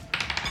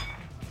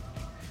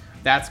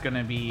 That's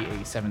gonna be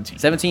a 17.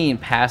 17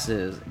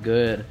 passes.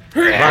 Good.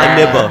 My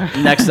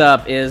nibble. Next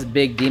up is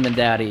Big Demon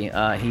Daddy.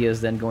 He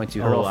is then going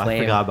to hurl Oh, I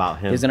flame. forgot about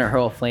him. He's going to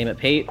hurl flame at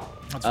Pate.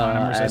 That's fine,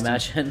 I'm I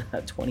resistant.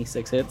 imagine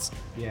 26 hits.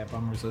 Yeah, but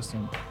I'm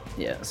resistant.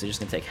 Yeah, so you're just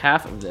going to take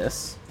half of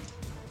this.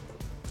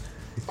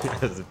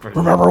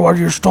 Remember what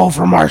you stole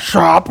from my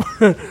shop?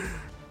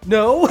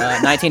 No.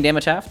 19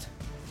 damage half.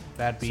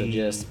 That'd be So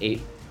just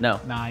 8. No.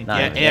 9.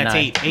 Nine. Yeah, it's nine.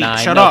 8. 8. Nine.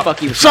 Shut No, up.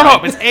 fuck you. Shut Nine.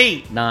 up. It's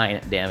 8.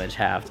 9 damage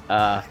halved.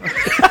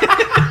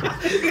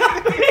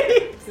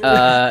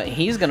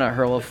 He's going to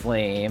hurl a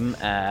flame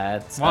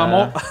at...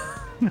 Well,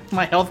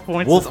 my health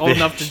points is old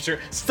enough to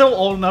drink. Still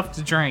old enough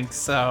to drink,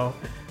 so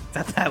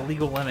that's that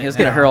legal limit. He's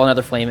going to hurl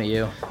another flame at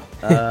you.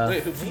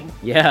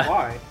 Yeah.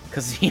 Why?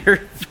 Because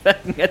you're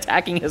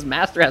attacking his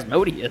master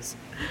Asmodeus.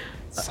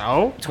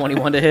 So?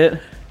 21 to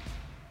hit.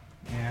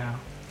 Yeah.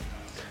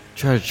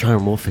 Try to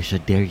charm Wolfish, I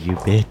dare you,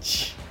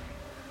 bitch.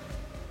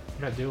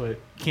 Gotta do it.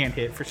 Can't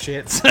hit for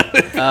shit.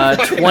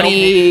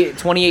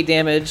 28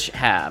 damage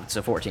halved,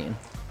 so 14.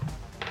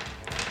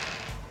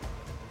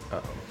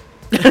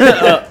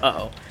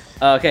 Uh-oh.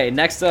 Okay,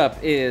 next up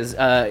is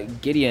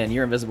Gideon.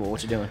 You're invisible.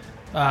 What you doing?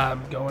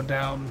 I'm going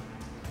down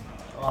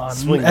on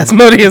Swing.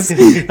 Asmodeus.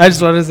 I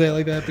just wanted to say it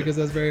like that because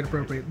that's very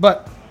inappropriate.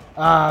 But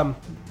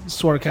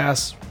sword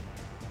cast.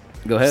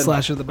 Go ahead.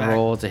 Slash to the back.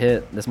 Roll to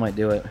hit. This might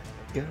do it.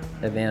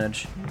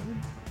 Advantage.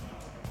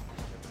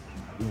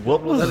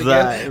 What was it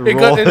that? again? It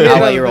roll? got- I'll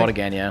let you roll it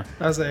again, yeah.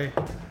 I was say,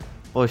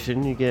 Well,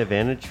 shouldn't you get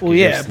advantage? 'cause Well,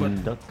 you're yeah, but-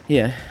 snuck?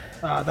 Yeah.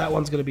 that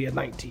one's going to be a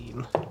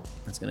 19.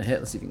 That's going to hit.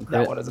 Let's see if you can That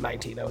crit. one is a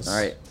 19. That was All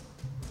right.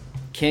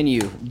 Can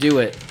you do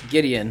it,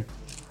 Gideon?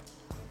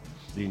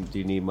 Do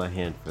you need my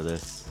hand for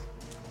this?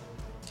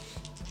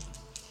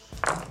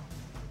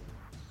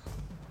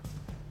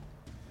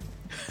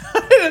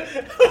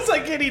 It's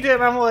like Kitty did.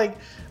 And I'm like,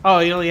 oh,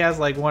 he only has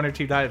like 1 or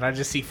 2 dice. And I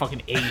just see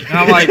fucking 8. And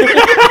I'm like,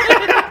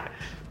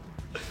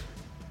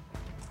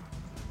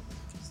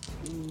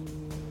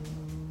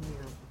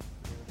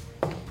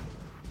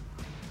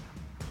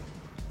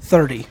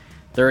 30.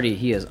 30.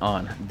 He is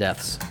on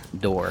death's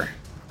door.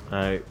 All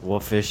right,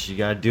 Wolfish, you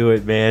gotta do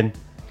it, man.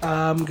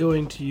 I'm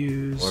going to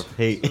use Or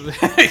Pate.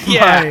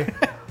 yeah.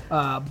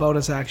 my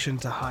bonus action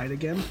to hide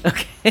again.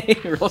 Okay,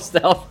 roll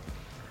stealth.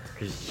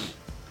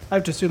 I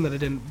have to assume that I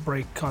didn't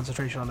break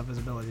concentration on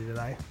invisibility, did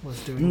I? Was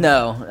doing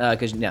No,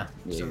 because you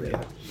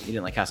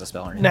didn't like cast a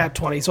spell or anything. Nat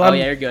 20. So Oh, I'm,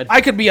 yeah, you're good.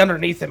 I could be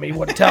underneath him. He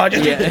wouldn't tell. I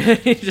just, Yeah,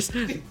 just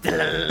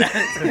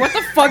what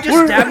the fuck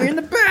just stabbed me in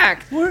the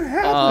back? What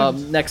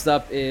happened? Next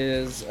up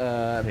is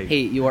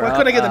Pate. You are Why up.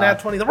 couldn't I get the nat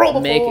 20? The roll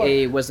before. Make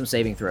a wisdom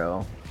saving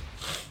throw.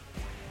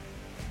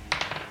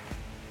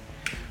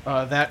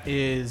 That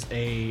is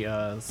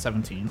a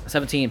 17.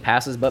 17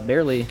 passes, but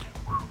barely.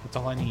 That's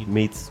all I need.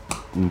 Meats.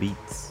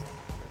 Beats.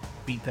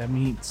 Beat that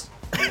meats.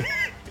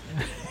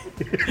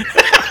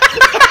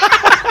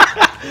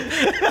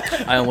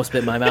 I almost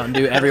spit my Mountain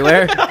Dew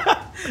everywhere.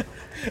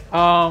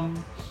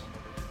 Alrighty.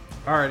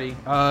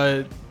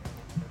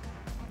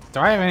 Do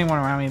I have anyone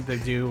around me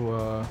that do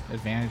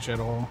advantage at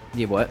all?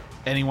 You have what?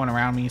 Anyone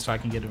around me so I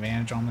can get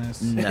advantage on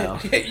this? No.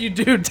 You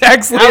do.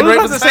 Tax I lane was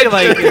right about to say,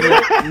 beside you.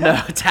 like, No,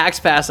 tax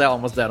pass out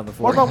almost dead on the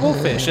floor. what about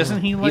Wolfish?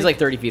 Isn't he like... He's like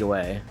 30 feet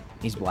away.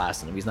 He's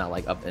blasting him. He's not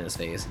like up in his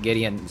face.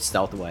 Gideon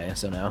stealthed away,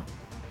 so no.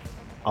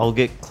 I'll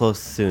get close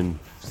soon.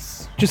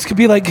 Just could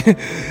be like,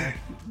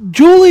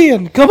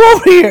 Julian, come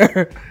over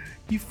here.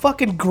 You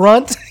fucking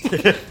grunt.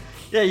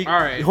 Yeah, you, All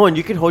right. Hold on,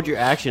 you can hold your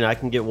action. I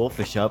can get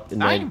Wolfish up,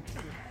 and then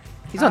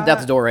He's on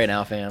death's door right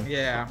now, fam.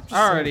 Yeah.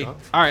 Alrighty.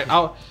 Alright,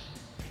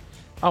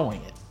 I'll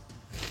wing it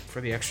for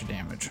the extra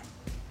damage.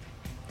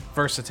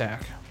 First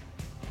attack.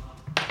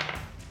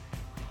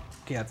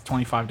 Yeah, it's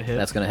 25 to hit.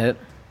 That's gonna hit.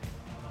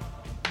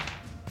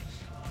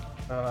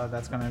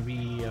 That's gonna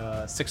be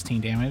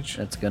 16 damage.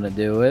 That's gonna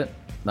do it.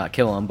 Not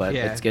kill him, but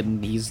Yeah. it's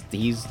getting. He's.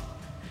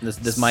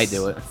 This might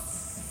do it.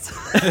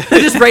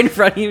 Just right in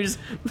front of you, just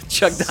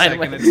chuck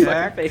dynamite in his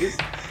attack. fucking face.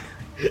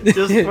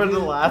 just for the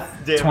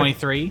last damage.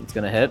 23. It's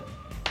gonna hit.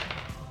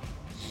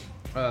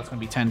 That's gonna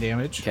be 10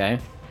 damage. Okay.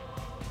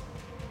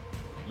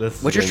 This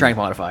is What's your gonna- strength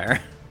modifier?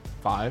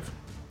 5.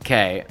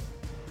 Okay.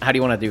 How do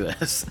you want to do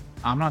this?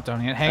 I'm not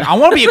done yet. Hang on. I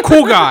want to be a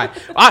cool guy.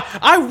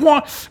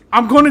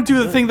 I'm going to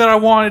do the thing that I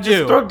want to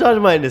do. Throw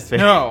dynamite in his face.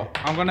 No.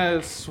 I'm going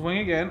to swing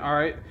again. All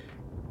right.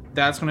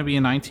 That's going to be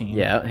a 19.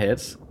 Yeah, it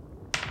hits.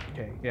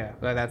 Okay. Yeah.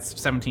 That's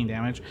 17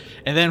 damage.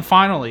 And then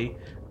finally,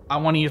 I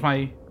want to use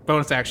my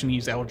bonus action to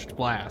use Eldritch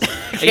Blast.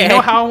 And you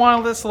know how I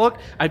wanted this to look?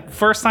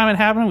 First time it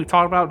happened, we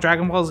talked about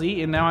Dragon Ball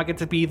Z, and now I get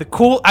to be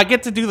I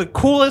get to do the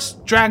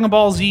coolest Dragon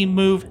Ball Z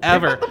move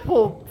ever.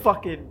 Pull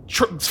fucking.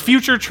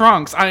 Future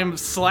Trunks. I am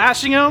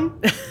slashing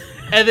him,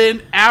 and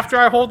then after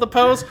I hold the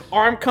pose,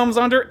 arm comes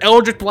under,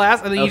 Eldritch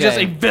Blast, and then he just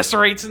Okay.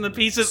 eviscerates in the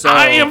pieces. So-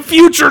 I am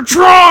Future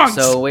Trunks!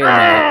 So wait a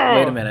minute.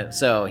 Wait a minute.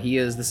 So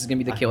this is gonna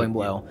be the killing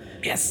blow.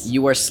 Yes.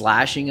 You are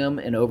slashing him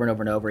and over and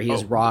over and over. He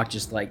is rocked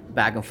just like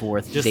back and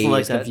forth, Just dazed,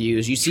 like that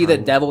confused. You see the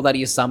devil that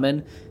he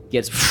summoned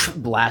gets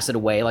blasted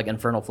away, like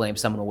infernal flame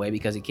summoned away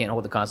because he can't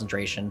hold the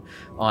concentration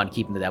on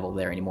keeping the devil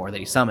there anymore that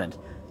he summoned.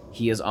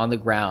 He is on the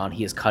ground.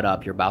 He is cut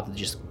up. You're about to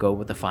just go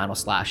with the final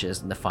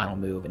slashes and the final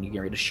move, and you get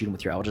ready to shoot him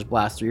with your Eldritch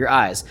Blast through your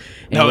eyes.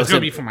 And No, he it's looks going at-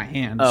 to be for my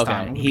hands.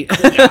 Okay.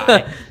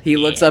 Tom. He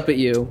looks up at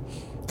you,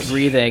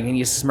 breathing, and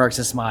he smirks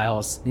and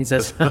smiles. He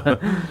says,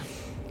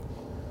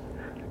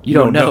 "You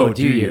don't know,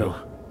 do you?"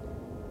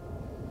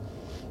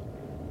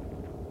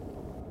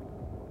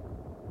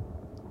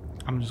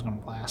 I'm just going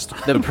to blast.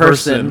 The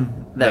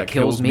person that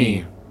kills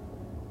me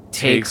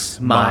takes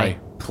my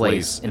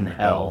place in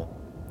hell.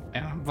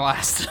 And I'm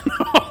blasting.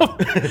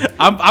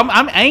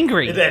 I'm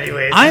angry.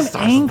 Anyways, I'm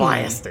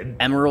angry.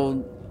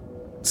 Emerald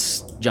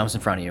jumps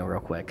in front of you real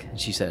quick. And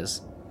she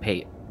says,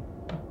 Pate,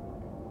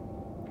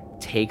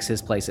 takes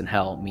his place in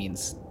hell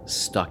means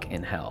stuck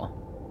in hell.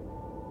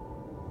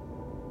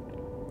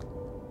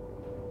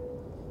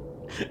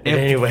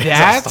 If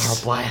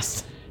that's,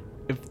 blast.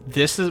 If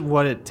this is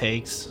what it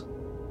takes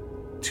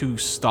to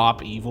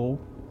stop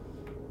evil,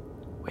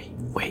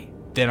 Wait.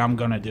 then I'm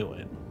gonna do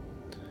it.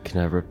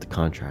 Can I rip the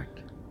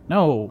contract?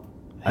 No.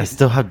 I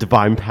still have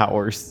divine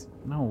powers.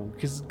 No,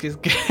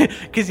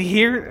 because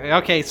here.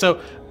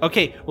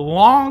 Okay,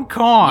 long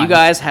con. You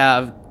guys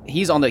have.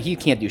 He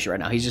can't do shit right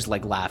now. He's just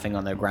like laughing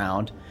on the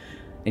ground.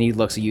 And he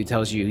looks at you,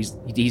 tells you,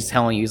 he's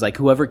telling you, he's like,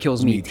 whoever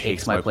kills me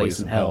takes my place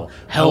in hell.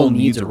 Hell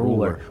needs a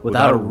ruler.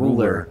 Without a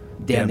ruler,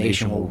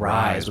 damnation will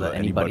rise without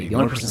anybody. The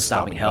only person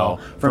stopping hell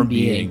from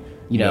being,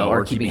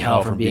 or keeping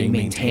hell from being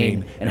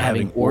maintained and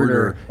having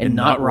order and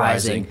not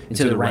rising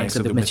into the ranks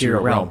of the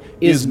material realm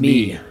is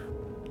me.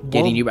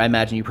 Gideon, I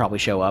imagine you probably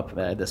show up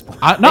at this point.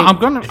 I'm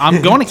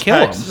going to kill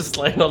him. Just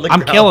laying on the I'm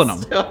ground killing him.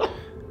 still.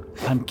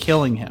 I'm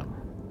killing him.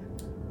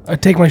 I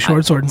take my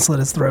short sword and slit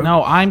his throat.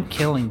 No, I'm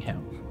killing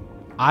him.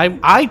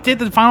 I did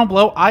the final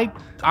blow.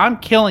 I'm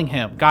killing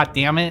him. God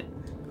damn it.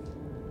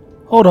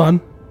 Hold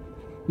on.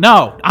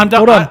 No, I'm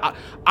done. Hold on.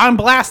 I'm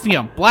blasting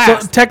him.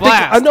 Blast. So technically,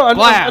 blast, no, I'm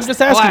blast,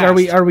 just asking.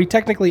 blast. Are we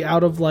technically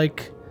out of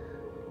like?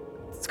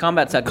 It's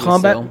combat technically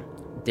Combat?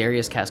 still.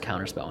 Darius casts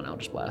counterspell and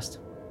Eldritch Blast.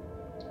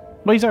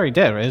 Well, he's already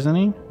dead, right? Isn't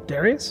he?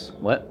 Darius?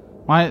 What?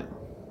 Why?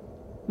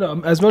 No,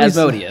 Asmodeus.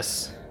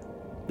 Asmodeus.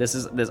 This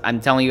is this.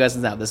 I'm telling you guys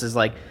now. This is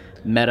like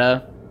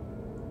meta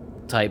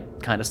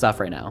type kind of stuff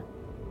right now.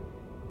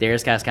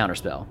 Darius casts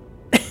counterspell.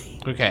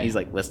 Okay. He's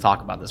like, let's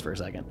talk about this for a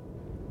second.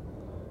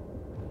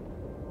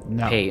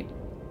 No. Pate,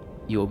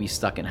 you will be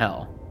stuck in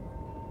hell.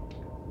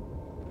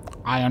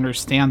 I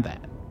understand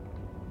that.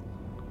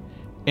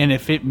 And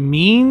if it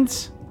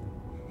means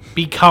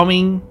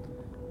becoming,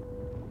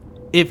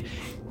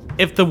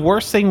 if the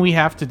worst thing we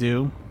have to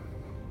do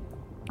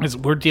is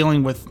we're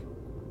dealing with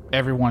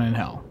everyone in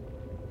hell,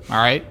 all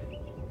right?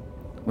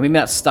 We may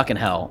not stuck in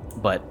hell,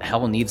 but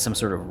hell needs some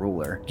sort of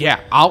ruler. Yeah,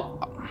 I'll.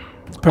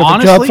 Perfect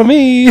honestly, job for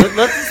me. Let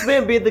this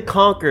man be the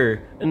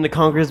conqueror in the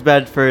Conqueror's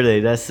Bad Fur Day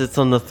that sits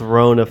on the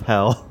throne of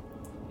hell.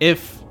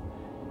 If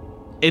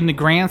in the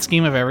grand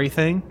scheme of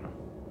everything,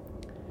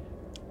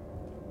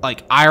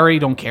 like, I already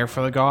don't care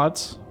for the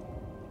gods,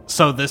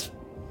 so this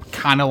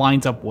kind of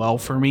lines up well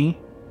for me.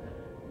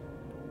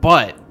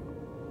 But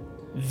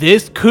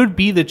this could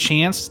be the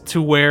chance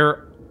to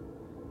where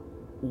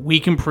we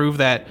can prove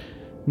that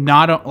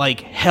not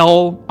like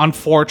hell,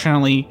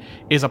 unfortunately,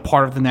 is a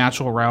part of the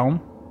natural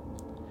realm,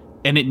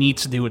 and it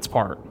needs to do its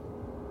part.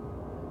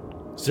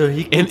 So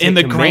he can In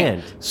the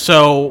command.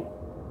 So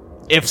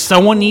if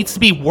someone needs to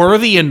be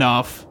worthy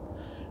enough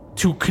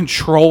to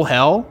control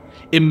hell,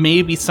 it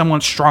may be someone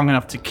strong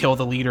enough to kill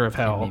the leader of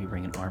hell. Maybe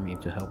bring an army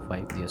to help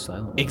fight the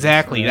asylum.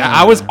 Exactly.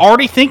 I was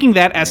already thinking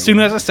that as soon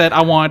as I said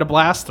I wanted to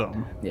blast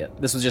them. Yeah,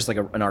 this was just like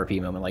an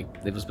RP moment. Like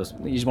it was supposed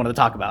to, you just wanted to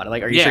talk about it.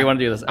 Like, are you Yeah. sure you want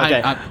to do this?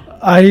 Okay.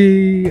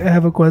 I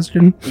have a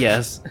question.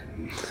 Yes.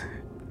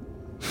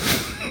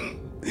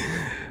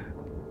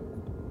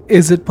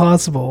 Is it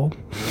possible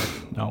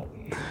No.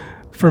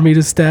 for me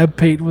to stab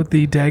Pate with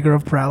the dagger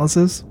of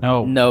paralysis?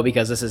 No. No,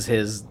 because this is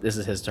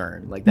his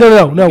turn. Like No,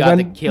 that- no, no, you got when-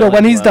 the killing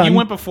when he's blow. done. You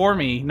went before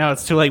me. No,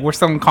 it's too late. We're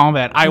still in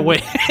combat. I win.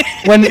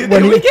 When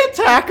we get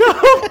taco?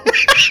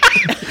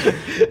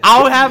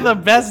 I'll have the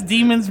best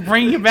demons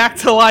bring you back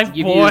to life,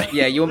 You've boy.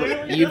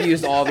 you've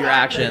used all of your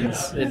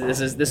actions. This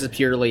is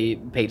purely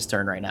Pate's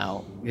turn right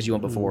now because you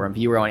went before him. If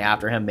you were going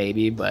after him,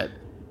 maybe, but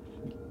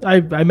I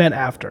meant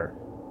after,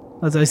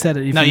 as I said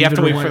it. If No, you have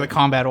to even wait for the went-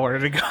 combat order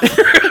to go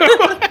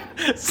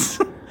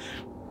through.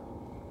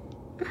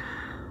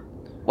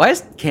 why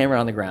is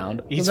Cameron on the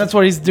ground? Well, that's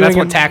what he's doing. That's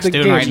what in Tack's the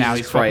doing game. right now.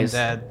 Jesus He's fucking Christ.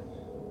 dead.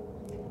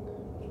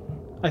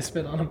 I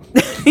spit on him.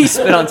 He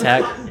spit on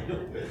Tack.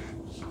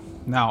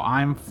 No,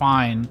 I'm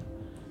fine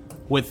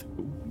with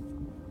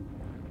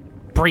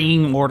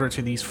bringing order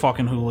to these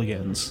fucking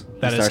hooligans.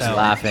 That He is starts hell.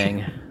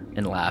 laughing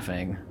and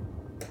laughing,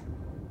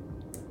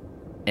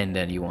 and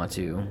then you want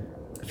to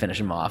finish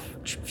him off,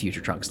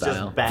 future Trunk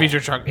style. Future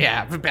truck.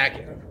 Yeah,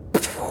 back.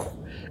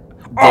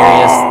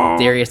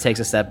 Darius takes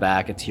a step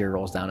back, a tear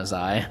rolls down his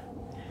eye,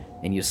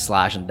 and you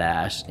slash and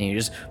dash, and you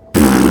just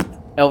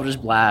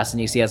Eldritch Blast,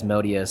 and you see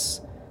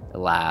Asmodeus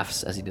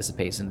laughs as he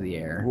dissipates into the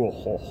air,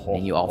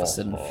 and you all of a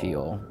sudden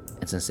feel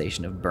a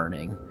sensation of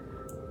burning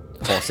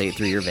pulsate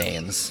through your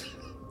veins.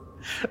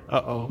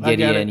 Uh-oh.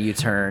 Gideon, you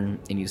turn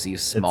and you see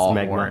small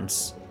magma.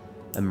 horns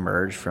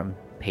emerge from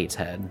Pate's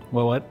head.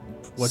 Well,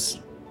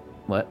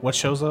 What? what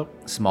shows up?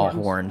 Small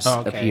horns Oh,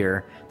 okay.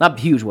 appear. Not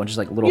huge ones, just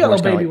like little You got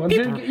horns. little kinda baby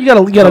like, ones.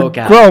 You gotta poke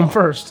out. grow them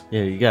first.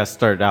 Yeah, you gotta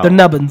start out. The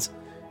nubbins.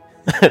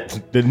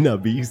 The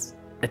nubbies.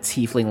 A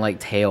tiefling-like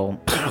tail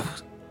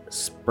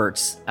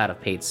spurts out of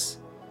Pate's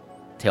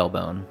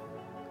tailbone,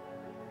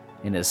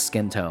 and his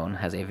skin tone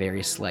has a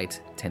very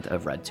slight tint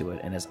of red to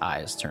it, and his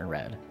eyes turn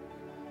red.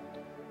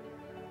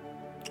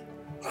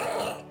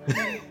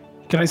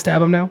 Can I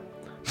stab him now?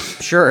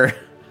 Sure,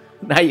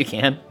 now you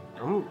can.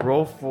 I'm gonna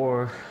roll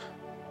for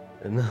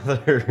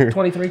another.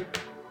 23.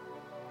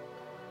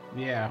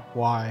 Yeah,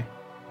 why?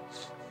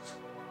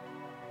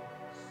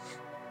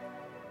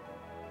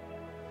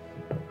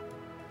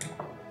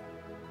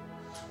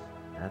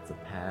 That's a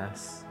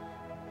pass.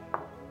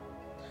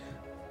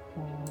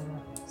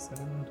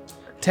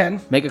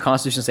 10. Make a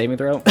Constitution saving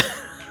throw.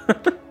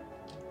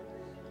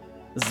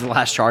 This is the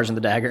last charge in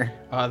the dagger.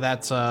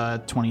 That's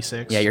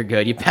 26. Yeah, you're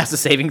good. You pass the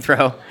saving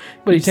throw.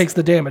 But he takes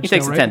the damage. He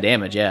takes though, the right? 10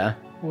 damage, yeah.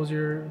 What was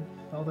your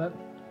all that?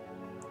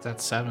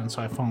 That's 7,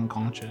 so I fall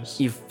unconscious.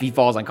 He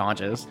falls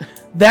unconscious.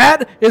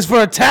 That is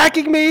for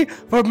attacking me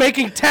for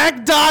making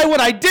Tack die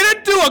when I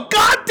didn't do a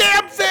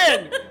goddamn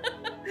thing.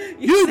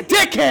 You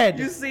dickhead!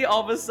 You see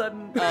all of a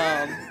sudden,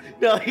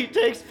 No, he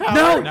takes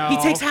power. No. he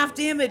takes half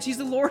damage. He's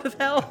the Lord of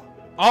Hell.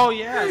 Oh,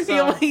 yeah. He So,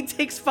 only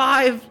takes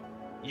 5.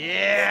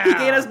 yeah. He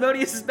gained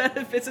Asmodeus'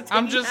 benefits of taking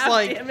I'm just half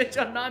like- damage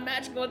on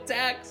non-magical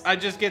attacks. I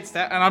just get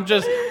stabbed, and I'm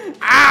just,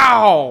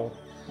 ow!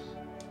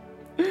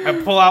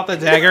 I pull out the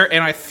dagger,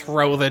 and I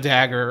throw the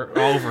dagger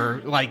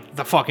over, like,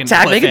 the fucking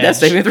Tack, cliff make a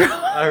death edge. saving throw.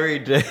 I already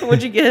did.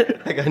 What'd you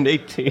get? I got an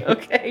 18.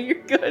 Okay,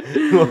 you're good.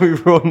 Want me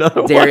to roll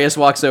another one? Darius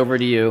walks over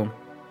to you.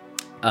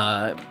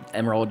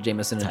 Emerald,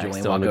 Jameson, and Tack's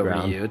Julian still on walk the over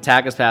ground. to you.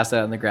 Tack is passed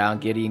out on the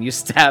ground. Gideon, you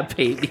stab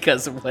Pate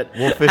because of what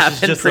Wolfish is happened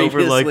just over,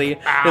 previously.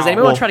 like, Does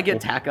anyone Wolf- try to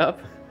get Tack up?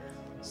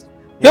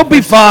 He'll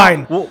be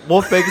fine.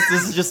 Wolfix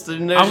is just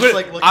in there. I'm just, gonna,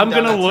 like, looking I'm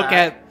down gonna at look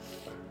Tack. at...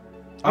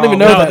 I don't even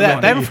know no, that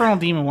one. that infernal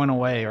demon went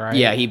away, right?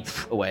 Yeah, he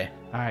away.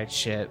 Alright,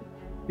 shit.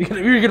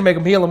 You're gonna make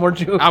him heal him, weren't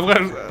you? I'm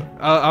gonna...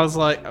 I was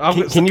like...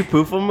 Can you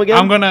poof him again?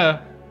 I'm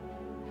gonna...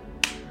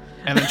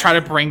 And then try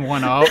to bring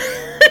one up.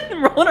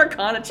 Roll an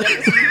Arcana check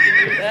to see if you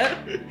can do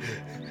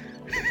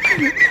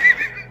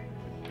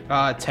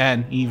that.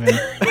 10, even.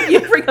 You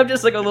bring up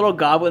just like a little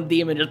goblin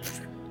demon,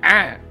 just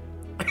I'm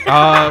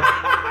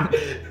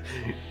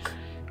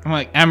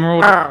like,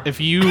 Emerald, if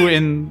you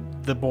and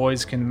the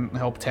boys can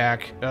help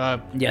Tack, yeah,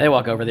 they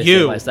walk over. They You.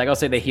 stabilize Tack. I'll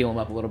say they heal him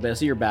up a little bit,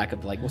 so you're back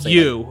up to like we'll say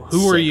you, like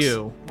who are 6.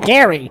 you?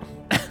 Gary.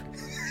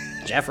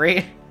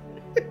 Jeffrey.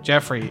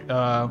 Jeffrey,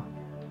 go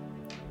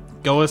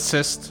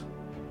assist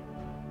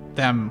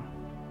them.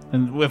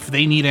 And if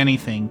they need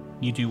anything,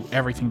 you do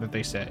everything that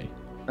they say.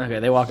 Okay,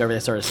 they walk over. They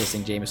start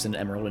assisting Jameson,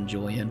 Emerald, and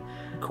Julian.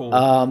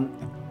 Cool.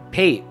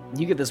 Pate,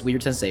 you get this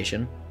weird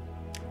sensation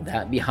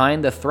that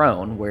behind the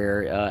throne,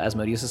 where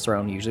Asmodeus'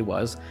 throne usually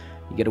was,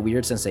 you get a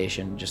weird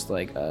sensation, just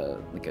like a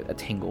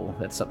tingle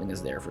that something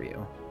is there for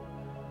you.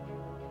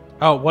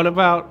 Oh, what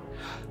about...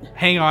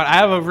 Hang on, I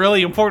have a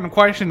really important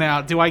question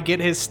now. Do I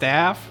get his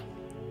staff?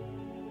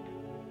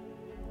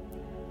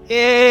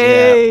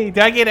 Yay! Did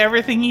I get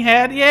everything he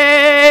had?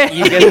 Yay!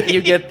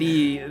 You get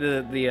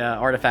the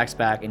artifacts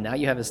back, and now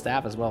you have his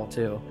staff as well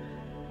too.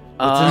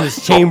 It's in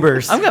his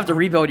chambers. I'm gonna have to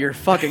rebuild your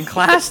fucking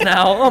class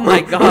now. Oh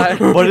my god!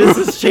 What is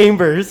his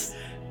chambers?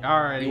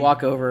 Alright. You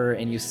walk over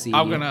and you see.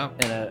 I'm gonna...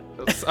 in a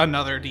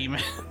Another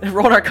demon.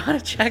 roll an Arcana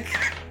check.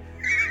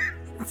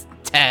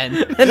 10.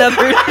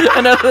 another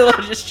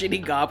little just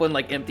shitty goblin,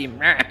 like empty.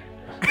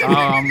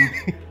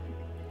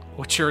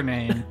 What's your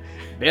name?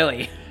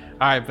 Billy.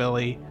 Alright,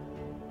 Billy.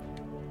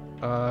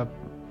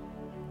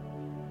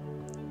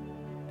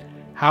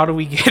 How do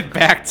we get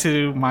back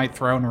to my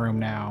throne room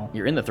now?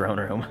 You're in the throne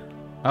room.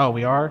 Oh,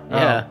 we are?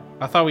 Yeah. Oh,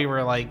 I thought we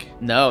were like...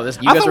 No, you I guys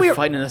thought are we were-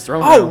 fighting in this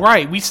throne Oh, room.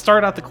 right. We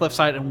started out the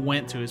cliffside and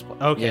went to his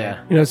place. Okay.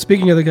 Yeah. You know,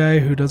 speaking of the guy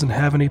who doesn't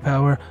have any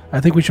power, I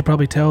think we should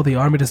probably tell the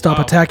army to stop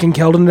Oh. attacking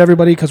Keldon and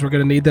everybody because we're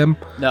gonna need them.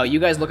 No, you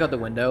guys look out the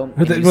window. Was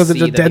and it- you was it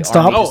see a that dead the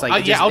stop? army Oh, just,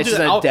 like, yeah, I'll it's do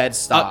just that. a dead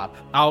stop.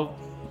 I'll...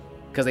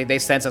 Because they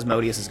sense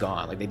Asmodeus is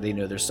gone. Like they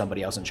know there's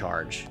somebody else in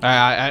charge.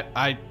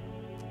 I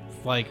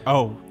like,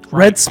 oh.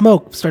 Red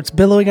smoke starts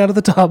billowing out of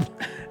the tub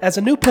as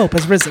a new pope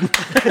has risen.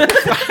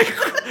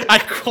 I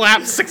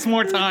clapped 6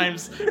 more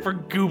times for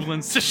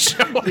goblins to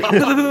show up.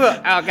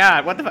 Oh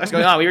god, what the fuck's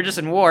going on? We were just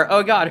in war.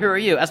 Oh god, who are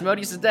you?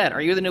 Asmodeus is dead.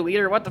 Are you the new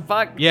leader? What the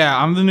fuck? Yeah,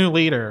 I'm the new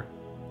leader.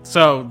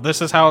 So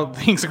this is how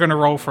things are going to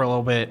roll for a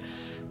little bit.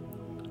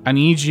 I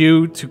need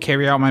you to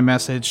carry out my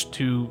message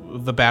to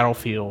the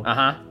battlefield.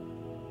 Uh-huh.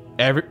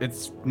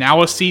 It's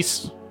now a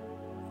ceasefire?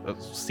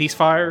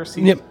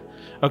 Yep.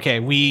 Okay,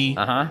 we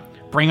Uh-huh.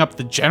 bring up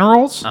the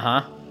generals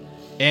Uh-huh.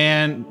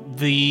 and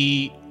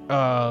the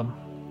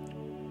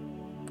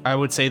I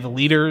would say the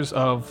leaders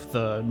of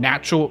the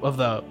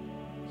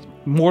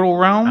mortal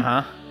realm.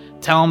 Uh-huh.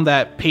 Tell them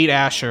that Pate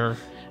Asher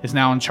is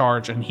now in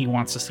charge and he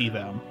wants to see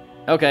them.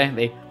 Okay,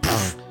 they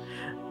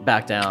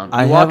back down. You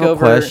I walk have a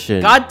over.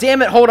 question. God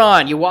damn it, hold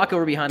on. You walk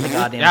over behind the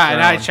goddamn Yeah, throne.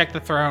 and I check the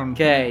throne.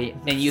 Okay,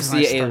 and you This is see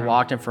nice a throne.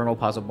 locked infernal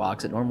puzzle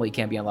box that normally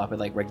can't be unlocked with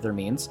like regular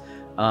means.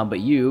 But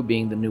you,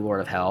 being the new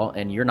Lord of Hell,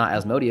 and you're not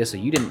Asmodeus, so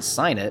you didn't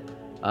sign it,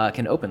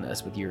 can open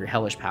this with your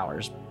hellish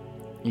powers.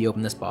 You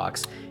open this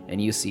box,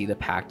 and you see the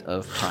Pact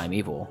of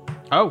Primeval,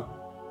 Oh.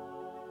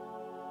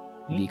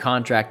 the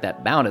contract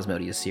that bound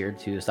Asmodeus here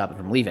to stop it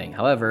from leaving.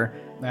 However,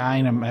 I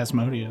am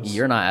Asmodeus.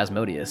 you're not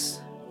Asmodeus.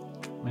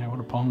 Man,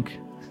 what a punk.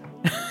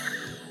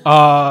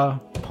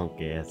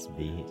 Punk ass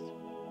bitch.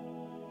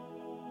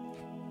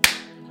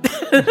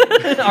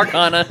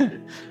 Arcana.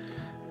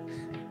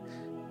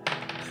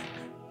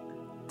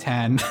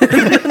 10.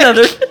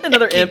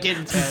 another Keep imp.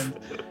 getting 10.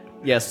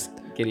 Yes,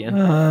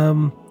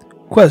 Gideon.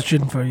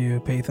 Question for you,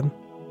 Pathan.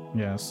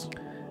 Yes.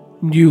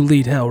 You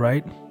lead Hell,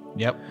 right?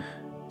 Yep.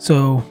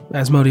 So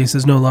Asmodeus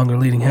is no longer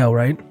leading Hell,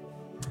 right?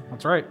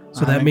 That's right.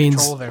 So I'm that in means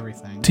control of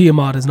everything.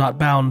 Tiamat is not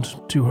bound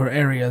to her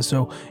area.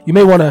 So you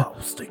may want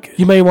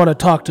to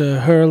talk to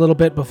her a little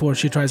bit before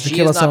she tries to She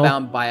kill is us not all.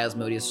 bound by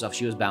Asmodeus stuff.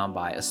 She was bound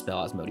by a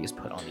spell Asmodeus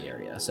put on the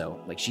area.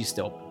 So like she's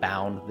still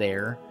bound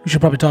there. You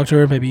should probably talk to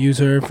her, maybe use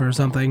her for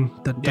something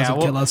that doesn't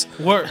kill us.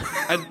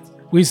 I,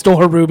 We stole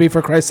her ruby,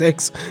 for Christ's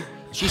sakes.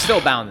 She's still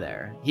bound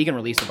there. He can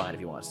release the bind if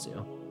he wants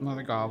to.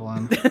 another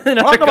goblin.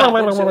 Another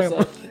goblin shows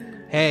up.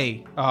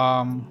 Hey,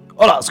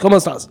 Hola, ¿cómo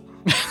estás?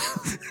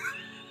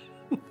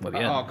 Muy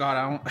bien. oh god,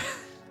 I don't.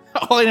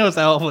 All I know is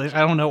Elvish. I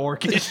don't know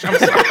Orcish. I'm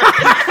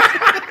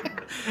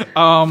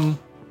sorry.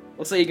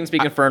 Let's say you can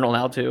speak Infernal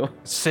now too.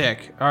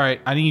 Sick. All right,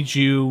 I need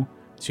you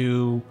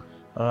to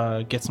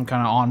get some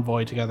kind of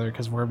envoy together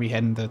because we're gonna be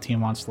heading to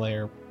Tiamat's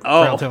lair.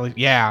 Oh. Relatively,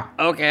 yeah.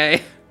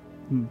 Okay.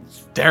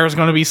 There's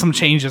gonna be some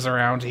changes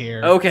around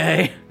here.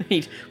 Okay.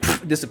 He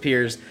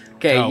disappears.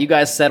 Okay, Oh. you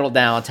guys settle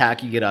down,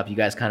 attack, you get up, you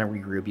guys kind of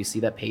regroup. You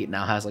see that Pate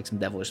now has like some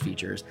devilish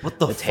features. What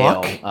the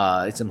tail,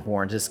 fuck? it's some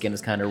horns, his skin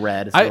is kind of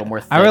red, it's a I- little more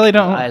thick. I really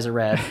don't- His eyes are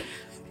red.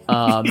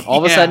 All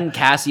of a Yeah. sudden,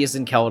 Cassius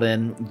and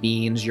Keldon,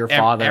 Beans, your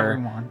father,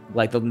 everyone.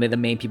 like the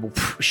main people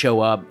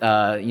show up.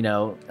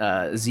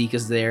 Zeke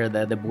is there,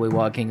 the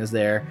Boywog King is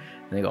there,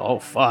 and they go, "Oh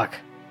fuck,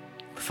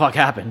 the fuck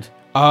happened?"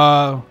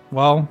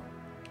 Well,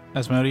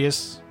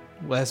 Asmodeus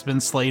has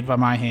been slayed by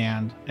my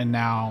hand, and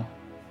now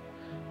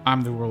I'm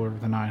the ruler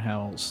of the Nine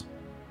Hells.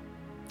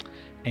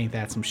 Ain't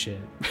that some shit?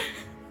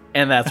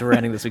 And that's where we're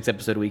ending this week's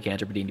episode of We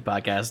Cantrip, a D&D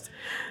podcast.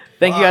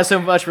 Thank you guys so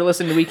much for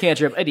listening to We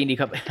Cantrip, a D&D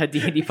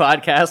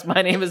podcast.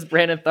 My name is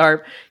Brandon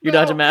Tharp, your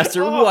Dungeon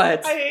Master. Oh,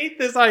 What? I hate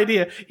this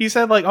idea. He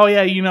said like, oh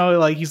yeah,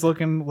 like he's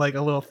looking like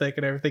a little thick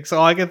and everything. So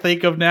all I can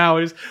think of now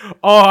is,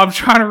 oh, I'm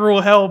trying to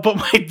rule hell, but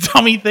my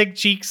dummy thick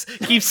cheeks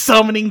keep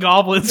summoning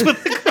goblins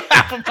with the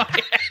clap of my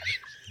head.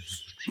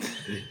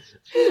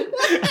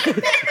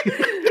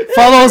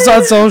 Follow us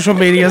on social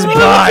medias.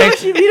 Bye.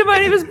 My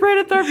name is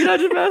Brandon Tharp, your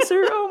Dungeon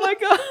Master. Oh my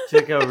god.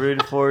 Check out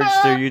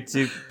RuneForge, their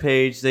YouTube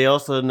page. They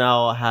also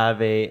now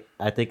have I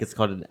think it's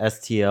called an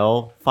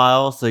STL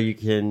file, so you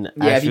can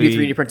If you do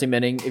 3D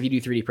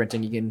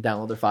printing, you can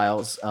download their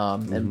files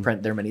and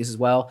print their minis as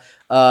well.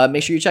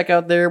 Make sure you check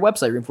out their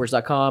website,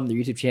 runeforge.com, their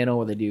YouTube channel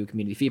where they do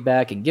community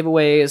feedback and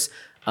giveaways.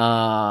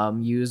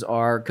 Use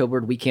our code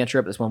word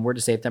WeCantrip, this one word,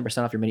 to save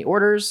 10% off your mini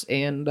orders.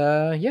 And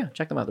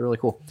check them out. They're really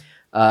cool.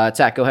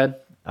 Tack, go ahead.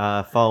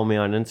 Follow me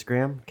on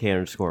Instagram,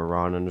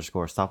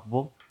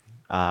 K_Ron_Stoppable.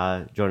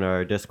 Join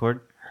our Discord.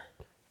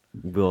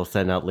 We'll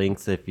send out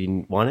links if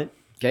you want it.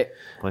 Okay.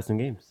 Play some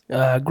games.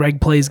 Greg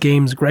plays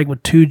games, Greg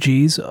with 2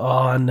 G's,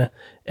 on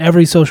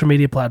every social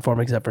media platform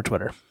except for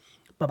Twitter.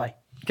 Bye-bye.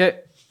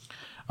 Okay.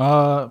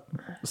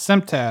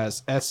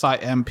 Simptaz,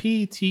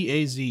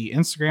 SIMPTAZ,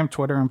 Instagram,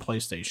 Twitter, and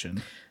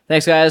PlayStation.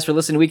 Thanks, guys, for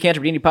listening to We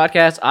Cantrip D&D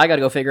podcast. I got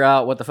to go figure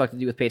out what the fuck to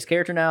do with Pate's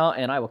character now,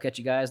 and I will catch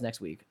you guys next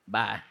week.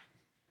 Bye.